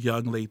lot of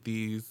young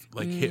ladies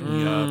like hit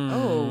me up.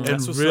 Oh,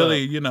 and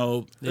really,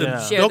 they'll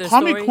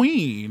call me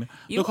queen.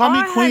 They'll call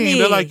me queen. Honey.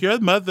 They're like, you're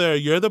the mother.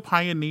 You're the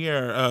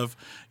pioneer of.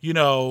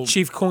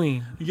 Chief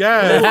Queen.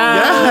 Yes,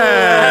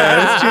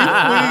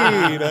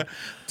 Chief Queen.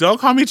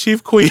 Don't call me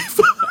Chief Queef.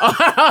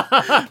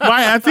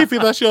 My auntie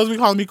Fila, she always be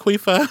calling me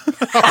Queefa.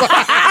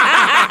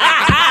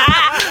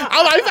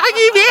 I'm like, fuck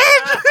you,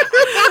 bitch.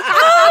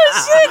 Oh,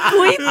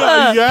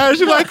 Queefa. Yeah,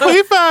 she's like,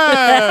 Queefa.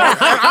 And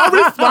I'll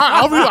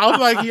respond. I was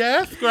like,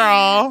 yes,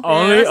 girl.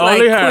 Only It's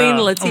like her. Queen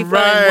Latifah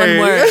Right. in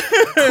one word.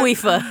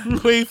 Queefa.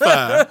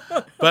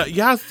 Queefa. But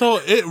yeah, so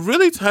it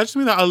really touched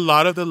me that a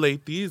lot of the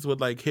ladies would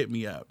like hit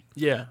me up.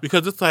 Yeah.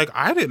 Because it's like,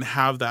 I didn't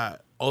have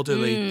that older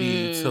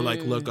lady to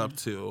like look up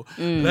to.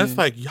 And it's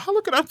like, y'all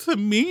looking up to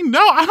me?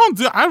 No, I don't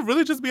do. I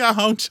really just be at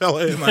home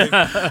chilling, like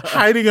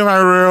hiding in my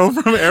room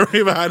from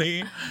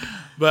everybody.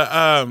 But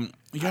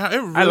yeah, it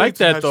really I like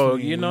that touched though.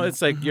 me. You know,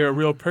 it's like you're a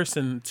real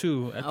person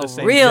too at the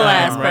same real time,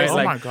 ass right? person. Oh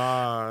Like my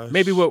gosh.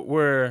 maybe what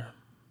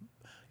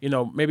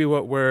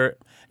we're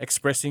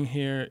expressing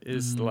here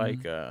is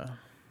like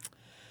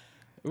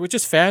we're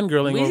just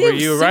fangirling We over do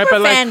you, right? super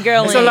But like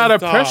fangirling. it's a lot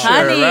of Stop. pressure,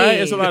 Honey. right?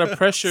 It's a lot of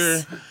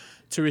pressure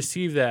to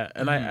receive that,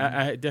 and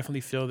I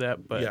definitely feel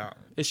that. But Yeah.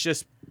 it's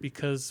just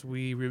because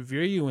we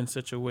revere you in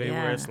such a way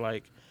where Yeah. it's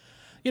like,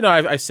 you know,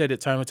 I said it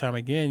time and time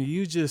again.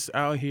 You just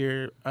out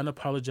here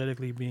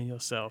unapologetically being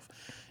yourself,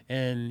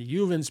 and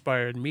you've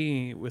inspired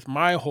me with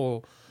my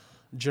whole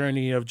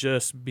journey of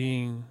just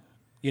being,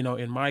 you know,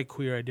 in my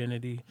queer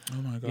identity.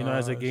 Oh my gosh. You know,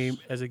 as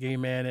a gay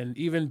man, and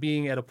even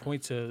being at a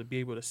point to be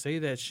able to say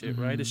that shit,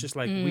 right? It's just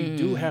like we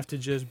do have to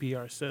just be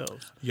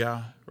ourselves,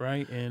 Yeah.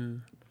 right?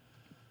 And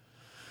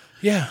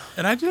yeah,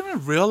 And I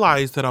didn't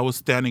realize that I was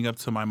standing up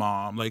to my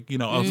mom. Like, you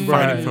know, I was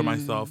fighting for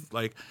myself,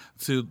 like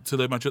to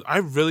live my truth. I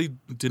really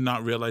did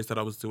not realize that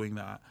I was doing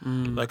that.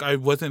 Like, I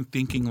wasn't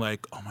thinking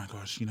like, oh my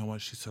gosh, you know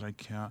what? She said I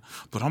can't,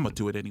 but I'm gonna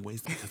do it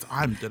anyways because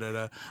I'm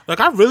da-da-da. Like,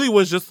 I really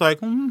was just like,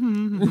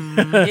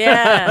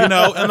 Yeah. you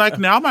know, and like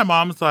now my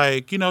mom's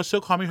like, you know,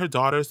 she'll call me her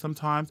daughter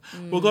sometimes.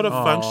 We'll go to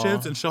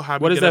functions and she'll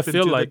have What me does get up that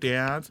and feel do like? the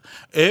dance.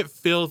 It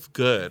feels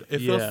good. It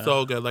feels Yeah.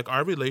 so good. Like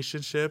our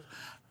relationship.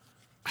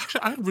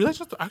 Actually, our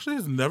relationship actually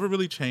has never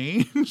really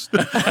changed.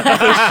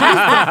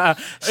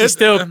 she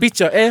still beat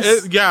your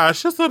ass. Yeah,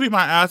 she'll still be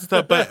my ass and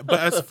stuff. But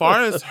as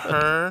far as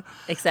her,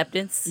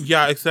 Acceptance.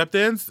 yeah,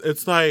 acceptance,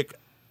 it's like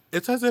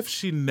it's as if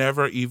she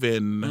never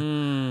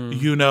even,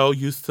 you know,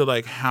 used to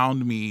like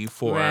hound me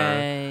for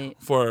Right.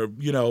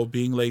 you know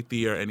being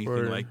latey or anything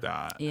Word. like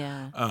that.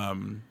 Yeah.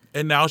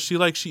 And now she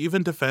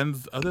even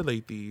defends other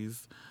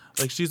ladies.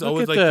 Like she's Look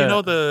always at like, you that.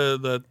 know,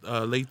 the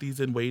ladies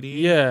in waiting.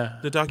 Yeah.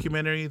 The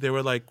documentary, they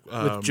were like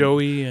With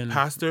Joey and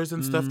pastors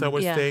and stuff that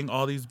were Yeah. saying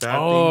all these bad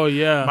Oh, things.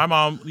 yeah. My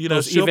mom, you know,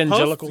 Those she'll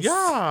evangelicals. Post,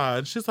 yeah,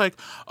 and she's like,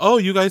 "Oh,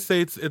 you guys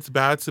say it's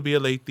bad to be a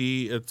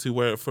lady,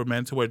 for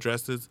men to wear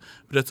dresses,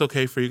 but it's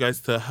okay for you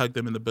guys to hug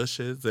them in the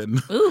bushes." And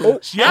Ooh.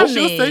 yeah, she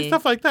would say honey.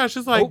 stuff like that.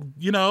 She's like,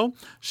 you know,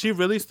 she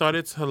really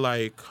started to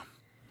like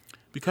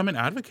become an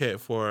advocate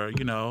for,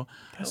 you know,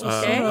 what's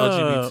up.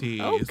 LGBT.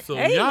 Okay, So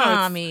yeah, it's-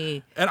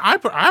 mommy. and I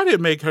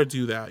didn't make her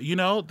do that. You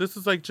know, this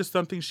is like just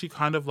something she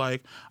kind of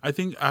like, I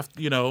think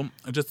after, you know,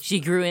 just She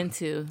grew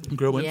into.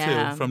 grew into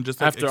Yeah. from just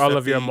like, after all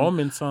of your accepting-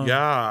 moments, huh?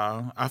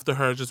 Yeah, after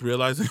her just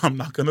realizing I'm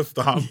not gonna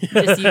stop.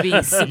 Just you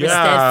being super Yeah.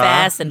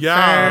 steadfast and Yeah.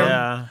 firm.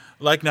 Yeah.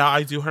 Like now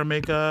I do her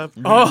makeup.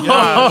 Oh.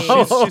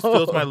 Yeah, she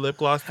steals my lip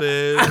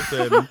glosses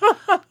and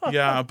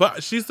yeah,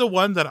 but she's the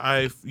one that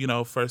I, you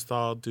know, first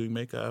saw doing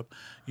makeup.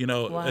 You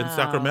know, in Wow.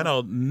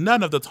 Sacramento,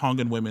 none of the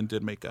Tongan women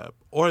did makeup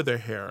or their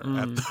hair.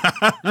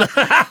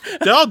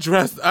 They're all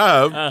dressed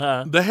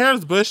up. The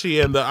hair's bushy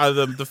and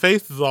the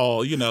face is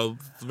all, you know,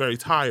 very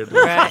tired.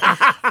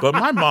 Right. But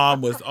my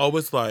mom was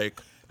always like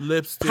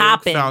lipstick,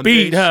 Popping.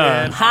 foundation, Beat,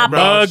 huh? Popping.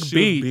 eyebrow, Bug shoe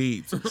beat.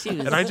 beat. She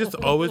was- And I just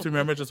always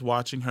remember just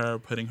watching her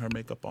putting her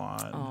makeup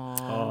on.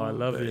 Oh, I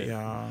love But it.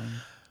 yeah.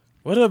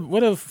 What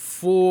a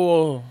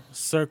full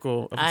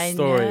circle of a I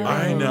story. know.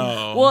 I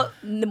know.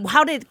 Well,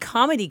 how did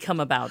comedy come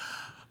about?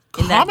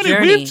 In that Comedy,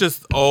 journey? we've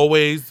just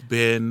always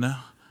been,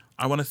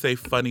 I want to say,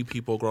 funny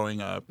people growing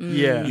up.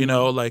 Yeah. You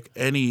know, like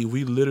we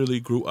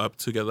literally grew up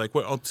together. Like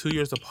we're all 2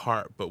 years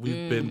apart, but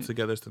we've been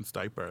together since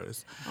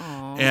diapers.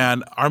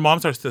 And our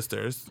moms are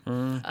sisters.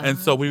 And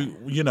so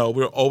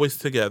we're always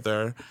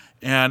together.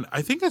 And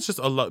I think it's just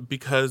a lot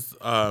because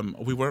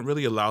we weren't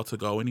really allowed to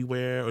go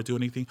anywhere or do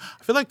anything.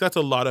 I feel like that's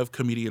a lot of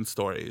comedian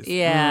stories.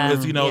 Yeah.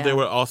 Because, you know, Yeah. they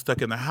were all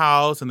stuck in the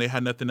house and they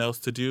had nothing else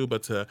to do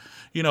but to,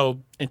 you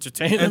know,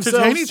 Entertain entertain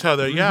themselves. each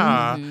other.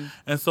 Yeah.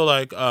 And so,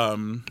 like,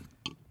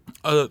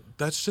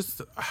 that's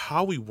just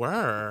how we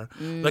were.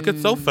 Like,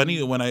 it's so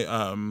funny when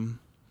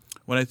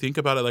I think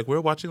about it. Like,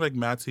 we're watching like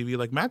Mad TV.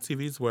 Like, Mad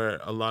TV's where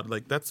a lot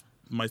like that's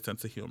my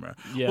sense of humor.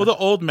 Yeah. Well, the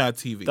old Mad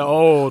TV. The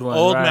old one.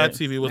 Old right. Mad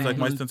TV was like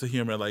my sense of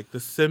humor, like The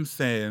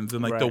Simpsons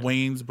and like the Right.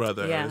 Wayans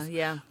brothers. Yeah,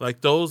 yeah.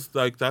 Like those,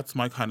 like that's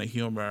my kind of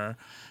humor.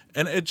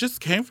 And it just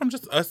came from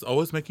just us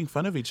always making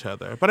fun of each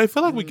other. But I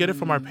feel like we get it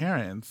from our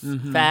parents.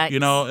 Facts. You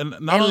know, and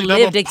not And only that,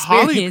 lived but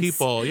poly experience.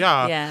 people,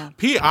 yeah. Yeah.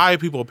 PI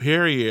people,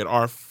 period,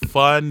 are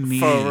funny.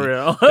 For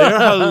real.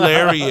 They're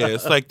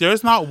hilarious. Like,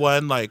 there's not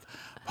one, like,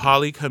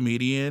 poly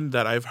comedian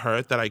that I've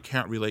heard that I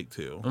can't relate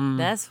to.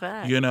 That's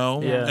fact. You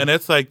know? Yeah. And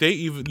it's like, they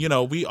even, you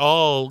know, we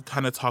all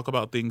kind of talk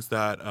about things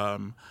that,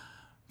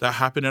 that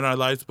happen in our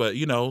lives, but,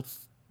 you know,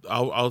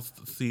 I'll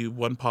see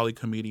one poly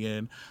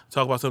comedian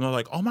talk about something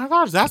like, oh my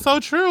gosh, that's so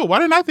true. Why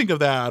didn't I think of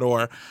that?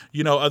 Or,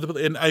 you know,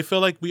 and I feel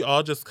like we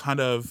all just kind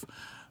of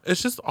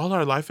it's just all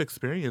our life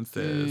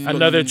experiences. But-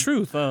 Another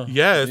truth, huh?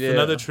 yes, Yeah.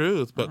 another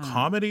truth. But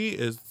comedy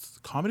is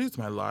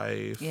my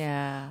life.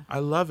 Yeah. I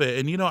love it.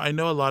 And I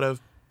know a lot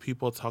of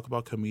people talk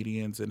about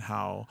comedians and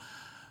how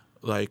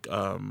like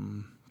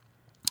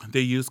they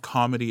use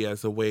comedy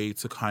as a way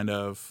to kind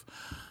of,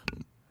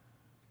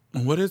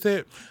 what is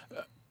it?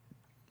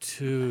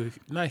 To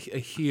not a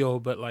heal,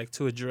 but like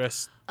to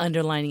address.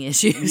 Underlining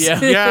issues. Yeah.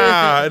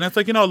 Yeah, and it's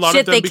like, a lot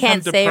Shit of them they become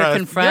can't say or depressed.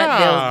 confront,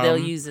 Yeah. they'll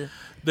use it.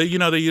 They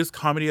use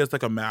comedy as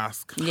like a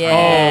mask.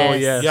 Yes. Oh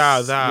yes,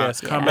 Yeah, that.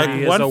 Yes, Yeah. comedy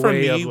Like is one a for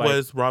way me of like,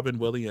 was Robin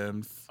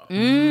Williams. Like,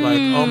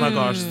 oh my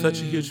gosh,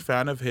 such a huge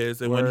fan of his.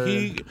 And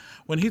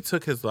when he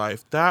took his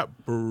life, that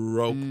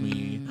broke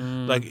me.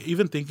 Like,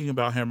 even thinking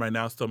about him right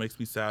now still makes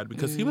me sad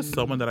because he was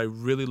someone that I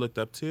really looked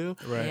up to.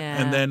 right.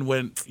 Yeah. And then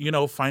when,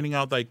 finding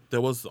out like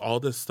there was all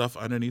this stuff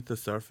underneath the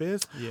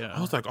surface, Yeah. I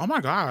was like, oh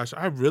my gosh,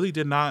 I really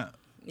did not.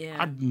 Yeah.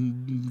 I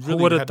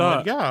really would've had no-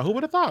 thought? yeah, who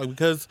would have thought?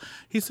 Because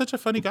he's such a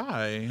funny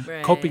guy.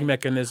 Right. Coping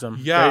mechanism.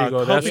 Yeah, there you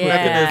go. That's coping what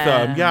it is.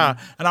 mechanism. Yeah,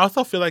 and I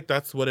also feel like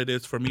that's what it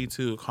is for me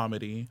too.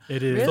 Comedy.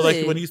 It is. So like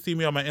Really? when you see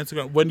me on my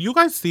Instagram, when you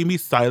guys see me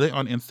silent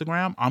on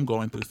Instagram, I'm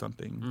going through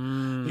something.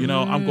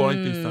 I'm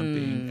going through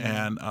something,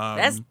 and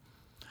That's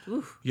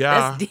oof,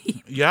 yeah, that's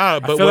deep. yeah. I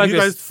But feel when like you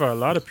it's guys, for a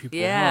lot of people.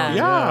 Yeah.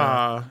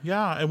 Huh?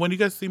 yeah, and when you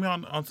guys see me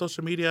on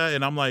social media,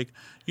 and I'm like,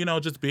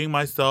 just being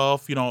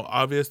myself,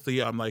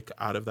 obviously I'm like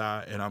out of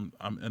that, and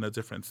I'm in a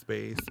different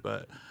space,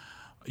 but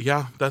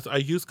yeah, I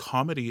use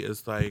comedy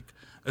as that,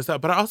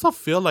 but I also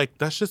feel like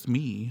that's just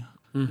me.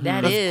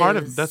 That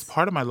That's is that's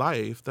part of my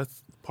life.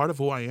 That's part of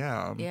who I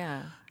am.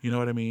 Yeah. You know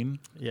what I mean?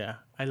 Yeah,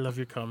 I love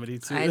your comedy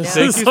too. I know. It's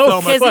Thank you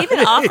so much. Because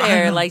even off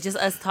air, like just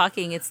us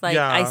talking, it's like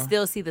Yeah. I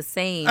still see the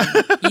same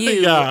you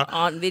Yeah.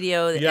 on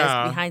video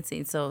Yeah. as behind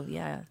scenes. So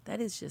yeah, that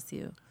is just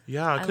you.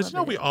 Yeah, because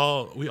love we it.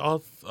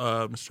 all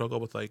struggle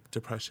with like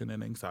depression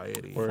and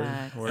anxiety. Word,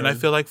 Facts. word. And I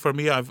feel like for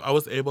me, I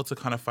was able to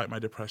kind of fight my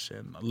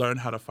depression, learn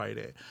how to fight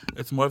it.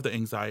 It's more of the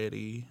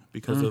anxiety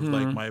because of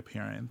like my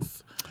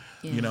appearance.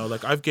 Yeah.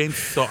 Like I've gained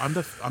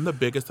I'm the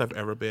biggest I've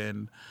ever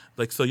been.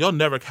 Like, so you'll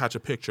never catch a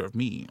picture of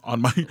me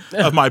on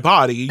of my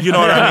body. You know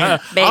what I mean?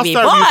 Baby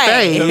I'll serve boy. you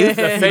face. The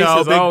face Big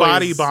is body,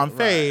 always- bomb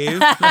face.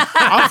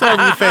 I'll serve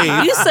you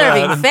face. You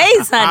serving but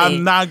face, honey.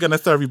 I'm not gonna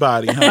serve you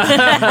body. honey.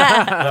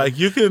 Like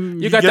you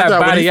can. You got get that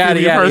when body, you see yada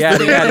me yada in yada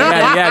person. yada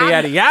yada yada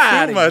yada Too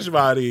yada. much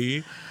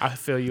body. I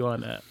feel you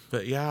on that.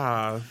 But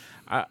yeah.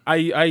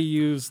 I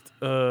used.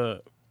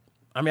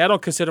 I mean, I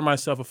don't consider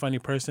myself a funny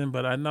person,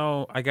 but I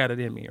know I got it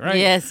in me, right?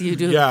 Yes, you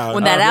do. Yeah.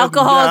 When that Yeah.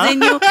 alcohol's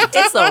in you,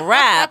 it's a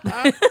wrap.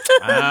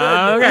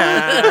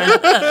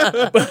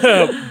 Okay.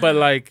 but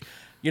like,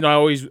 I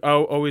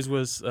always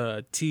was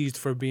teased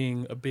for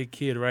being a big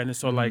kid, right? And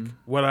so like,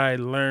 what I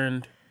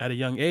learned at a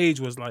young age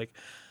was like,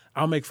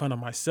 I'll make fun of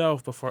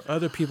myself before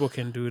other people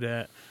can do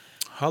that,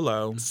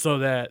 Hello. so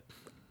that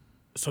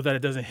it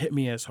doesn't hit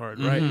me as hard,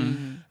 right?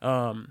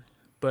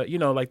 But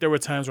like there were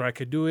times where I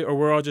could do it, or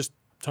we're all just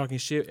talking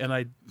shit, and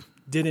I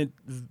didn't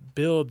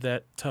build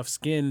that tough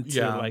skin to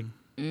Yeah. like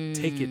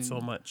take it so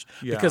much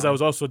Yeah. because I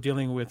was also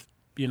dealing with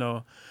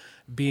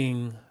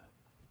being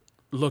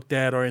looked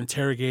at or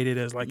interrogated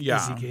as like, Yeah.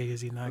 is he gay,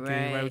 is he not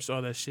gay, right? Right. Which is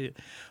all that shit.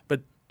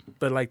 But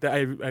like that,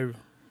 I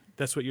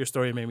that's what your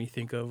story made me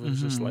think of. It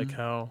was just like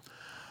how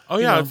Oh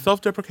yeah, know. it's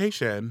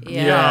self-deprecation.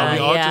 Yeah, we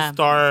all yeah. just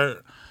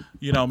start,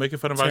 making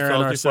fun of Tearing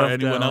ourselves before ourselves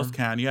anyone down. else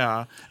can.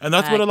 Yeah, and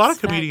that's what a lot of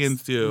Facts,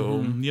 comedians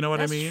do. You know what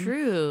That's I mean?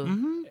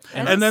 true.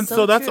 That And then is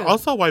so that's true.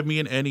 also why me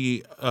and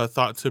Annie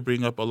thought to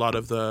bring up a lot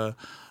of the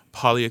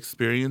poly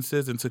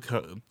experiences into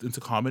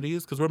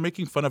comedies, because we're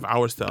making fun of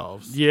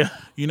ourselves. yeah.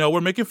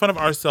 We're making fun of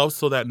ourselves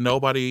so that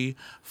nobody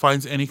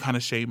finds any kind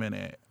of shame in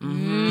it. You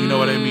know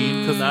what I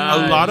mean? Because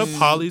a lot of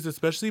polys,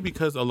 especially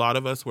because a lot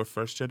of us were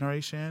first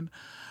generation,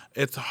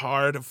 it's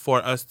hard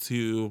for us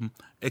to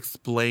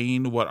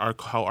explain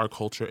how our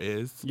culture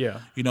is. Yeah.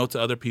 To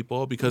other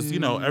people, because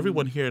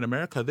everyone here in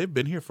America, they've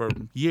been here for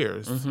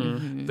years.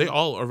 They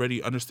all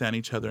already understand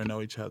each other and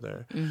know each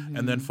other.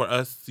 And then for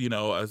us,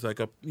 as like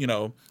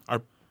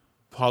our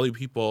poly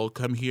people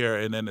come here,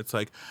 and then it's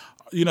like,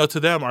 to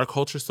them, our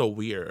culture's so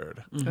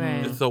weird.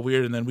 Right. It's so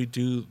weird. And then we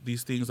do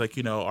these things like,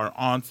 our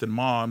aunts and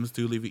moms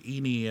do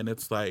Livi'ini, and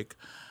it's like,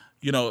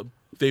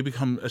 they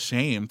become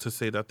ashamed to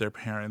say that their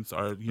parents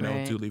are,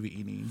 Right. do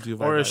Livi'ini, do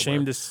Or Vai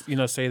ashamed work.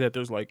 to say that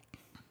there's like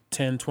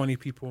 10, 20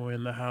 people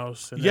in the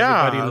house and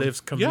Yeah, everybody lives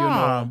communal.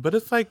 Yeah, but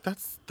it's like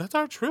that's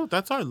our truth.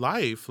 That's our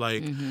life.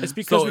 Like It's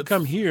because So we it's-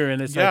 come here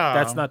and it's yeah. like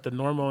that's not the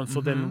normal, and so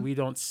then we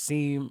don't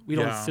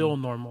Yeah. feel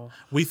normal.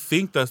 we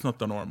think that's not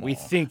the normal. We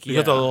think,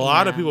 because yeah. a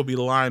lot of Yeah. people be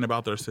lying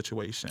about their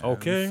situation.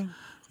 Okay.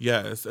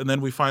 Yes, and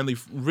then we finally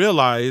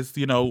realized,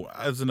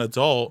 as an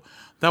adult,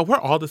 that we're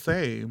all the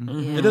same.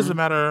 Mm-hmm. It doesn't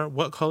matter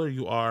what color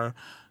you are.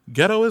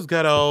 Ghetto is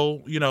ghetto.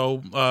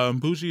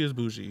 Bougie is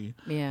bougie.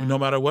 Yeah. No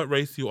matter what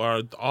race you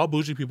are, all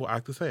bougie people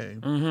act the same.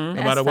 Mm-hmm. No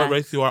That's matter what facts.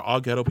 race you are, all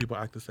ghetto people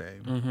act the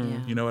same.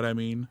 Yeah. You know what I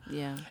mean?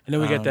 Yeah. And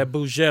then we got that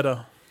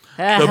bougetta.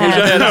 The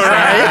bougie,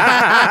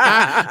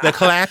 right? The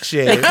clack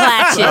shit.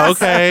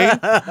 Clashes. Okay.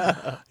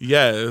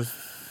 Yes.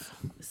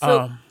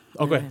 So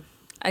Okay.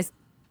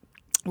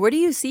 Where do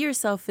you see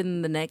yourself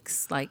in the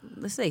next, like,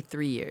 let's say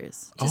 3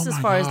 years? Just Oh as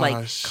my far as like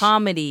gosh.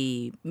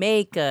 comedy,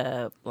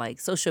 makeup, like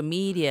social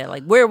media,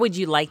 like where would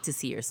you like to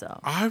see yourself?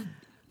 I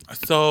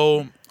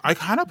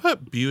kind of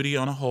put beauty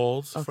on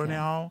hold for Okay.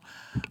 now.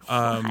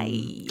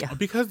 Hi.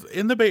 Because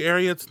in the Bay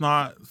Area, it's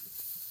not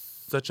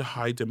such a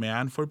high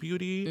demand for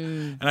beauty.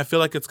 And I feel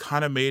like it's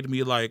kind of made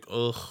me like,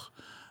 ugh.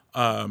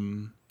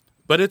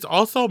 But it's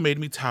also made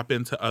me tap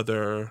into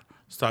other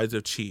sides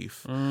of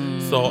Chief.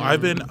 So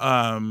I've been,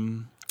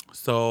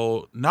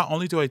 so not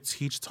only do I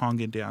teach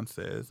Tongan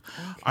dances,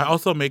 I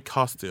also make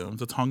costumes,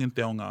 the Tongan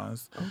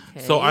teongas.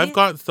 Okay.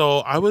 So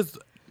I was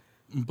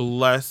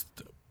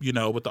blessed, you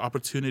know, with the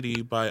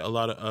opportunity by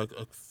a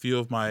few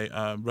of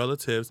my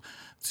relatives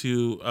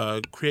to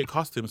create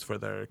costumes for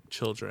their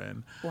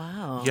children.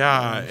 Wow.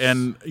 Yeah,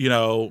 and you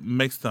know,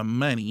 make some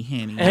money,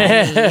 honey.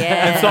 Yes.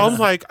 And so I was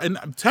like, and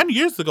 10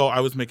 years ago, I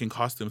was making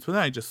costumes, but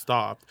then I just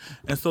stopped.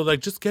 And so,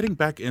 like, just getting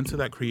back into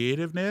that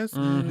creativeness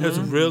has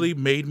really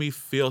made me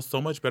feel so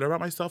much better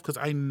about myself because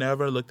I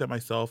never looked at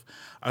myself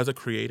as a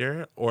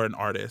creator or an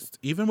artist.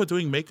 Even with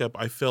doing makeup,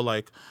 I feel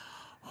like,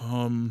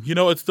 you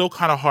know, it's still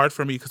kind of hard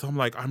for me because I'm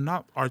like, I'm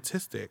not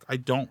artistic. I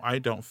don't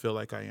feel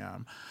like I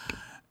am.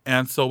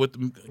 And so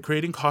with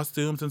creating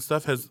costumes and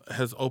stuff has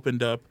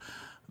opened up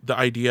the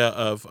idea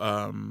of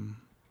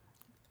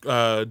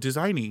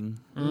designing.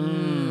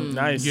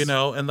 Nice. You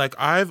know, and like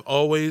I've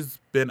always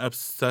been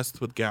obsessed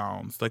with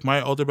gowns. Like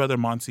my older brother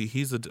Monty,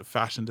 he's a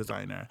fashion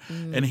designer,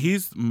 and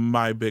he's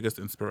my biggest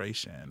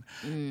inspiration.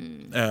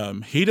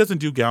 He doesn't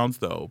do gowns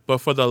though, but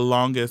for the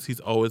longest, he's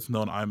always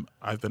known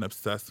I've been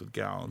obsessed with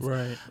gowns.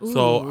 Right.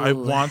 So I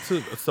Ooh. want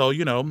to. So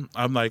you know,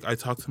 I'm like I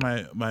talked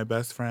to my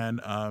best friend.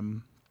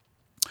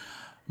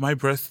 My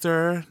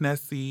Brister,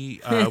 Nessie,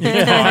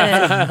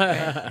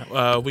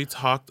 we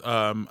talked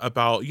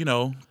about, you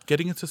know,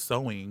 getting into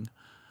sewing.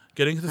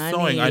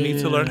 I need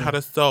to learn how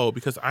to sew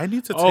because I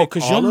need to take Oh,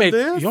 because all of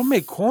this. you'll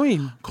make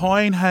coin.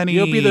 Coin, honey.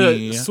 You'll be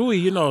the Sui,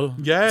 you know.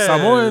 Yes.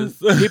 Samoan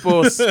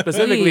people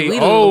specifically We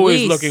always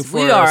Luis, looking for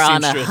we a are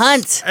on a seamstress.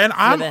 hunt. And for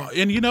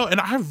that.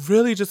 and I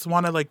really just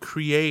want to like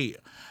create,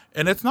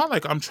 and it's not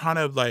like I'm trying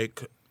to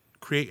like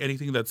create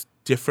anything that's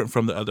different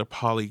from the other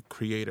poly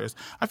creators.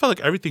 I feel like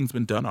everything's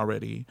been done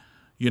already.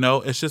 You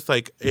know, it's just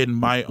like in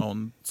my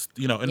own,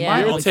 you know, in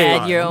my own add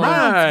style. your own,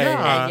 Right.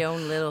 add your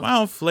own little. My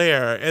own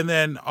flair, and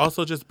then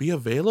also just be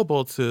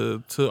available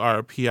to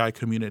our PI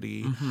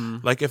community.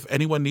 Like if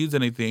anyone needs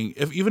anything,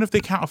 even if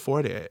they can't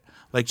afford it,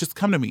 like just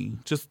come to me.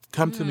 Just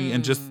come to me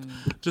and just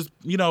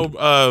you know,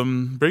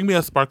 bring me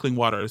a sparkling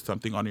water or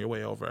something on your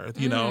way over.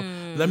 You know,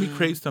 let me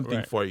create something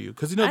Right. for you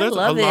because you know I there's a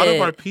love lot of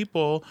it. our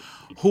people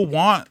who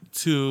want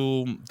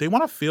to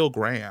feel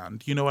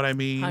grand. You know what I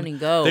mean? Honey,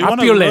 go. They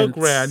want to Opulence. look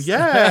grand.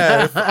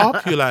 Yes,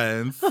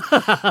 opulence.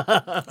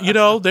 You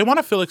know, they want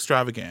to feel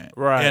extravagant.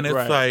 Right, And it's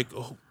right. like,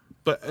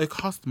 but it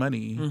costs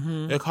money.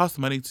 It costs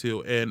money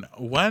too. And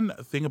one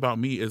thing about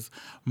me is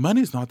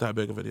money's not that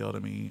big of a deal to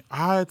me.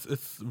 It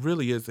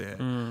really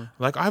isn't.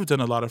 Like I've done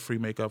a lot of free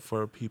makeup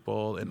for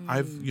people, and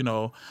I've, you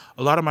know,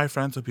 a lot of my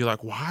friends would be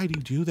like, "Why do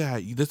you do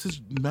that? This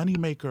is money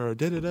maker.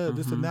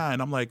 This and that."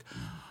 And I'm like,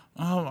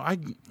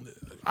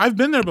 I've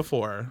been there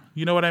before.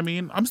 You know what I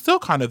mean? I'm still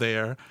kind of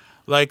there.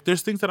 Like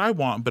there's things that I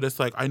want, but it's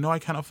like I know I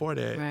can't afford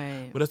it.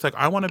 Right. But it's like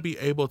I want to be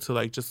able to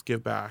like just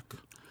give back.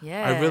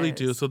 Yeah, I really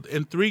do. So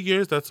in 3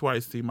 years, that's where I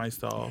see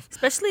myself.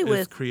 especially is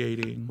with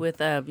creating.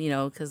 you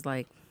know, because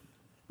like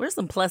we're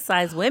some plus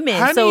size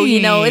women, so you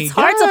know Honey, it's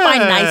hard to find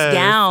nice yes,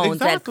 gowns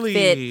exactly.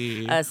 that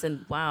fit us.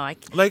 And wow,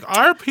 Like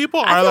our people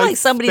I are feel like like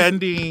somebody's-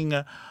 spending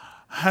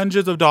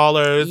hundreds of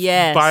dollars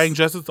Yes. buying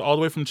dresses all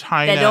the way from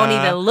China that don't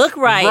even look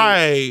right.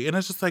 Right, and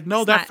it's just like no,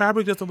 It's that not-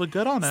 fabric doesn't look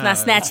good on us. It's not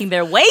snatching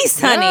their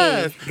waist, honey.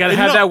 Yes. You gotta And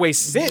have you know, that way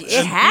cinch.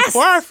 It has.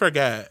 Before I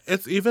forget,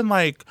 it's even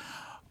like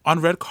on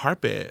red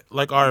carpet,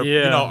 like our you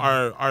Yeah. know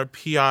our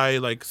PI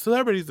like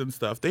celebrities and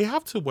stuff, they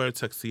have to wear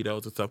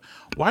tuxedos and stuff.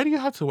 Why do you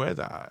have to wear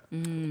that?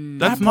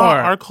 That's That not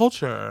part. our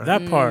culture.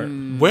 That part.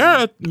 Wear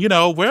a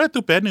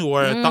tupenu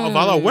or a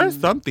ta'avala, wear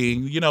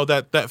something you know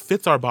that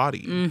fits our body.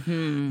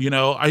 You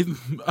know, I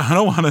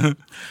don't want to.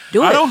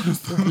 Do I it.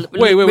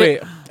 don't.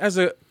 Wait.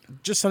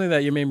 Just something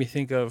that you made me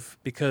think of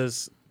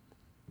because,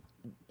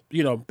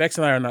 you know, Bex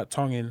and I are not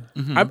Tongan.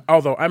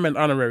 Although I'm an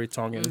honorary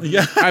Tongan.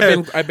 Yeah.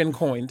 I've been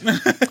coined.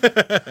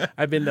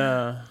 I've been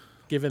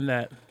given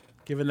that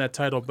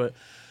title. But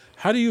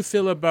how do you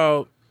feel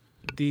about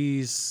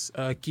these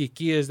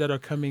kikias that are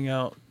coming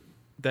out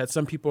that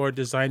some people are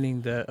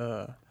designing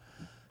that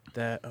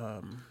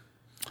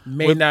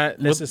may With- not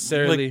with,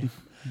 necessarily. like,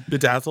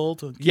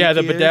 bedazzled. Yeah,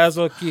 the kikias?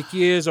 bedazzled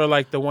kikias are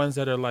like the ones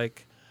that are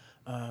like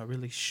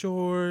really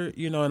short,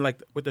 you know, and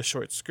like with the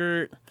short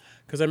skirt.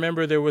 Because I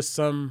remember there was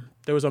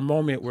a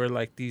moment where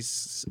like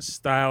these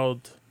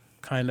styled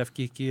kind of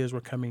kikias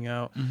were coming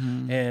out,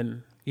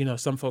 and you know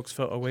some folks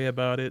felt a way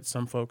about it.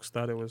 Some folks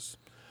thought it was,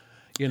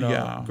 you know,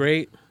 Yeah.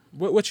 great.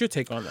 What's your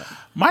take on that?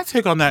 My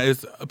take on that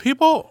is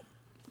people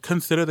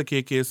consider the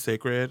kikias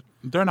sacred.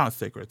 They're not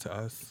sacred to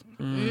us.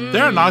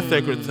 They're not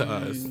sacred to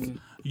us.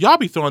 Y'all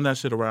be throwing that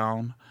shit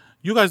around.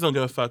 You guys don't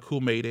give a fuck who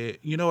made it.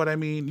 You know what I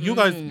mean? You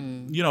guys,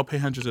 pay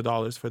hundreds of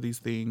dollars for these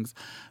things.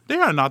 They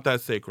are not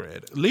that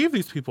sacred. Leave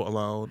these people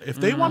alone. If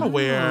they want to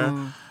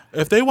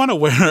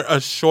wear,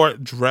 a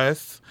short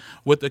dress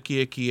with a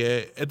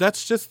kia,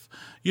 that's just,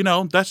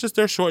 that's just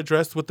their short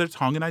dress with their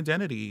Tongan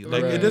identity.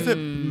 Like, it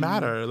doesn't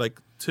matter. Like,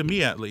 to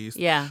me at least.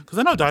 Yeah. Because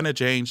I know Dinah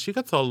Jane, she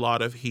gets a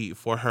lot of heat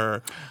for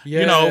her,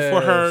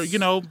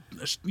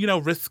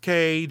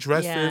 risque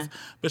dresses,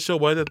 but she'll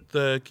wear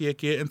the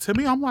kia. And to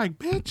me, I'm like,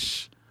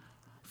 bitch,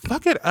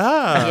 fuck it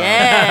up.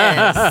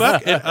 Yes.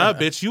 Fuck it up,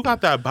 bitch. You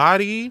got that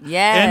body.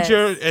 Yes.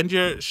 And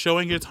you're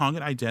showing your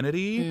Tongan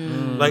identity.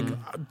 Like,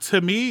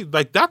 to me,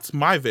 like, that's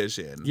my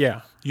vision.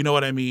 Yeah. You know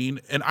what I mean?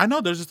 And I know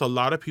there's just a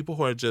lot of people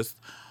who are just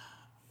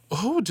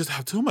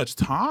have too much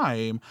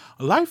time.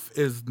 Life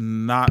is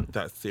not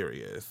that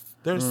serious.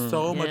 There's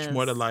so much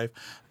more to life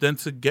than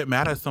to get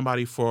mad at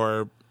somebody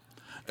for.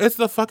 It's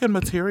the fucking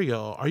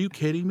material. Are you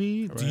kidding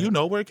me? Right. Do you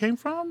know where it came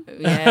from?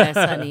 Yes,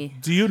 honey.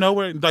 Do you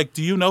know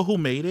do you know who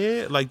made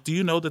it? Like, do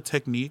you know the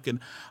technique and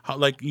how,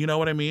 like, you know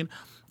what I mean?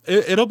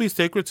 It'll be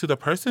sacred to the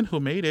person who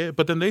made it,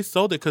 but then they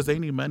sold it because they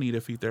need money to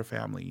feed their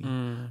family.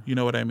 You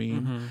know what I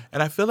mean?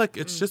 And I feel like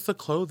it's just the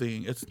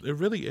clothing. It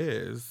really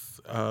is.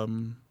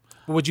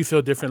 Would you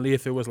feel differently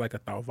if it was like a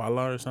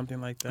tauvala or something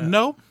like that?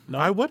 No,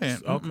 I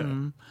wouldn't. Okay.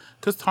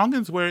 Because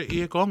Tongans wear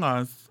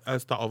iakongas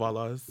as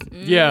tauvalas.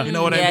 Yeah. You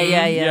know what I mean?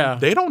 Yeah.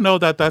 They don't know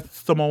that that's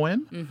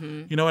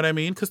Samoan. You know what I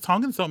mean? Because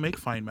Tongans don't make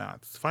fine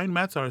mats. Fine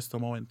mats are a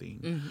Samoan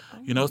thing.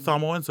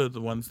 Samoans are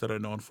the ones that are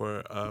known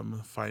for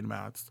fine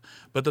mats.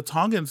 But the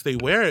Tongans, they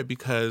wear it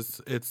because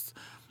it's,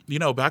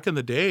 back in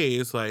the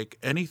days, like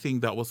anything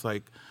that was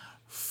like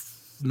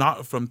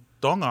not from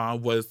Tonga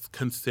was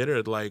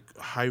considered like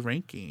high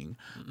ranking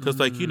because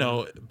back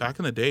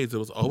in the days it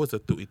was always a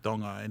Tu'i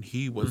Tonga and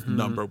he was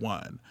number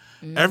one.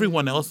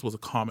 Everyone else was a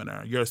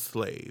commoner. You're a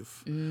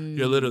slave.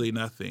 You're literally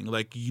nothing.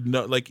 Like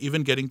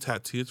even getting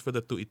tattoos for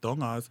the Tu'i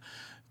Tongas,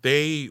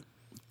 they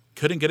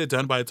couldn't get it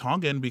done by a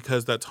Tongan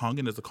because that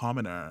Tongan is a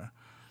commoner.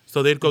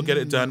 So they'd go get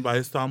it done by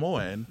a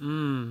Samoan,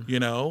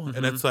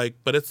 and it's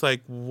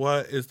like,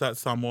 what is that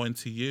Samoan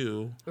to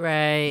you?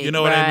 Right. You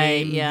know what I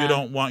mean? Yeah. You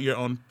don't want your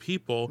own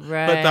people.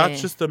 Right. But that's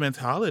just the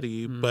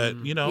mentality. But,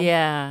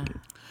 Yeah.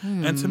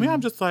 And to me,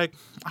 I'm just like,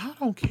 I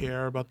don't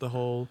care about the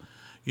whole,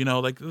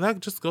 like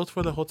that just goes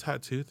for the whole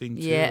tattoo thing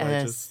too.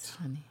 Yes.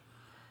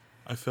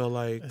 I feel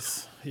like.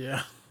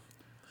 Yeah.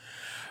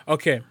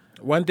 Okay.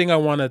 One thing I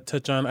want to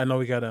touch on, I know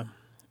we got to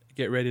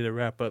get ready to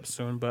wrap up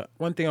soon, but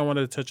one thing I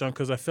wanted to touch on,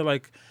 because I feel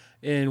like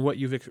in what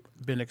you've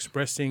been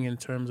expressing in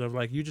terms of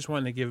like you just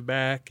wanting to give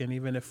back, and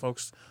even if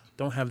folks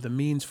don't have the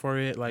means for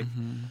it, like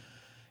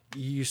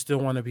you still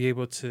want to be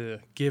able to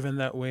give in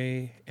that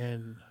way,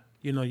 and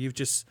you've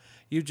just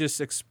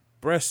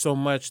expressed so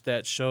much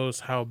that shows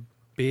how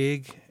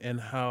big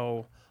and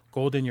how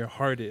golden your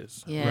heart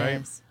is. Yes.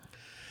 Right?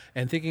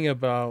 And thinking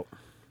about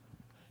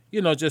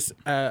just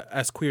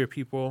as queer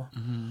people,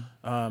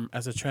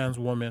 as a trans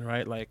woman,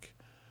 right, like.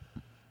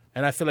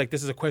 And I feel like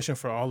this is a question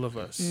for all of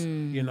us,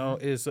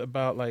 is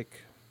about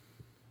like,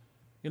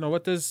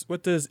 what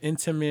does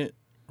intimate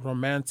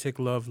romantic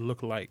love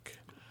look like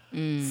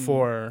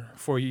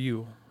for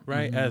you,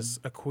 right? As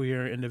a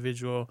queer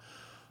individual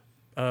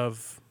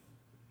of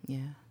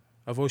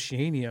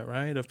Oceania,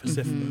 right? Of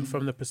Pacific,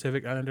 from the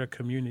Pacific Islander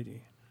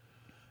community.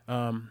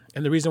 And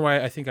the reason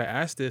why I think I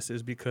asked this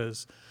is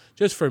because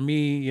just for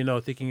me,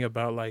 thinking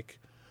about like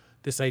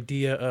this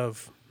idea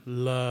of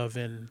love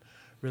and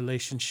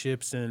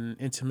relationships and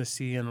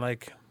intimacy and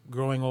like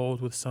growing old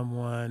with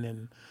someone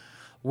and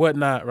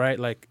whatnot, right?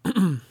 Like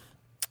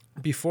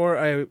before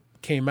I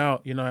came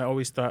out, I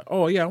always thought,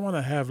 oh yeah, I want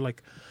to have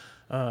like,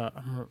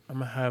 I'm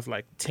gonna have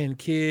like 10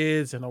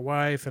 kids and a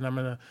wife, and I'm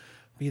gonna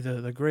be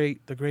the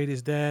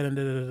greatest dad and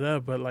da da da.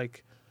 But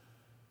like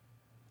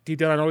deep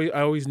down,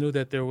 I always knew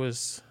that there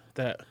was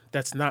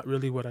that's not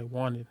really what I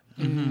wanted,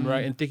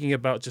 right? And thinking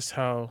about just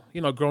how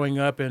growing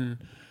up and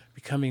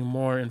becoming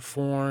more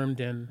informed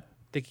and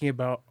thinking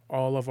about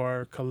all of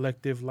our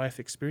collective life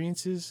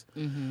experiences,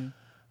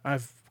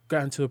 I've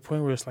gotten to a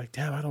point where it's like,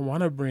 damn, I don't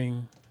want to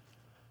bring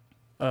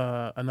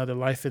another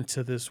life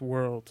into this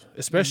world,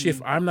 especially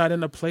if I'm not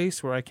in a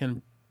place where I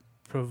can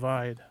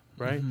provide,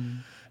 right?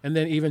 And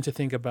then even to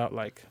think about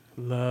like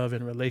love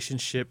and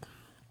relationship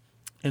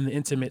in the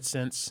intimate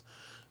sense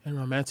and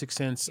romantic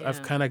sense,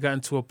 I've kind of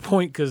gotten to a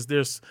point because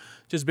there's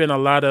just been a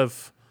lot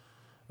of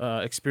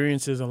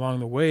experiences along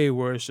the way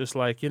where it's just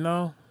like,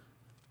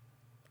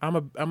 I'm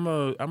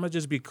a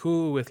just be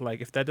cool with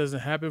like if that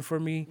doesn't happen for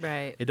me,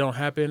 right? It don't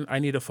happen. I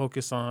need to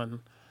focus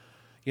on,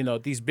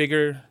 these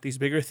bigger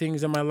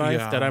things in my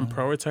life that I'm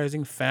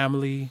prioritizing: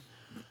 family,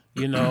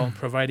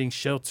 providing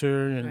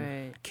shelter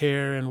and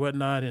care and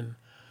whatnot, and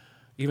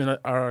even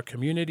our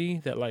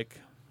community. That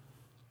like,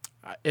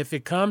 if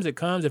it comes, it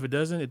comes. If it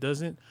doesn't, it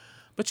doesn't.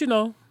 But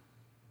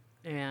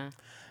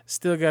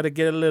still got to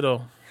get a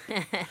little.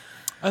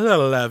 A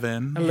little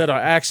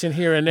action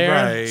here and there.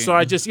 Right. So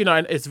I just,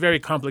 it's very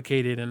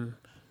complicated, and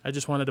I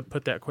just wanted to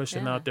put that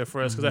question out there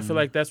for us because I feel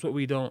like that's what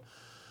we don't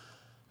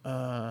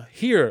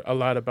hear a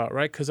lot about,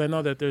 right? Because I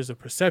know that there's a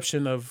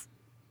perception of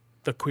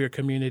the queer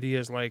community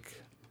as like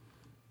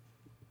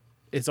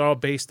it's all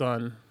based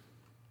on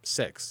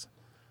sex.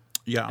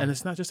 Yeah. And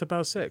it's not just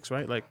about sex,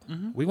 right? Like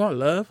we want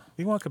love,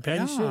 we want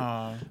companionship,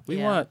 Yeah. we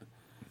Yeah. want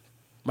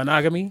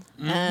monogamy.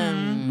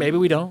 Maybe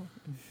we don't.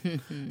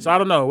 So I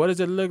don't know. What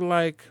does it look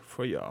like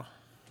for y'all?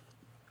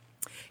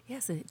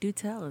 Yes, do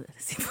tell.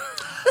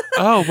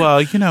 Oh, well,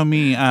 you know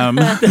me. We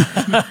want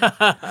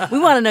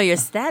to know your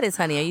status,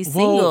 honey. Are you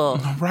single?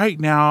 Well, right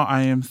now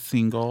I am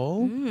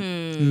single,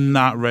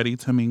 not ready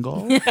to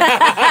mingle.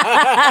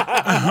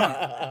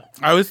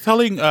 I was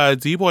telling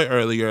D-Boy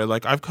earlier,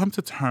 like I've come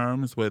to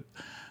terms with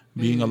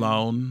being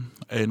alone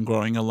and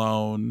growing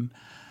alone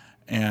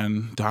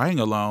and dying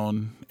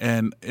alone.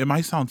 And it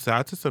might sound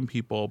sad to some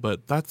people,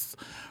 but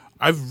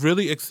I've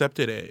really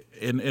accepted it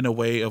in a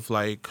way of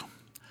like,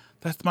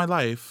 that's my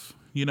life.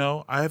 You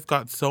know, I've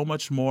got so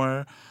much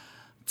more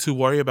to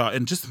worry about.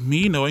 And just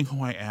me knowing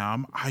who I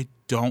am, I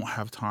don't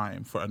have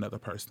time for another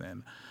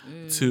person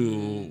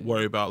to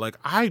worry about. Like,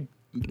 I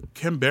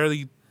can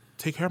barely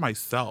take care of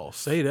myself.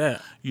 Say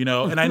that. You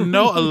know, and I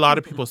know a lot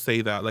of people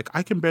say that. Like,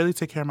 I can barely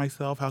take care of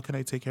myself. How can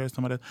I take care of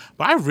someone else?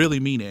 But I really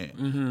mean it.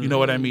 You know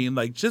what I mean?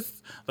 Like,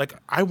 just, like,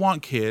 I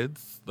want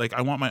kids. Like,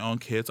 I want my own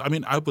kids. I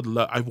mean, I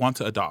want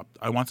to adopt.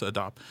 I want to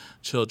adopt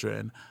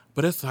children.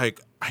 But it's like,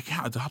 I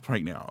can't adopt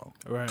right now.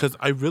 Right. Because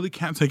I really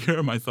can't take care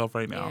of myself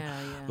right now. Yeah.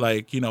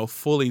 Like, you know,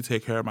 fully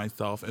take care of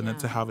myself and then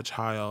to have a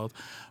child.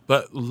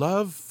 But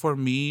love for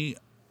me,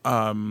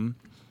 I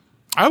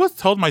always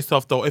told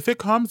myself, though, if it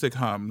comes, it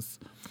comes.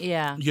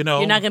 Yeah. You know,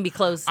 you're not going to be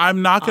closed.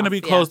 I'm not going to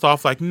be closed yeah.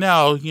 off like,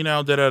 no, you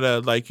know,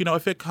 da-da-da. Like, you know,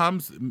 if it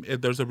comes,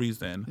 there's a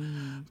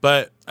reason.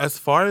 But as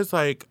far as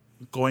like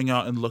going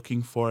out and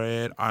looking for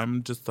it,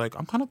 I'm just like,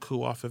 I'm kind of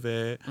cool off of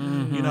it.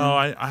 You know,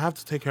 I have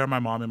to take care of my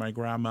mom and my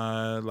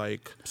grandma.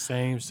 Like,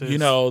 Same, sis. you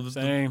know,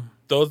 Same.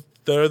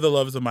 they're the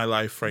loves of my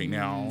life right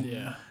now.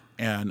 Yeah.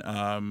 And,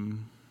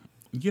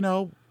 you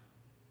know,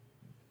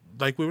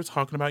 like we were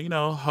talking about, you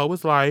know, hoe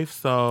is life.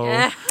 So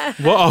That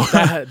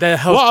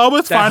we'll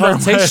always find our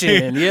way.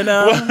 rotation, you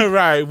know?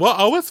 Right. We'll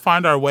always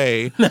find our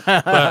way. But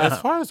as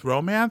far as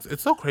romance,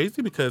 it's so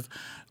crazy because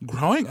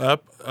growing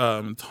up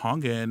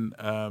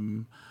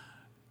Tongan,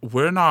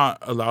 we're not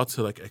allowed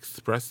to like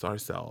express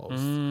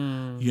ourselves,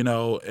 you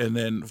know, and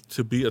then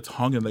to be a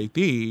Tongan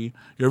lady,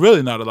 you're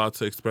really not allowed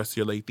to express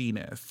your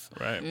ladiness.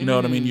 Right. You know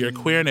what I mean? Your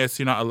queerness,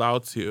 you're not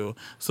allowed to.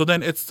 So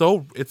then it's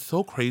so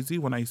crazy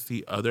when I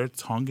see other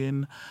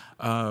Tongan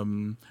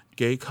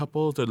gay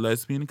couples or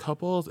lesbian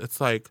couples. It's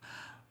like,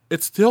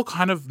 it's still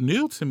kind of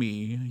new to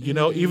me, you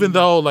know, even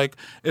though like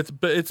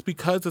it's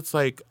because it's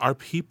like our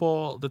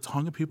people, the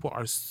Tongan people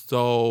are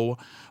so,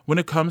 when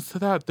it comes to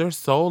that, they're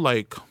so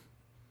like,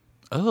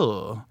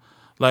 oh,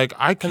 like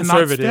I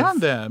cannot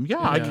stand them. Yeah,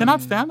 I cannot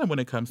stand them when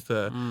it comes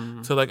to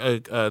like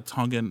a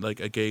Tongan, like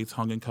a gay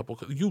Tongan couple.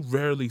 You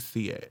rarely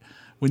see it.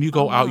 When you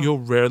go out, you'll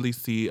rarely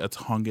see a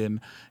Tongan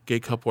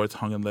gay couple or a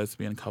Tongan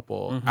lesbian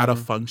couple at a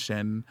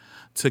function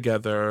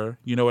together.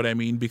 You know what I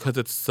mean? Because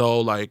it's so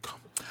like,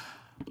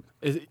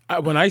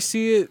 When I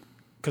see it,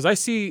 because I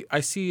see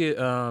it,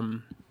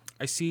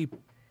 I see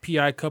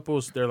PI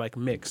couples, they're like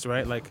mixed,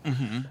 right? Like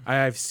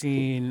I've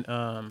seen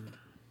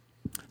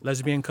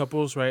lesbian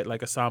couples, right?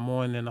 Like a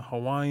Samoan and a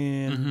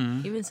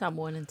Hawaiian. Even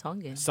Samoan and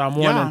Tongan.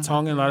 Samoan and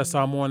Tongan, a lot of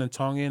Samoan and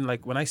Tongan.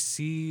 Like when I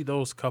see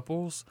those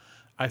couples,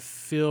 I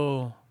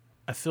feel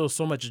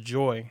so much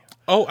joy.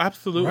 oh,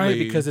 absolutely. Right?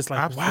 Because it's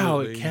like, wow,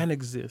 it Absolutely. can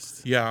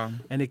exist. Yeah.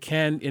 And it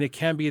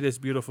can be this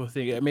beautiful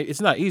thing. I mean,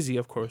 it's not easy,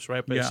 of course,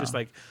 right? But it's Yeah. just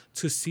like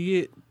to see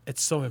it,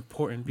 it's so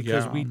important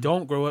because we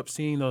don't grow up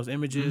seeing those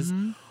images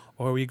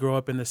or we grow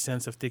up in the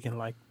sense of thinking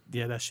like,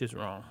 yeah, that shit's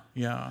wrong.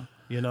 Yeah.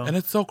 You know? And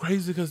it's so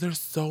crazy because there's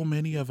so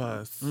many of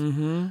us.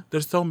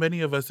 There's so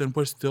many of us, and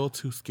we're still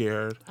too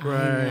scared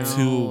Right.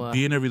 to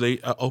be in a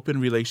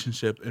open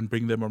relationship and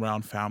bring them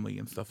around family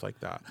and stuff like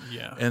that.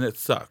 Yeah. And it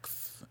sucks.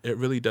 It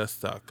really does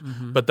suck.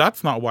 But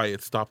that's not why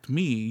it stopped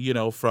me, you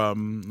know,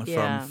 from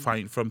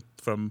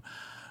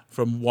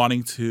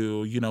wanting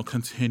to, you know,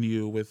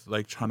 continue with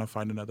like trying to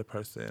find another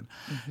person.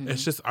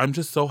 It's just, I'm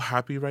just so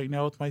happy right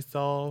now with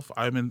myself.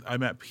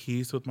 I'm at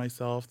peace with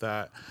myself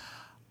that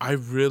I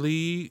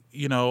really,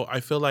 you know, I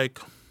feel like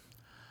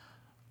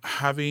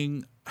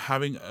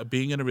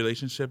being in a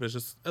relationship is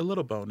just a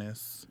little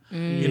bonus.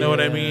 You know what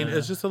I mean?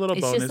 It's just a little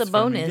It's bonus. just a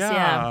for me. bonus,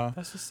 yeah.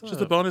 That's what's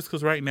Just a up. bonus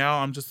because right now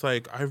I'm just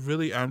like, I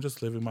really am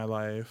just living my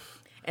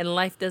life. And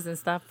life doesn't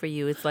stop for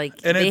you. It's like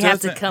And it they have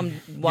to doesn't- come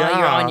while you're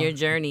Yeah. on your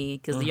journey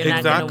because you're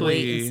not going to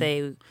wait and Exactly.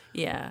 say,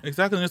 yeah.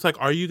 Exactly. And it's like,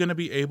 are you going to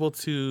be able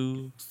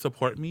to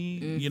support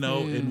me, you know,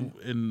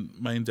 in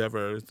my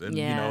endeavors and,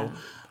 you know,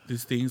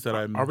 these things that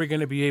I'm. Are we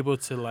going to be able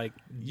to like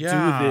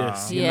Yeah. do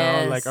this? You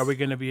Yes. know, like are we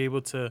going to be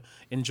able to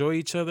enjoy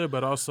each other,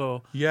 but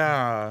also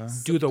Yeah.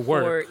 do the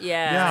work, Or,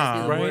 yeah, Yeah.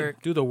 do the right?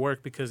 work. Do the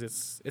work because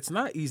it's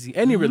not easy.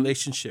 Any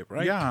relationship,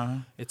 right? Yeah.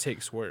 It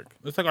takes work,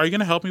 It's like, are you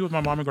gonna help me with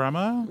my mom and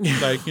grandma?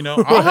 Like,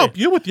 I'll help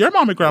you with your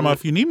mom and grandma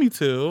if you need me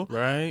to.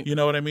 right? You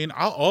know what I mean?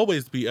 I'll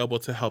always be able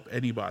to help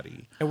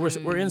anybody. And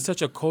we're in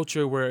such a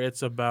culture where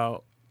it's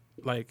about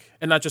like,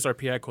 and not just our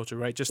PI culture,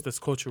 right? Just this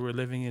culture we're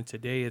living in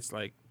today. It's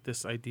like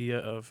this idea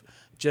of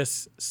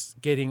just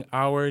getting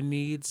our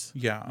needs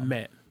Yeah.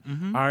 met,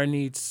 our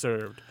needs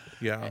served.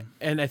 Yeah.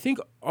 And I think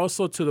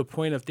also to the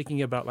point of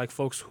thinking about like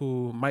folks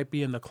who might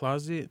be in the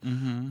closet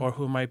or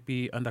who might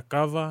be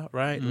undercover,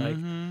 right? Like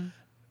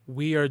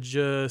we are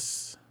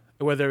just,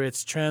 whether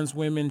it's trans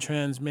women,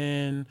 trans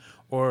men,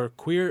 or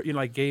queer,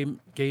 like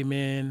gay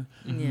men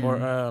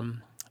or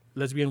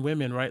lesbian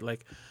women, right?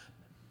 Like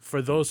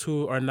for those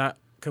who are not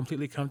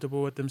completely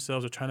comfortable with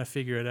themselves or trying to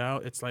figure it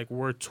out, it's like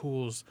we're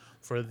tools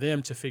for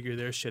them to figure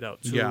their shit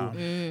out too. Yeah.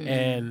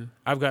 And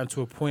I've gotten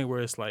to a point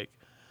where it's like,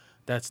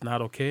 that's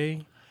not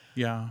okay.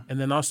 Yeah. And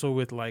then also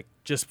with like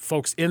just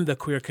folks in the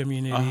queer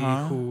community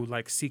Uh-huh. who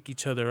like seek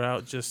each other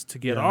out just to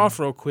get Yeah. off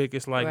real quick.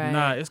 It's like, Right.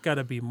 nah, it's got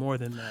to be more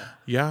than that.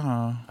 Yeah.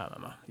 I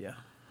don't know. Yeah.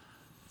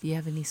 Do you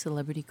have any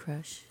celebrity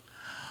crush?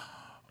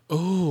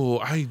 Oh,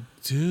 I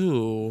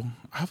do.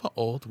 I have an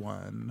old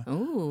one.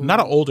 Ooh. Not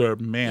an older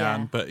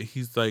man, Yeah. but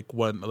he's like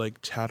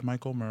Chad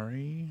Michael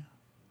Murray.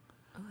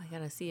 Oh, I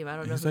gotta see him. I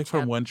don't know. He's who like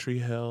from Chad- One Tree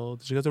Hill.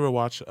 Did you guys ever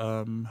watch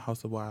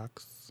House of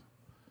Wax?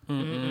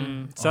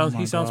 Sounds Oh he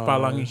my sounds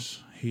palangi. gosh,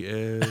 He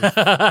is.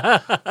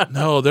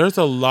 No, there's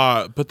a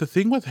lot. But the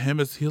thing with him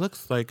is he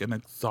looks like an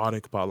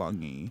exotic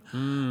palangi.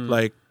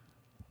 Like,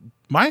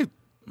 I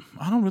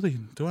don't really,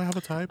 do I have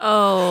a type?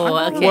 Oh,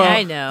 okay. Well-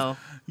 I know.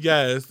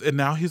 Yes. And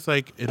now he's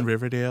like in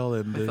Riverdale.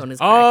 And My phone is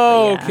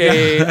Oh, cracked, but yeah.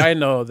 okay. I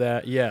know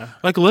that. Yeah.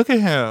 like, look at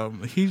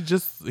him. He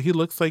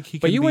looks like he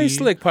But can you be... ain't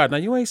slick, partner.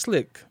 You ain't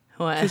slick.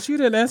 What? Because you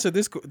didn't answer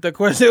the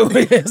question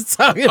we was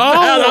talking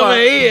about over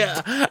here.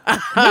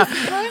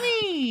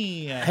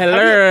 Funny.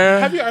 Hello.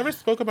 Have you ever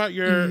spoke about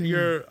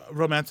your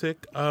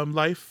romantic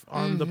life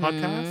on the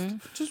podcast?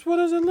 Just what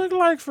does it look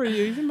like for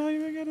you? You know,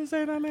 you ain't got to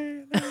say that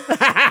name.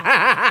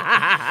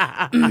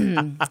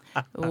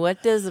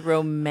 What does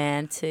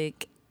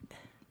romantic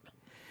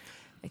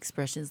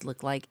expressions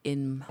look like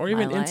in Or my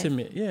even life?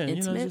 intimate. Yeah. You know,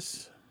 Intimate?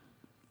 just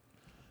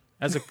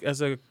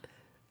as a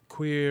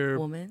queer.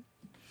 Woman?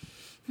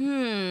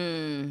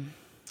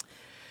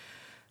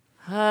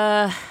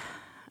 I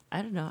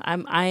don't know.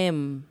 I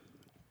am.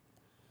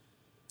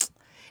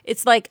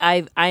 It's like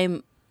I've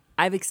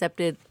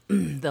accepted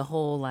the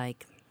whole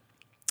like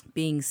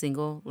being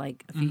single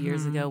like a few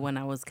years ago when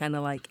I was kind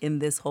of like in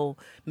this whole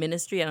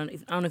ministry. I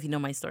don't know if you know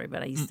my story,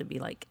 but I used to be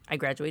like, I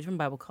graduated from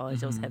Bible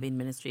college. I was heavy in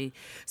ministry.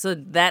 So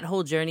that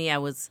whole journey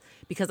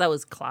because I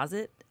was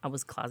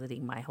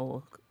closeting my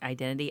whole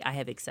identity. I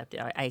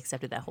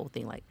accepted that whole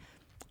thing. Like,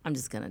 I'm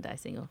just going to die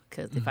single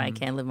because if I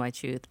can't live my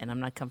truth and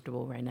I'm not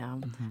comfortable right now,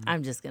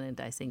 I'm just going to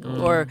die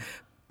single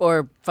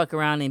or fuck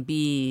around and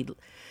be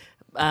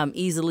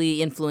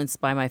easily influenced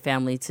by my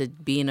family to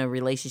be in a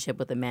relationship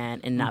with a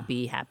man and not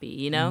be happy,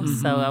 you know?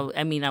 So,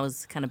 I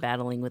was kind of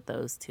battling with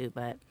those too,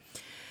 but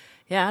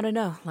yeah, I don't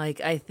know.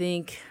 Like, I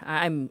think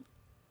I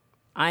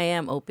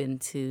am open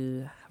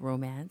to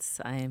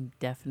romance. I am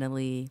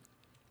definitely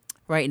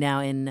right now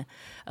in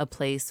a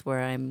place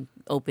where I'm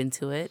open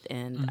to it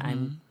and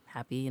I'm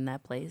happy in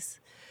that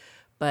place.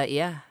 But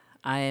yeah,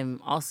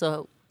 I'm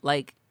also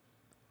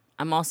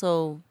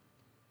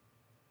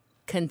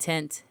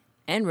content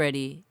and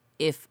ready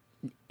if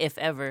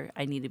ever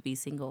I need to be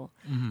single.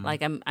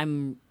 Like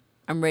I'm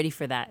ready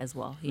for that as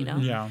well, you know?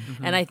 Yeah.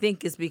 And I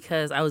think it's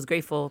because I was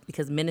grateful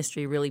because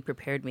ministry really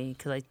prepared me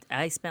because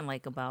I spent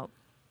like about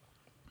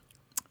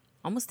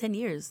almost 10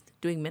 years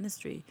doing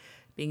ministry,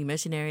 being a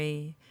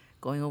missionary,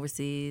 going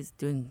overseas,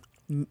 doing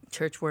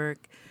church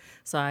work.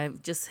 So I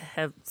just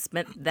have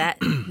spent that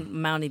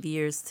amount of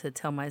years to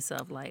tell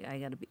myself, like,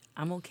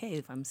 I'm okay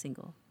if I'm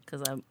single.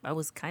 Because I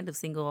was kind of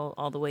single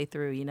all the way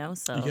through, you know?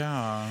 So,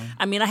 Yeah.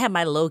 I mean, I had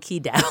my low-key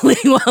dabbling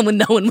when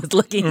no one was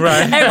looking.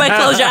 Right. Everybody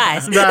close your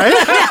eyes. Right.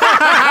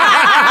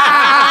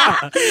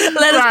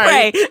 Let us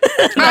pray.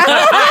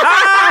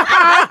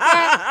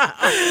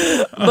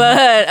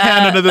 But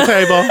Hand under the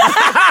table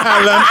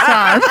at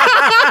lunchtime.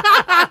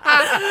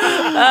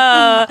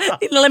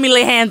 let me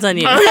lay hands on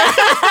you.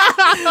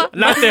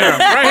 Not there.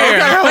 Right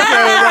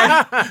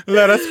here.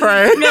 Let us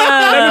pray. Let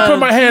me put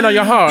my hand on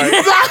your heart.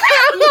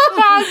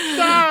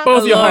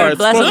 Both your Lord, hearts.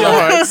 bless Both you. your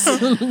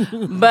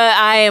hearts. But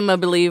I am a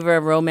believer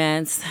of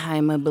romance.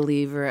 I'm a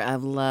believer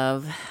of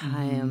love.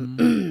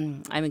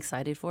 I'm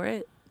excited for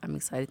it. I'm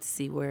excited to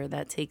see where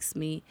that takes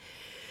me.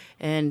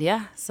 And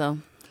yeah, so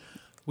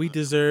We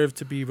deserve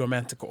to be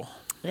romantical.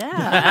 yeah. No,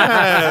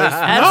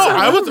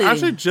 I was Absolutely.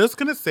 actually just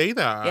gonna say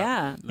that.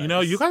 Yeah. You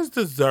know, you guys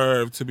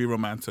deserve to be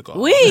romantical.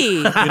 We.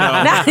 You know,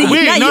 Not we.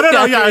 you No.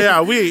 guys.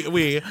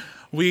 Yeah.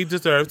 We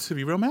deserve to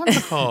be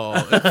romantical.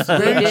 It's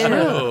very do.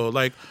 true.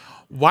 Like,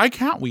 why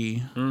can't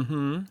we?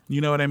 Mm-hmm.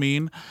 You know what I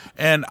mean?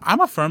 And I'm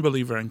a firm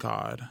believer in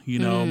God. You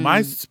know,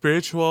 my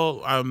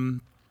spiritual,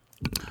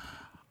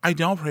 I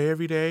don't pray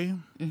every day,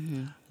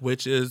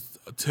 which is,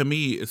 to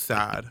me, is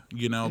sad,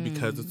 you know,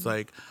 because it's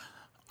like,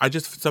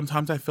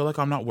 sometimes I feel like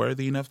I'm not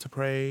worthy enough to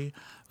pray.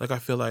 Like, I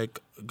feel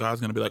like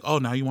God's going to be like, oh,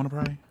 now you want to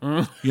pray?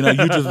 You know,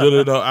 you just did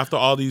it after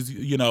all these,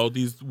 you know,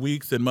 these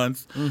weeks and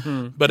months.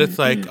 But it's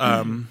like,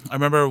 I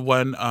remember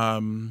when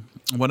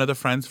one of the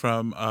friends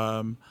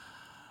from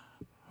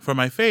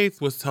my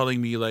faith was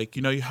telling me, like,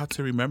 you know, you have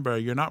to remember,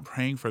 you're not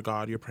praying for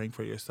God, you're praying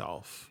for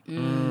yourself.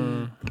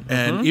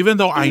 And even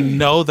though I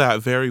know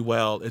that very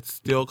well, it's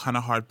still kind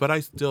of hard, but I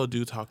still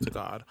do talk to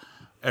God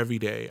every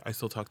day. I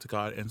still talk to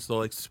God. And so,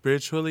 like,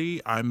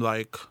 spiritually, I'm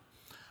like,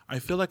 I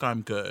feel like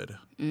I'm good.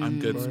 I'm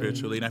good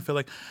spiritually. And I feel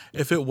like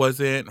if it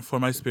wasn't for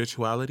my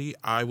spirituality,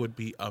 I would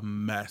be a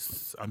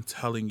mess. I'm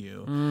telling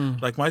you.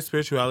 Like, my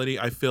spirituality,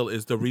 I feel,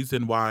 is the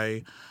reason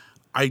why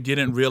I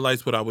didn't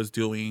realize what I was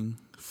doing,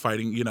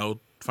 fighting to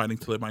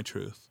live my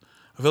truth.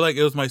 I feel like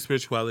it was my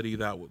spirituality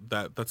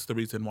that's the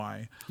reason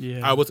why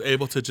I was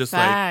able to just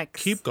like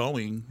keep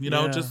going, you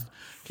know, just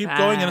keep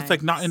going, and it's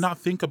like not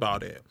think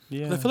about it.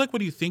 I feel like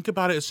when you think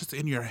about it, it's just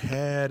in your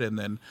head, and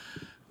then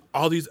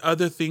all these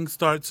other things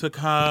start to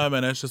come,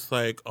 and it's just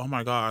like, oh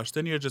my gosh,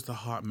 then you're just a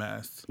hot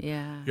mess.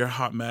 You're a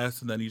hot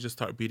mess, and then you just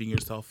start beating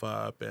yourself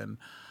up. And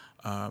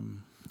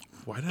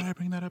why did I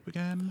bring that up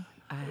again?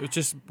 We're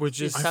just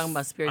talking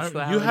about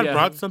spirituality. You had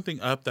brought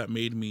something up that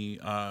made me.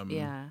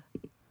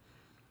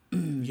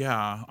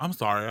 Yeah, I'm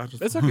sorry.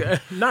 It's okay.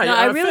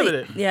 I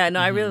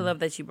really love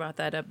that you brought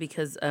that up,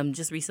 because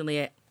just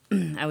recently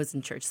I was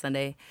in church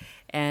Sunday,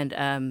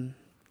 and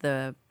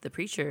the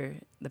preacher,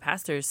 the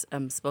pastors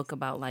spoke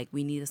about, like,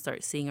 we need to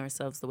start seeing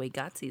ourselves the way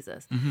God sees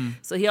us.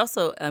 So he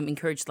also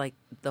encouraged, like,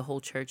 the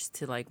whole church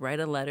to, like, write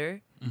a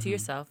letter to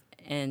yourself,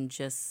 and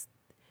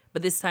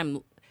but this time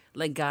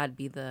let God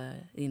be the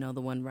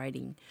one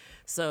writing.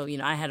 So, you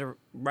know, I had to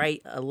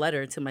write a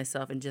letter to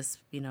myself and just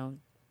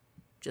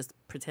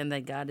pretend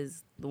that God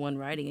is the one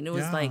writing. And it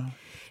was like,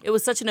 it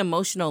was such an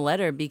emotional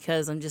letter,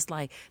 because I'm just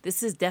like,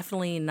 this is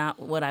definitely not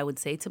what I would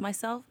say to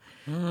myself.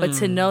 But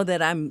to know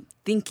that I'm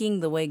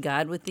thinking the way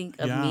God would think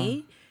of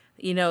me,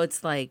 you know,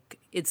 it's like,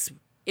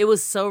 it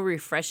was so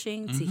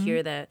refreshing to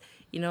hear that,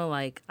 you know,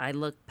 like, I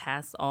look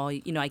past all,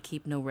 you know, I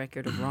keep no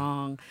record of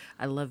wrong.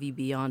 I love you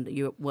beyond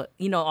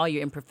all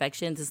your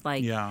imperfections. It's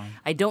like,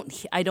 I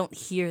don't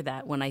hear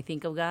that when I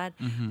think of God.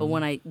 But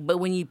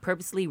when you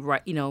purposely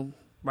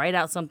write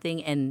out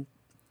something and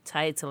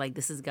tie it to, like,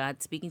 this is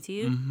God speaking to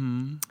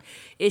you,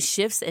 it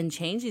shifts and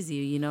changes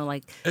you, you know,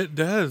 like, it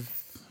does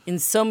in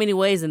so many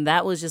ways. And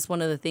that was just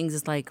one of the things.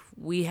 It's like,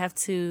 we have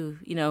to,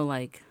 you know,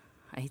 like,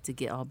 I hate to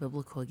get all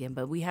biblical again,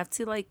 but we have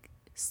to, like,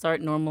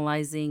 start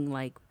normalizing,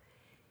 like,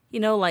 you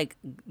know, like,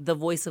 the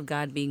voice of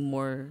God being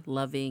more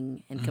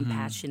loving and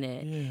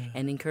compassionate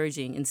and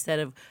encouraging, instead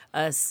of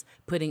us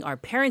putting our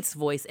parents'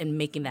 voice and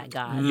making that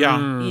God.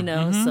 You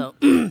know,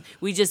 so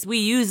we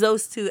use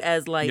those two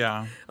as, like,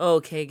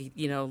 okay,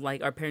 you know,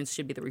 like, our parents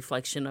should be the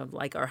reflection of,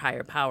 like, our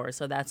higher power.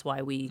 So that's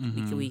why we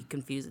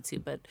confuse the two.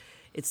 But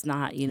it's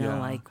not, you know,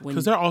 like, when,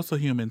 because they're also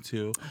human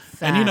too.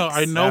 And, you know,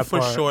 I know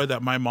for sure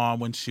that my mom,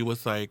 when she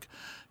was, like,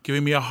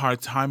 giving me a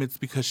hard time, it's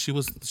because she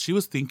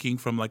was thinking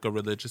from, like, a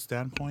religious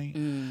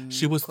standpoint.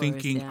 She was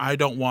thinking, I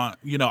don't want,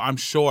 you know, I'm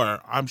sure,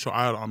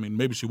 I mean,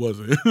 maybe she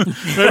wasn't.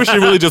 Maybe she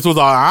really just was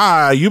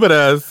like, you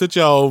better sit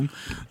your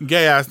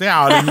gay ass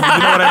down. And, you know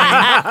what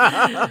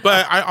I mean?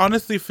 But I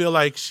honestly feel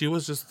like she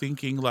was just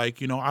thinking,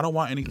 like, you know, I don't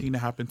want anything to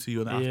happen to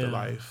you in the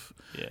afterlife.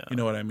 You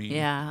know what I mean?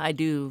 Yeah, I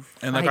do.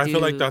 And, like, I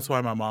feel like that's why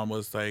my mom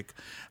was, like,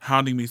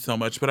 hounding me so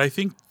much. But I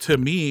think, to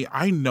me,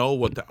 I know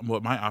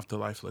what my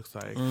afterlife looks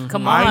like.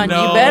 Come on,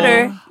 you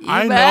better.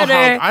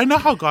 I know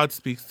how God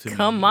speaks to me.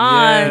 Come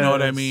on. You know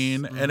what I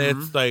mean? And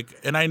it's like,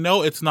 and I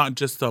know it's not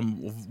just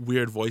some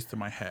weird voice in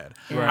my head.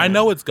 I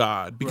know it's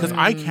God, because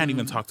I can't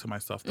even talk to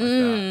myself like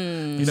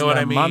that. You know what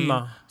I mean?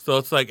 Mana. So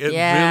it's like, it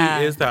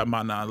really is that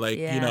mana, like,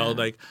 you know,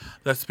 like,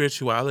 that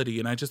spirituality.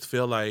 And I just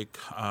feel like,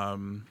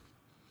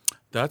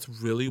 that's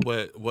really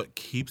what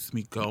keeps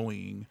me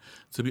going,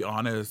 to be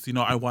honest. You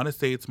know, I want to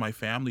say it's my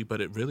family,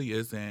 but it really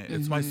isn't.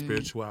 It's my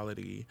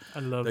spirituality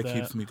that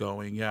keeps me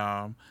going,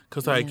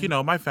 Because, like, you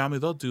know, my family,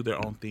 they'll do their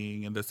own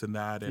thing and this and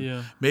that.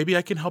 And maybe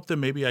I can help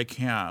them, maybe I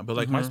can't. But,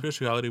 like, my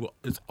spirituality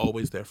is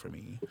always there for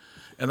me.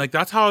 And, like,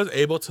 that's how I was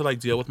able to, like,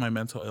 deal with my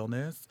mental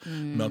illness.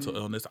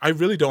 I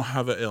really don't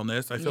have an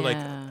illness. I feel like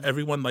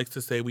everyone likes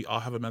to say we all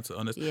have a mental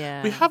illness. We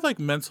have, like,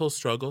 mental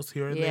struggles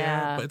here and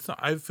there. But it's not,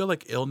 I feel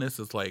like illness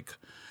is, like,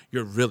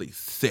 you're really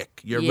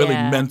sick. You're really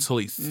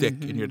mentally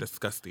sick and you're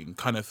disgusting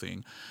kind of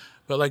thing.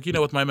 But, like, you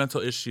know, with my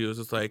mental issues,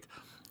 it's like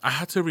I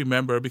had to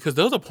remember, because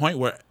there was a point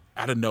where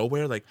out of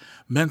nowhere, like,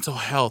 mental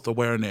health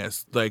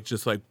awareness, like,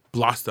 just, like,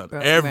 blossomed.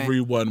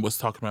 Everyone was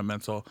talking about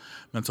mental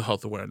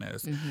health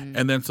awareness.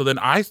 And then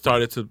I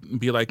started to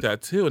be like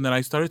that too. And then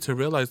I started to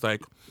realize,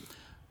 like,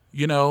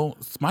 you know,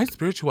 my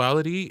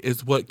spirituality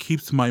is what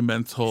keeps my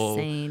mental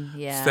Sane,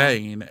 yeah.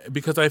 sane.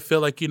 Because I feel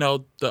like, you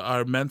know,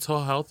 our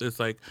mental health is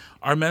like,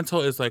 our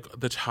mental is like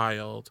the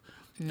child,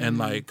 and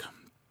like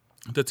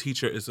the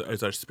teacher is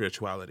our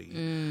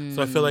spirituality.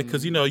 So I feel like,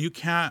 because, you know, you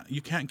can't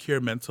cure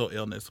mental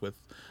illness with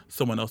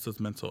someone else's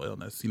mental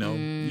illness. You know,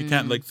 you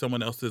can't like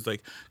someone else's,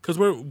 like, because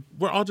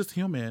we're all just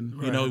human.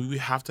 You know, we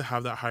have to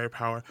have that higher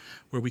power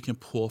where we can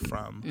pull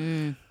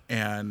from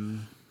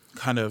and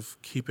kind of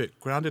keep it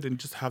grounded and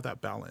just have that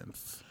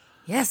balance.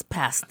 Yes,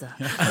 Pastor.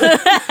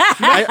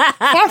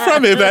 Far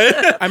from it,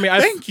 but I mean,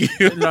 thank you.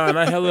 No, and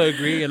I hella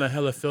agree, and I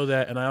hella feel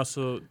that, and I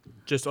also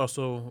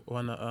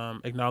want to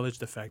acknowledge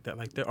the fact that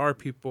like there are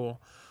people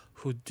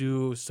who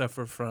do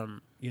suffer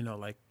from, you know,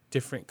 like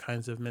different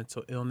kinds of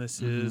mental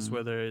illnesses,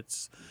 whether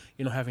it's,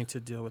 you know, having to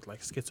deal with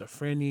like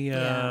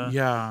schizophrenia,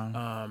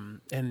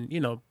 and you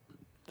know,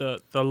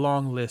 the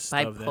long list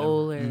of them.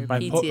 Bipolar,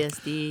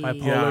 PTSD.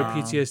 Bipolar,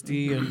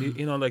 PTSD, and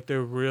you know, like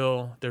they're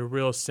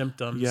real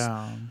symptoms.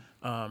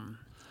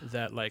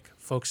 That like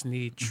folks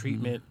need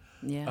treatment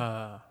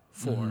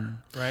for,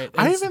 right?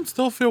 And I even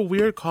still feel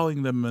weird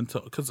calling them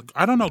mental, because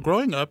I don't know.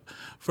 Growing up,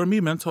 for me,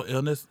 mental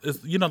illness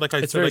is, you know, like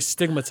it's said, very like,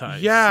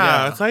 stigmatized.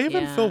 So I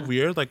even feel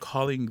weird like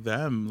calling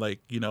them, like,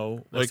 you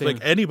know, like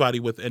anybody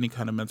with any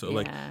kind of mental,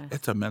 like,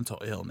 it's a mental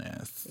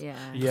illness.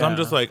 Because I'm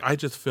just like, I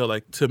just feel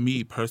like, to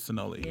me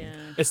personally,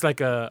 it's like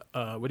a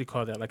what do you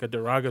call that? Like a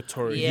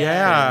derogatory.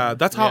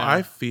 That's how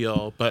I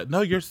feel. But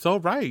no, you're so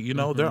right. You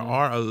know, there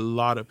are a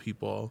lot of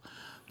people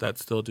that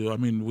still do. I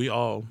mean, we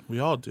all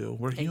do.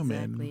 We're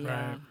human. Exactly,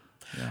 right?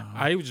 Yeah.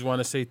 I just want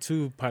to say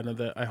too, partner,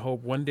 that I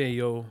hope one day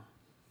you'll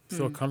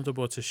feel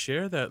comfortable to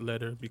share that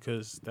letter,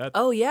 because that's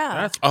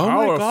powerful.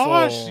 My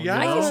gosh, I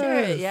can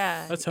share it.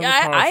 That's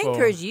I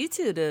encourage you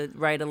to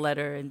write a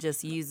letter and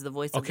just use the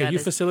voice of God. Okay, you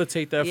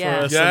facilitate that for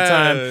us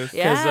sometime.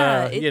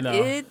 Yeah, you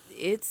know,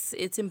 it's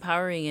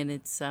empowering, and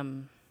it's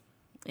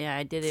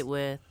I did it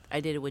with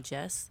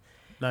Jess.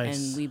 Nice.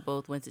 And we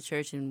both went to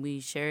church, and we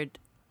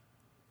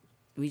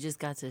just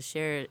got to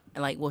share it.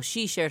 Like, well,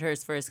 she shared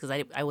hers first, because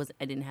I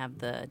didn't have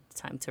the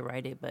time to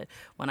write it. But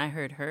when I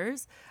heard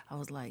hers, I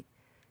was like,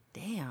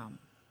 damn,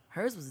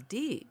 hers was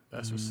deep.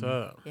 That's what's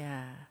up.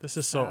 Yeah. This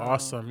is so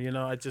awesome. You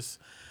know,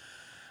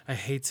 I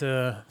hate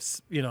to,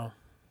 you know,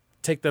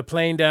 take the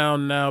plane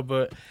down now,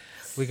 but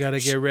we got to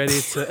get ready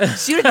to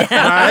shoot it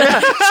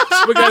down.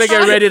 We got to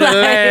get ready to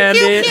land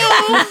it.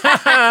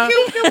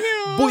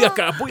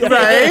 Booyaka,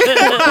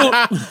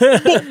 booyaka.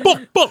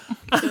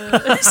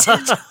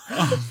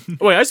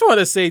 Wait, I just want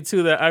to say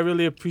too that I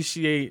really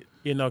appreciate,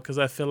 you know, because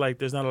I feel like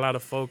there's not a lot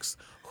of folks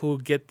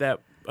who get that,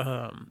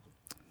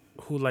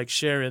 who like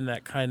share in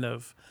that kind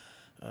of,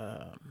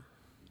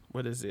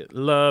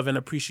 love and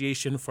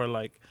appreciation for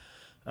like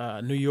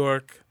New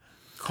York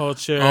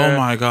culture. Oh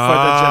my god! For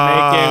the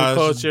Jamaican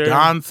culture,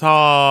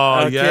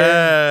 dancehall,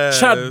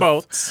 yes,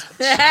 chatbots.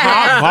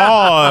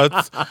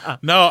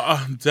 No,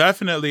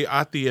 definitely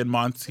Ati and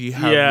Monty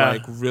have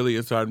like really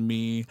inspired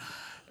me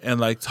and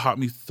like taught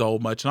me so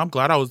much, and I'm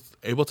glad I was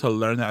able to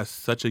learn that at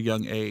such a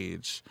young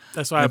age.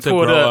 That's why I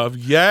pulled up.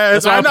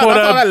 Yes, that's why I pulled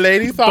up. That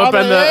lady song. Up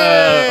in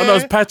the, no,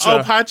 it's Petra.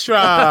 Oh,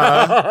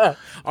 Petra.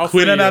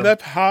 Queen Another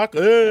Park.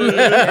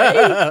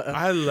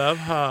 I love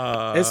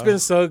her. It's been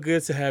so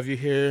good to have you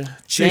here.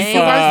 Thank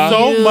you guys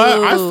so much.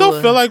 I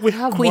still feel like we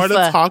have more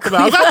to talk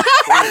about.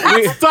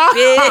 Stop.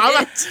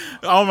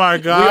 Oh my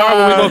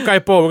god. We go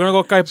Kaipo. We're gonna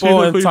go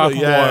Kaipo and talk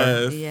more.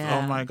 Yeah.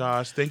 Oh my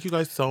gosh. Thank you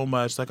guys so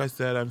much. Like I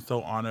said, I'm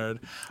so honored.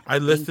 I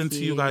listen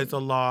to you guys a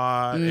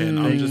lot, and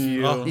I'm just.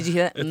 Did you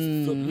hear that?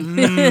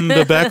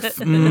 The Becks.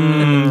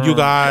 You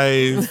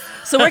guys.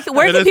 So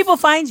where can people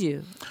find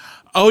you?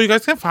 Oh, you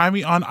guys can find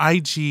me on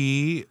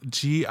IG,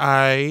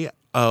 GIOSIFA.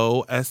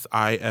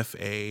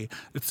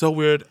 It's so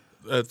weird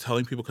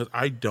telling people, because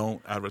I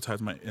don't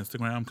advertise my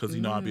Instagram, because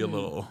you know I'll be a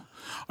little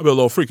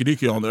freaky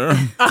deaky on there.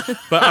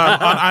 But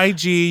on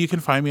IG, you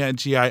can find me at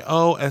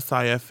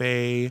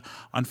GIOSIFA.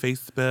 On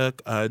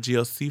Facebook,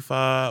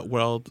 Giosifa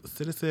World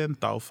Citizen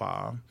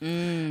Taufa.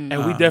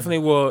 And we definitely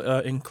will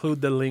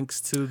include the links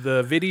to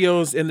the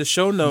videos in the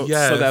show notes,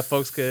 so that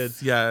folks could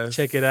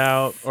check it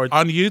out. Or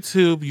on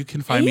YouTube, you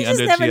can find me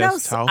under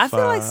GS Taufa. I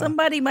feel like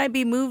somebody might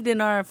be moved in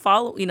our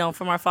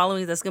from our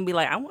followings, that's gonna be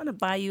like, I want to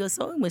buy you a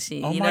sewing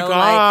machine. Oh you my know? god!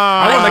 Like,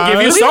 I want to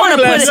give you sewing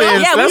lessons.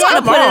 We want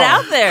to put it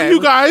out there.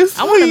 You guys,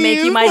 I want to make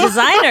you my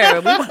designer.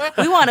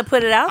 We want to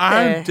put it out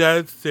there. I'm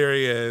dead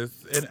serious.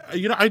 And,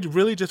 you know, I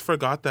really just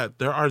forgot that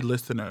there are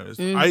listeners.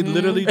 I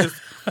literally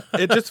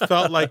it just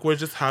felt like we're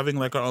just having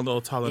like our own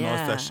little Tylenol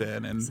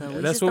session. And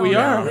so that's what we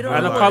are.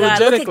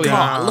 Unapologetically. Look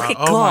at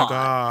God. Oh my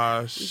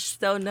gosh. We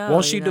just don't know.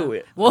 Won't she do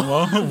it?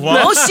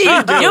 Won't she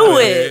do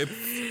it?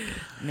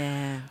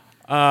 Man.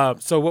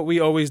 So what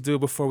we always do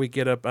before we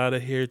get up out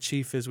of here,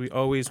 Chief, is we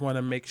always want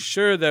to make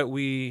sure that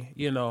we,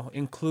 you know,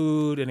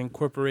 include and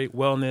incorporate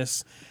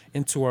wellness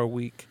into our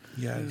week.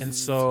 Yes. And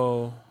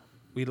so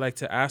we like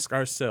to ask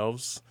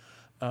ourselves,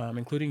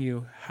 including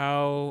you,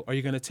 how are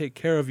you going to take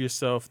care of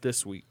yourself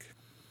this week?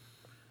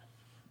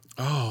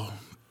 Oh,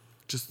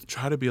 just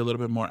try to be a little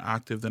bit more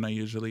active than I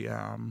usually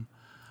am.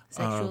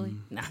 Sexually?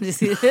 No, I'm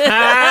just Oh,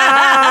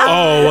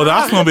 well,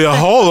 that's going to be a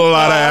whole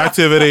lot of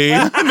activity.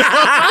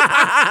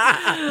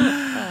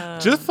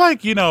 Just like,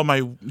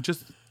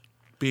 just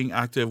being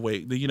active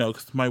weight,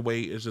 because my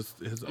weight has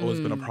always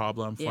been a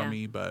problem for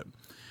me. But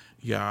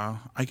yeah,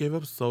 I gave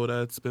up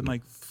soda. It's been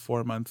like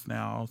 4 months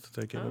now since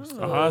I gave up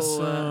soda.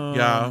 Awesome.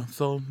 Yeah.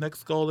 So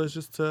next goal is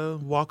just to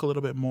walk a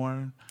little bit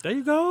more. There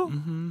you go.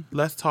 Mm-hmm.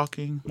 Less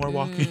talking, more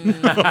walking.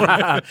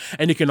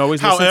 And you can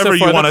always listen However to you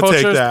For the want to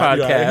take Cultures that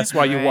podcast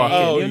while you're walking.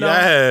 Oh,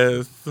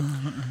 yes.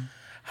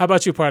 How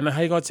about you, partner?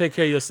 How you gonna take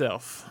care of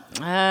yourself?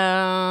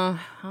 How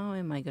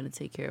am I gonna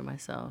take care of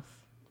myself?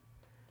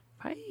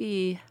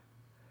 Probably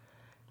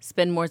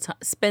spend more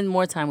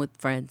time with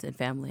friends and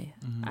family.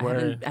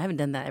 I haven't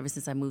done that ever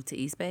since I moved to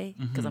East Bay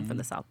because I'm from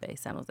the South Bay,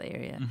 San Jose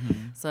area.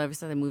 So ever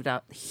since I moved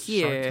out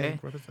here,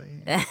 What is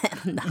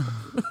that? no.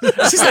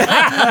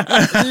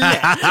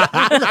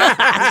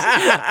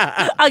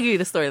 I'll give you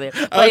the story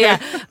later.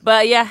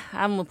 But yeah,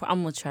 I'm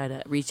gonna try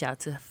to reach out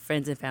to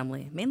friends and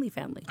family, mainly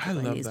family. I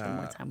love need to spend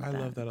more that. time with I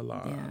love that a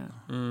lot. Yeah.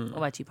 What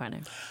about you, partner?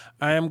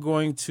 I am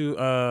going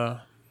to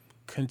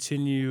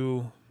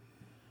continue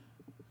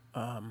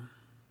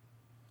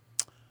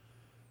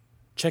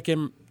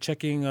checking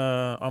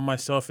on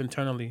myself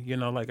internally.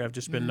 Like I've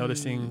just been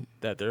noticing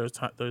that there's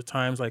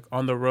times like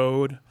on the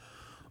road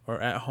or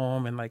at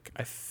home, and like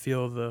I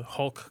feel the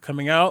Hulk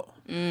coming out.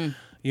 And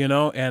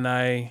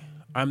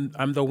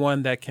I'm the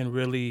one that can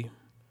really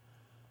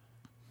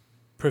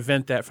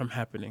prevent that from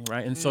happening,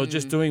 right? And so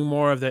just doing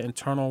more of the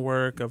internal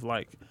work of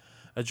like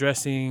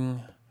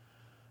addressing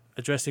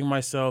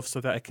myself so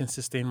that I can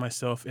sustain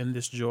myself in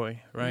this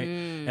joy, right?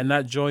 And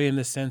not joy in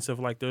the sense of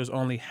like there's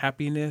only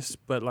happiness,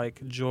 but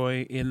like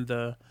joy in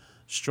the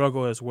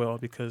struggle as well,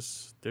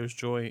 because there's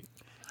joy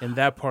in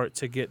that part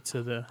to get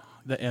to the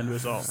end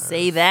result.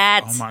 Say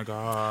that. Oh my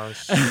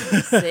gosh.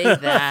 Say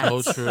that.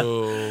 So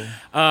true.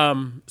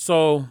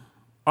 So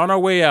on our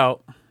way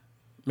out,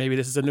 maybe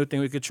this is a new thing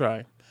we could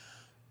try.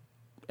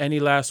 Any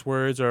last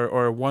words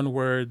or one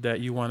word that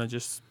you want to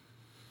just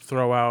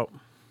throw out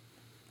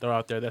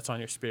there that's on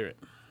your spirit?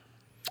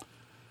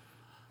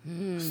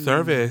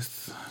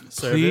 Service.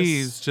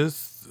 Please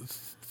just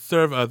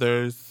serve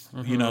others.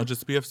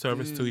 Just be of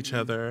service to each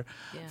other.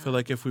 Yeah. I feel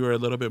like if we were a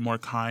little bit more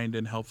kind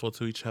and helpful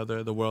to each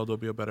other, the world would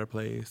be a better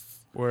place.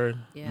 Word.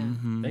 Yeah.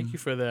 Thank you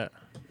for that.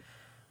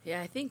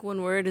 Yeah, I think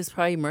one word is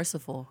probably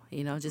merciful.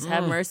 Just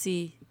have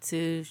mercy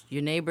to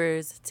your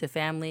neighbors, to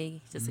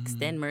family. Just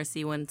extend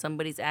mercy when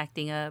somebody's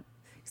acting up.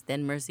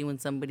 Extend mercy when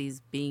somebody's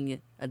being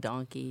a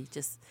donkey.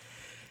 Just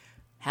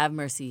have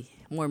mercy,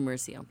 more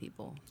mercy on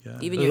people. Yeah.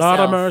 Even A yourself.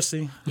 lot of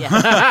mercy. Yeah, a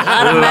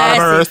lot of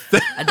mercy.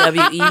 A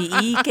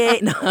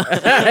WEEK. No.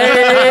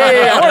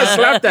 Hey, I want to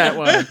slap that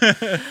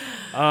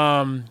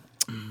one.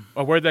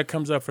 A word that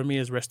comes up for me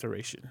is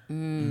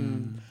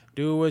restoration.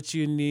 Do what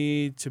you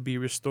need to be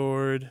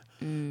restored.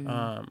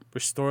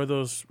 Restore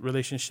those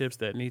relationships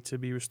that need to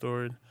be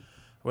restored.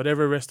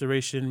 Whatever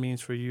restoration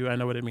means for you, I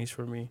know what it means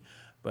for me.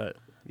 But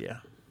yeah.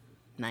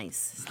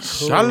 Nice.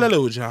 Cool.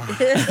 Hallelujah.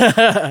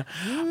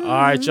 All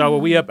right, y'all.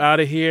 Well, we up out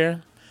of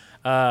here.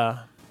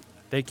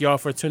 Thank y'all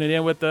for tuning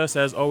in with us.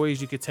 As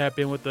always, you can tap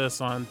in with us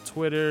on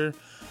Twitter,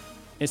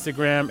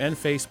 Instagram, and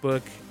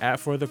Facebook at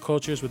For The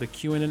Cultures with a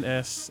Q and an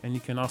S. And you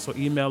can also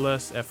email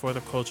us at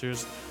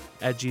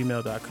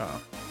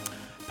forthecultures@gmail.com.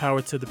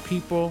 Power to the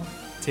people.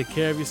 Take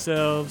care of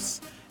yourselves.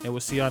 And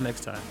we'll see y'all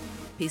next time.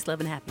 Peace,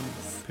 love, and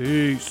happiness.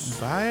 Peace.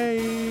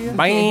 Bye.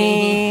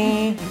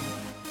 Bye.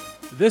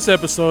 This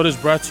episode is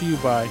brought to you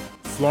by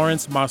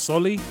Florence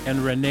Masoli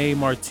and Renee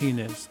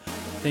Martinez.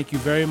 Thank you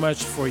very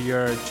much for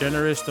your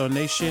generous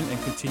donation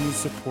and continued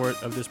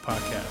support of this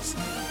podcast.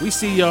 We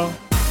see y'all.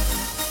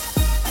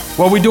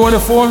 What we doing it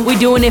for? We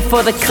doing it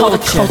for the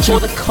culture. For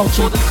the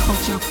culture.